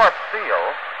 4th steal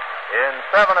in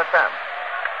 7 attempts.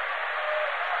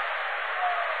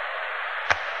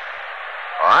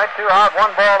 All right, 2 out,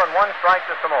 1 ball, and 1 strike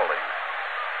to Cimoli.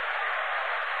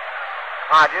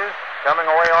 Hodges coming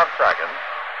away off second.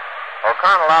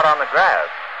 O'Connell out on the grass.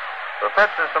 The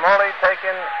pitch to Cimoli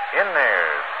taken in there.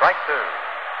 Strike 2.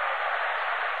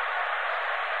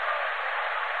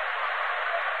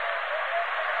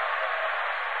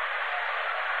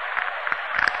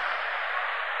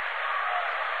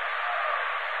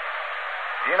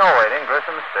 Gino waiting.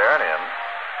 Grissom staring in.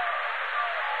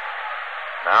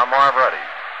 Now Marv ready.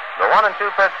 The 1 and 2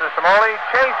 pitch to Cimoli.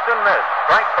 Chased and missed.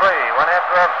 Strike 3. Went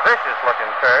after a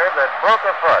vicious-looking curve that broke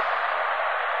a foot.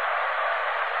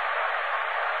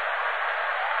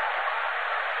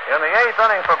 In the 8th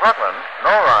inning for Brooklyn,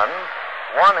 no runs,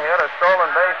 1 hit, a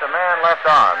stolen base, a man left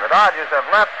on. The Dodgers have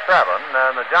left 7,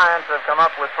 and the Giants have come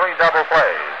up with 3 double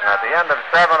plays. And at the end of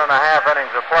 7.5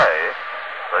 innings of play,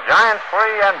 the Giants 3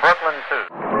 and Brooklyn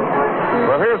 2.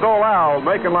 Well, here's old Al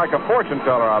making like a fortune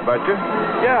teller, I bet you.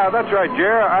 Yeah, that's right,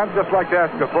 Jer. I'd just like to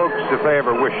ask the folks if they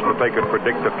ever wish that they could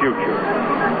predict the future.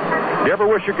 Do you ever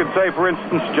wish you could say, for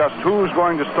instance, just who's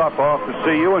going to stop off to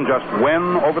see you and just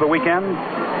when over the weekend?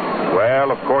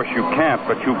 Well, of course you can't,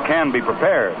 but you can be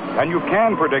prepared. And you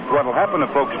can predict what'll happen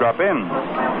if folks drop in.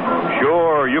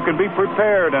 Sure, you can be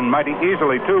prepared, and mighty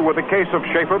easily, too, with a case of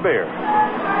Schaefer beer.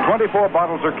 24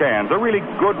 bottles or cans, a really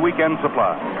good weekend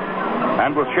supply.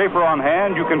 And with Schaefer on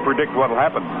hand, you can predict what'll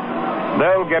happen.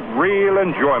 They'll get real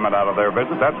enjoyment out of their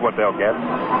visit. That's what they'll get.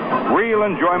 Real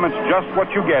enjoyment's just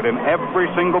what you get in every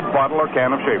single bottle or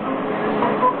can of Schaefer.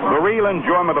 The real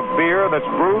enjoyment of beer that's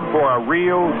brewed for a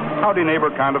real howdy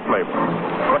neighbor kind of flavor.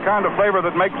 The kind of flavor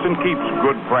that makes and keeps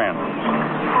good friends.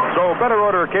 So better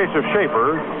order a case of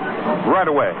Schaefer right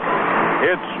away.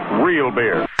 It's real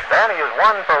beer. Danny is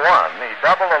 1 for 1. He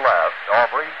doubled the left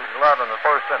off Reese's glove in the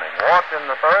first inning. Walked in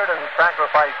the third and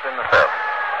sacrificed in the fifth.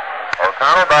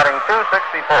 O'Connell batting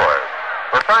 .264.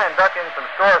 We'll try and duck in some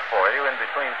scores for you in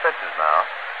between pitches now.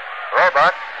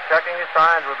 Roebuck checking his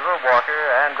signs with Rube Walker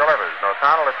and delivers. And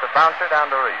O'Connell lets the bouncer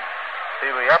down to Reese.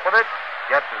 Seeley up with it.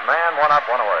 Gets his man, 1 up,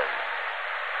 1 away.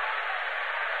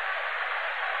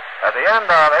 At the end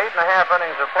of 8 1/2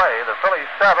 innings of play, the Phillies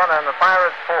 7 and the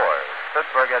Pirates 4.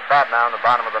 Pittsburgh at bat now in the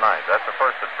bottom of the ninth. That's the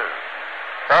first of 2.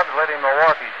 Cubs leading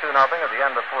Milwaukee 2-0 at the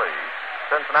end of 3.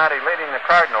 Cincinnati leading the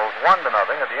Cardinals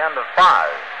 1-0 at the end of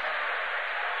 5.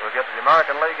 We'll get to the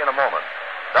American League in a moment.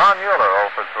 Don Mueller 0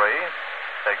 for 3.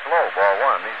 Takes low, ball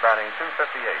 1. He's batting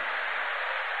 .258.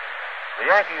 The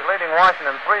Yankees leading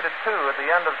Washington 3-2 at the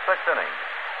end of 6 innings.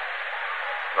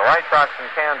 The White Sox and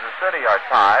Kansas City are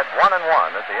tied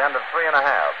 1-1 at the end of 3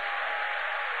 1/2.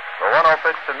 The 1-0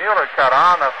 pitch to Mueller cut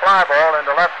on, a fly ball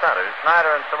into left center.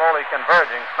 Snyder and Cimoli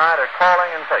converging. Snyder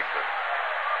calling and takes it.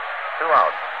 2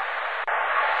 outs.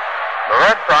 The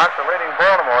Red Sox are leading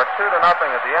Baltimore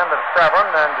 2-0 at the end of 7,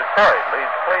 and Detroit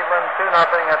leads Cleveland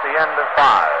 2-0 at the end of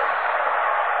 5.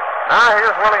 Now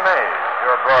here's Willie Mays.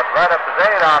 You're brought right up to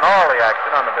date on all the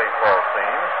action on the baseball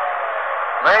scene.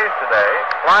 Mays today,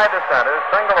 fly to center,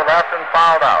 single to left, and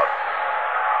fouled out.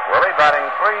 Willie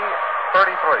batting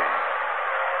 .333.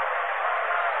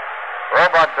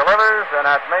 Roebuck delivers, and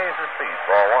at Mays' feet,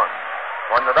 ball 1.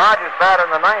 When the Dodgers bat in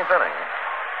the 9th inning,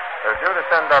 they're due to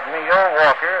send up Neal,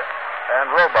 Walker,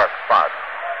 and Roebuck's spot.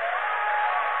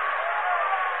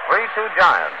 3-2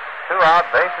 Giants. 2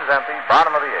 out, bases empty,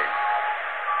 bottom of the 8th.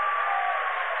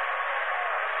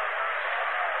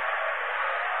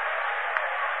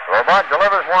 Roebuck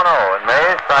delivers 1-0, and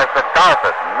Mays tries to golf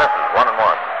it and misses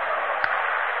 1-1.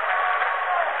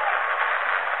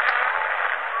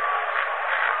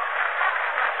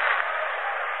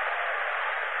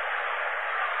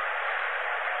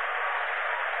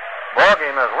 Ball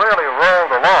game has really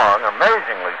rolled along,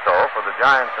 amazingly so, for the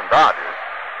Giants and Dodgers.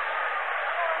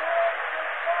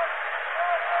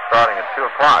 Starting at 2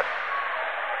 o'clock.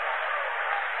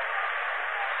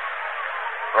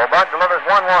 Roebuck delivers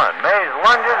 1-1. Mays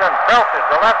lunges and belts it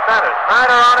to left center.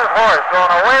 Snyder on his horse,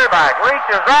 going away back,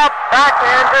 reaches up,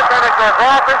 backhands it, and it goes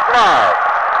off his glove.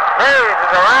 Mays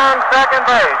is around second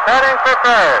base, heading for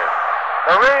third.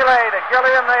 The relay to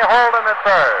Gilliam, they hold him at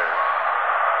third.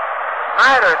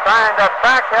 Snyder trying to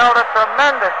backheld a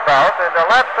tremendous belt into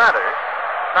left center.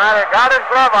 Snyder got his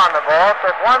glove on the ball,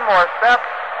 took one more step,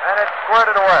 and it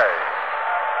squirted away.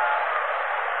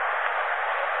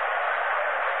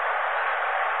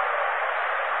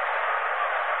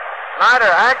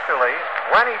 Snyder actually,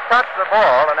 when he touched the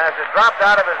ball, and as it dropped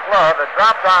out of his glove, it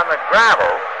dropped on the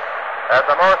gravel at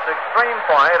the most extreme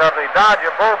point of the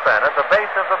Dodger bullpen at the base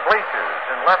of the bleachers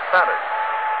in left center.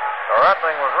 So that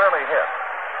thing was really hit.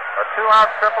 A 2-out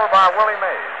triple by Willie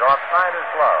Mays off Snyder's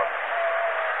glove.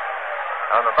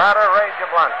 And the batter, Ray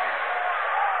Jablonski.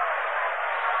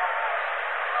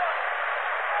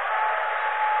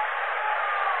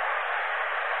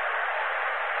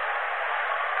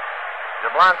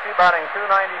 Jablonski batting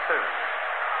 .292.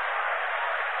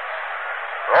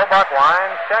 Roebuck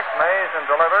winds, checks Mays, and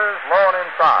delivers low and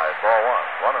inside. Ball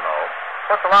 1, 1-0.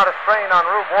 Puts a lot of strain on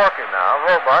Rube Walker now.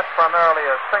 Roebuck, primarily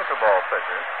a sinker ball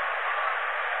pitcher.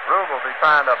 Rube will be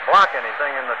trying to block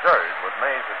anything in the dirt with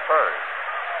Mays at third.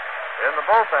 In the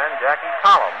bullpen, Jackie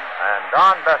Collum and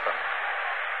Don Besson.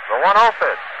 The 1-0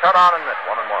 pitch, cut on and missed,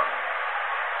 1-1.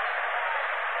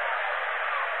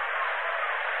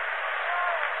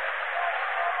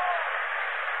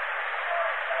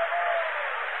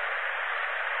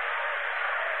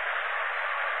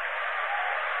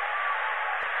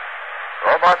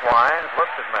 Roebuck winds,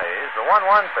 looks at Mays. The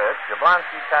 1-1 pitch,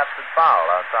 Jablonski taps it foul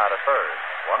outside of third.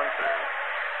 1-2.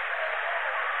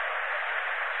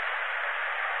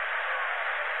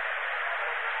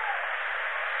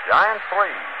 Giants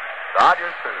 3,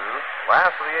 Dodgers 2,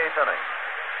 last of the 8th inning.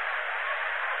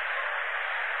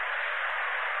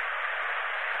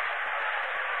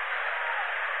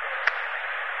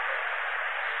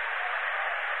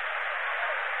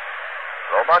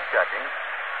 Roebuck checking.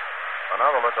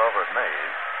 Another look over at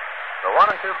Mays. The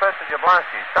 1-2 pitch to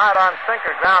Jablonski. Side on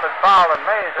sinker, grounded foul, and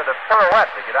Mays had a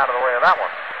pirouette to get out of the way of that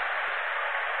one.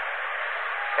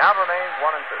 Count remains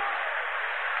 1-2.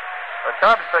 The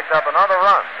Cubs picked up another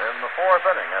run in the 4th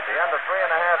inning. At the end of 3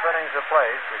 1/2 innings of play,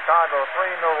 Chicago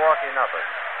 3, Milwaukee 0.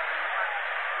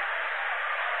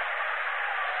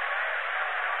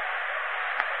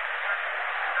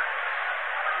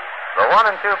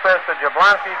 1-2 pitch to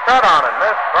Jablonski, cut on and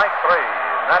missed, strike three.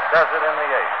 And that does it in the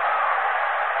eighth.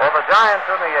 For the Giants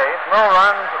in the eighth, no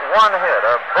runs, one hit,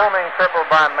 a booming triple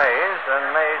by Mays,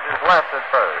 and Mays is left at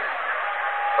third.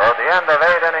 So at the end of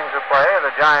 8 innings of play,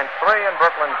 the Giants 3 and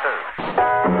Brooklyn 2.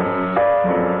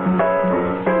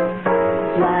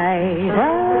 Light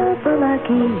up,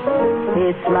 Lucky,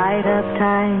 it's light up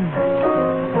time.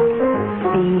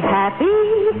 Be happy,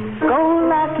 go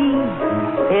lucky,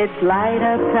 it's light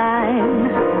up time.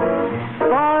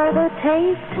 For the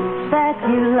taste that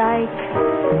you like,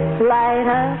 light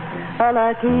up a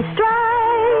Lucky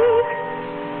Strike.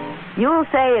 You'll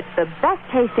say it's the best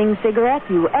tasting cigarette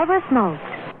you ever smoked.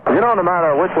 You know, no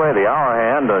matter which way the hour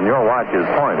hand on your watch is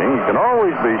pointing, you can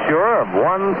always be sure of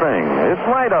one thing. It's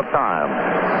light-up time.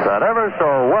 That ever so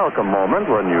welcome moment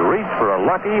when you reach for a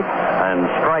Lucky and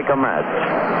strike a match.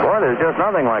 Boy, there's just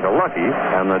nothing like a Lucky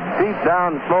and the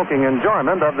deep-down smoking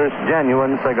enjoyment of this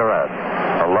genuine cigarette.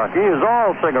 A Lucky is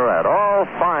all cigarette, all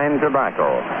fine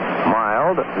tobacco.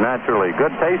 Mild, naturally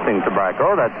good-tasting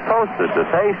tobacco that's toasted to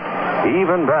taste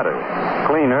even better.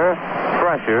 Cleaner,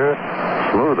 fresher,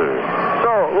 smoother.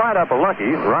 So light up a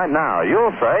Lucky right now.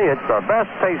 You'll say it's the best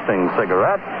tasting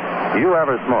cigarette you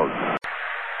ever smoked.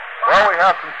 Well, we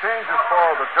have some changes for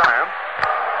the Giants.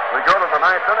 We go to the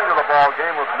 9th inning of the ball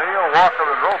game with Neal, Walker,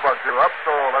 and Roebuck due up.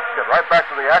 So let's get right back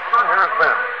to the action. Here's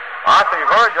Ben. Ossie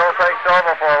Virgil takes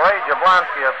over for Ray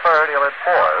Jablonski at third. He'll hit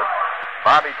fourth.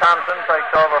 Bobby Thompson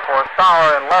takes over for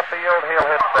Sauer in left field. He'll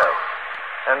hit fifth.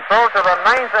 And so to the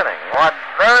 9th inning, what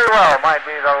very well might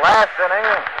be the last inning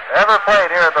ever played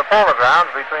here at the Polo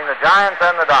Grounds between the Giants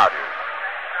and the Dodgers.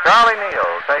 Charlie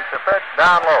Neal takes a pitch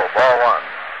down low, ball one.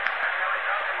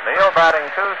 Neal batting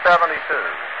 .272.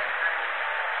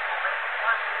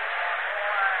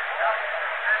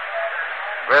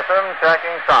 Grissom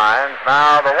checking signs.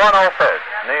 Now the 1-0 pitch.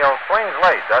 Neal swings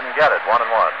late, doesn't get it, 1-1.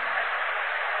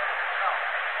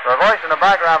 The voice in the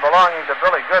background belonging to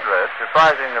Billy Goodrich,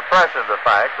 reprising the press of the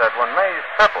fact that when Mays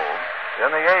tripled in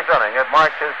the 8th inning, it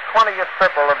marked his 20th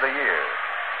triple of the year.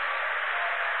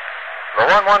 The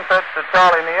 1-1 pitch to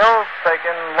Charlie Neal,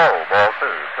 taken low, ball 2,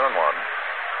 2-1.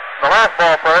 The last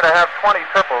ball player to have 20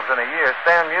 triples in a year,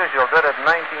 Stan Musial, did it in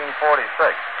 1946.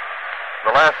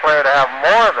 The last player to have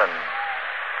more than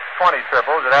 20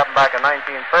 triples, it happened back in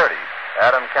 1930,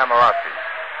 Adam Kamarowski.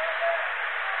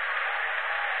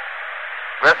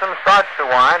 Grissom starts to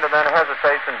wind and then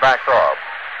hesitates and backs off.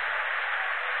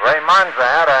 Ray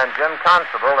Monzant and Jim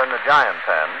Constable in the Giant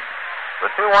pen. The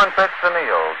 2-1 pitch to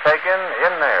Neal, taken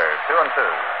in there, 2-2.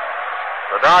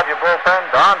 The Dodger bullpen,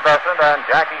 Don Bessent and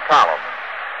Jackie Collum.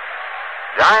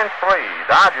 Giants 3,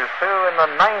 Dodgers 2 in the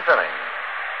 9th inning.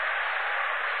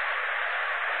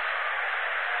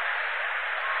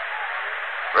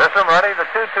 Grissom ready, the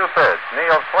 2-2 pitch.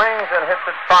 Neal swings and hits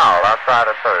it foul outside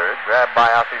of third, grabbed by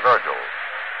Ossie Virgil.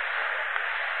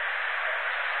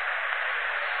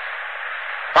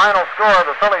 Final score,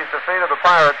 the Phillies defeated the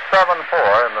Pirates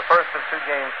 7-4 in the first of 2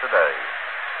 games today.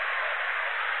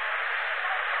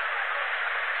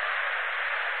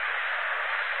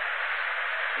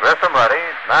 Grissom ready.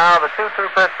 Now the 2-2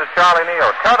 pitch to Charlie Neal.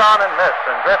 Cut on and missed,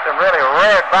 and Grissom really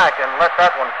reared back and let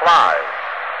that one fly.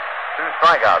 2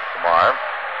 strikeouts to Marv.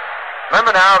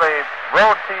 Remember now the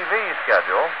road TV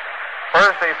schedule.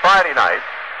 Thursday, Friday night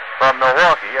from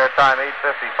Milwaukee, airtime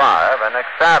 8:55, and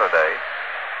next Saturday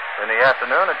in the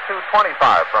afternoon at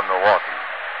 2:25 from Milwaukee.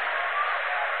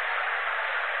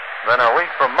 Then a week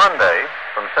from Monday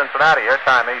from Cincinnati,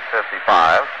 airtime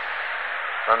 8:55.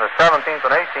 And the 17th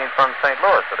and 18th from St.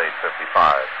 Louis at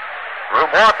 8:55.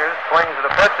 Rube Walker swings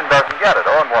at a pitch and doesn't get it,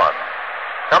 0-1.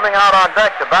 Coming out on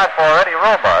deck to bat for Eddie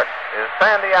Roebuck is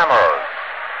Sandy Ambrose.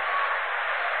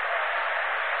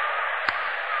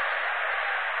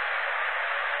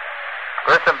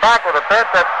 Grissom back with a pitch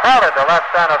that's fouled to left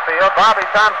center field. Bobby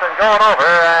Thompson going over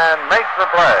and makes the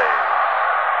play.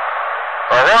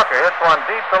 Well, Walker hits one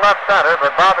deep to left center,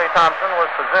 but Bobby Thompson was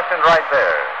positioned right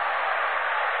there.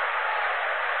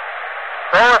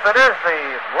 So if it is the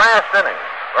last inning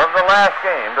of the last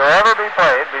game to ever be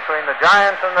played between the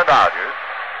Giants and the Dodgers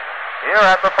here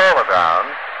at the Polo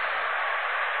Grounds,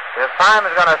 if time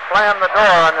is going to slam the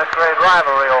door on this great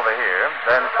rivalry over here,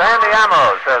 then Sandy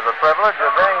Ambrose has the privilege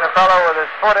of being the fellow with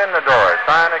his foot in the door,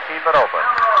 trying to keep it open.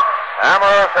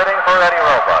 Ambrose hitting for Eddie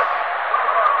Roebuck.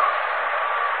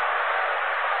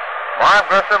 Marv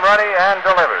Grissom ready and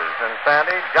delivers, and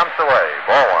Sandy jumps away.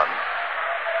 Ball 1.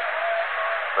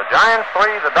 The Giants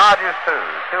 3, the Dodgers 2.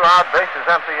 2 out, bases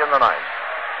empty in the 9th.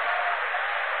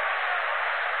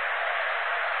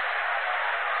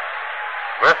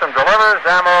 Grissom delivers.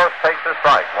 Ambrose takes a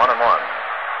strike, 1-1.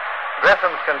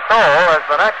 Grissom's control has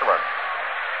been excellent.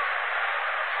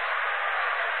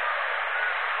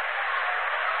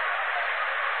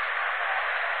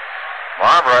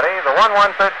 Bob ready. The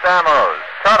 1-1 pitch to Ambrose.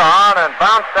 Cut on and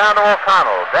bounced down to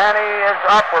O'Connell. Danny is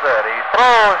up with it. He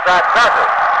throws. That does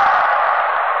it.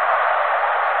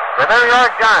 The New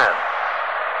York Giants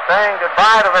saying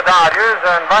goodbye to the Dodgers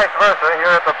and vice versa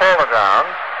here at the Polo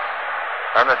Grounds.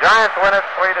 And the Giants win it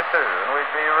 3-2. And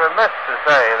we'd be remiss to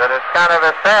say that it's kind of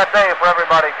a sad day for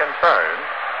everybody concerned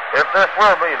if this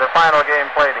will be the final game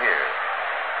played here.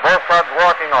 Both clubs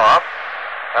walking off,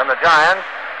 and the Giants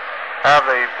have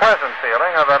the pleasant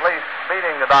feeling of at least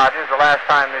beating the Dodgers the last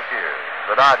time this year.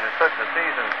 The Dodgers took the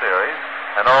season series,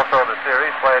 and also the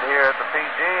series played here at the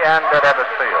PG and at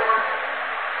Ebbets Field.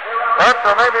 But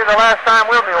so maybe the last time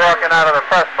we'll be walking out of the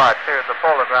press box here at the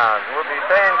Polo Grounds. We'll be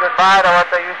saying goodbye to what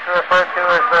they used to refer to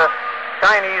as the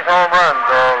Chinese home runs,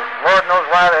 or Lord knows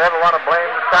why they ever want to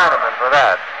blame the Chinamen for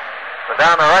that. But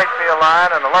down the right field line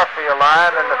and the left field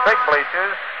line and the big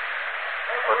bleachers,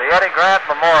 with the Eddie Grant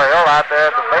Memorial out there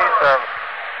at the base of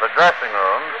the dressing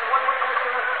rooms.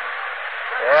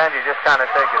 And you just kind of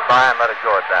say goodbye and let it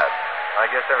go at that.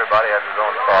 I guess everybody has his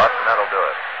own thoughts, and that'll do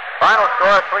it. Final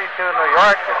score, 3-2 New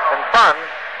York. It's been fun.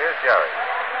 Here's Jerry.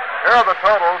 Here are the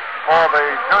totals for the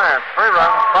Giants. 3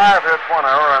 runs, 5 hits, 1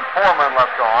 error, and 4 men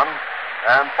left on.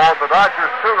 And for the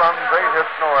Dodgers, 2 runs, 8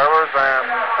 hits, no errors, and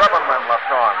 7 men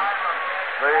left on.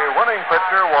 The winning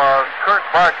pitcher was Kurt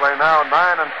Barkley, now 9-7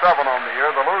 on the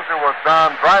year. The loser was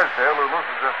Don Drysdale, who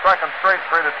loses his second straight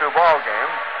 3-2 ball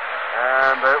game.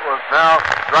 And it was now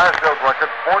Drysdale's record,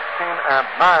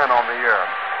 14-9 on the year.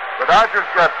 The Dodgers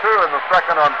got 2 in the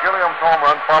second on Gilliam's home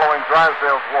run following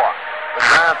Drysdale's walk. The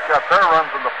Giants got their runs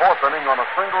in the 4th inning on a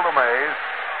single to Mays,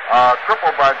 a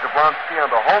triple by Jablonski, and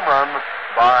a home run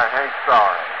by Hank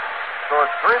Sauer. So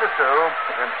it's 3-2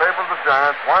 in favor of the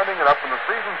Giants, winding it up, and the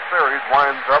season series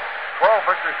winds up 12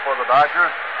 victories for the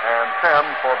Dodgers and 10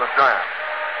 for the Giants.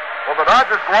 Well, the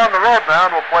Dodgers go on the road now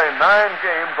and will play 9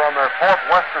 games on their 4th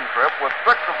Western trip, with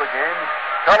 6 of the games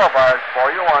televised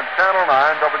for you on Channel 9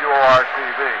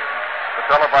 WOR-TV. The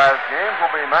televised games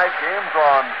will be night games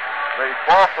on the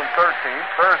 12th and 13th,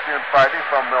 Thursday and Friday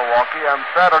from Milwaukee, and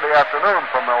Saturday afternoon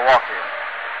from Milwaukee.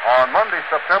 On Monday,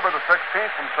 September the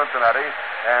 16th from Cincinnati,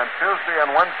 and Tuesday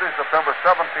and Wednesday, September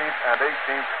 17th and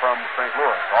 18th from St.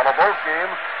 Louis. All of those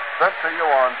games sent to you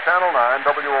on Channel 9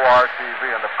 WOR-TV,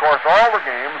 and of course all the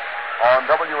games on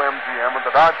WMGM and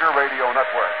the Dodger Radio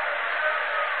Network.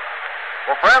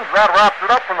 Well, friends, that wraps it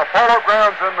up from the Polo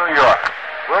Grounds in New York.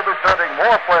 We'll be sending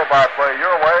more play-by-play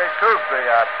your way Tuesday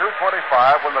at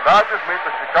 2:25 when the Dodgers meet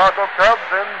the Chicago Cubs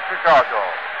in Chicago.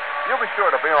 You'll be sure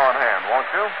to be on hand, won't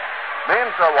you?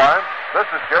 Meanwhile, this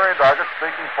is Jerry Doggett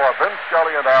speaking for Vince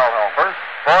Scully and Al Helfer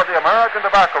for the American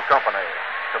Tobacco Company.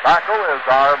 Tobacco is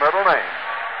our middle name.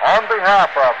 On behalf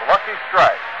of Lucky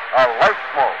Strike, a light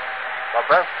smoke, the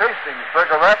best tasting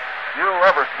cigarette you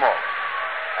ever smoked.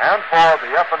 And for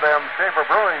the F&M Schaefer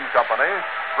Brewing Company,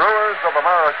 brewers of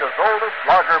America's oldest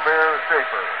lager beer,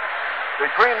 Schaefer.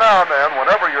 Between now and then,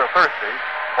 whenever you're thirsty,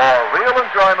 for real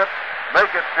enjoyment,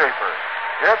 make it Schaefer.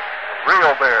 It's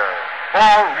real beer. For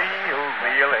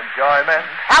real enjoyment,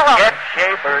 get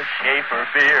Schaefer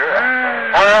beer.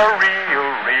 For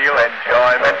real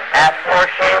enjoyment, ask for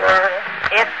Schaefer.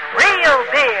 It's real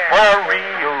beer. For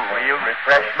real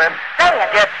refreshment,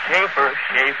 get Schaefer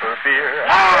beer.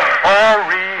 For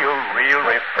real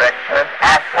refreshment,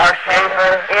 ask for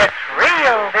Schaefer. It's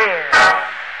real beer.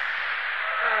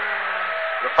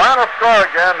 The final score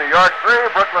again, New York 3,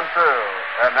 Brooklyn 2.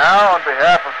 And now, on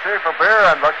behalf of Schaefer Beer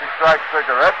and Lucky Strike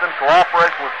Cigarettes, in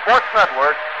cooperation with Sports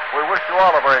Network, we wish you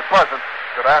all a very pleasant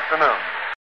good afternoon.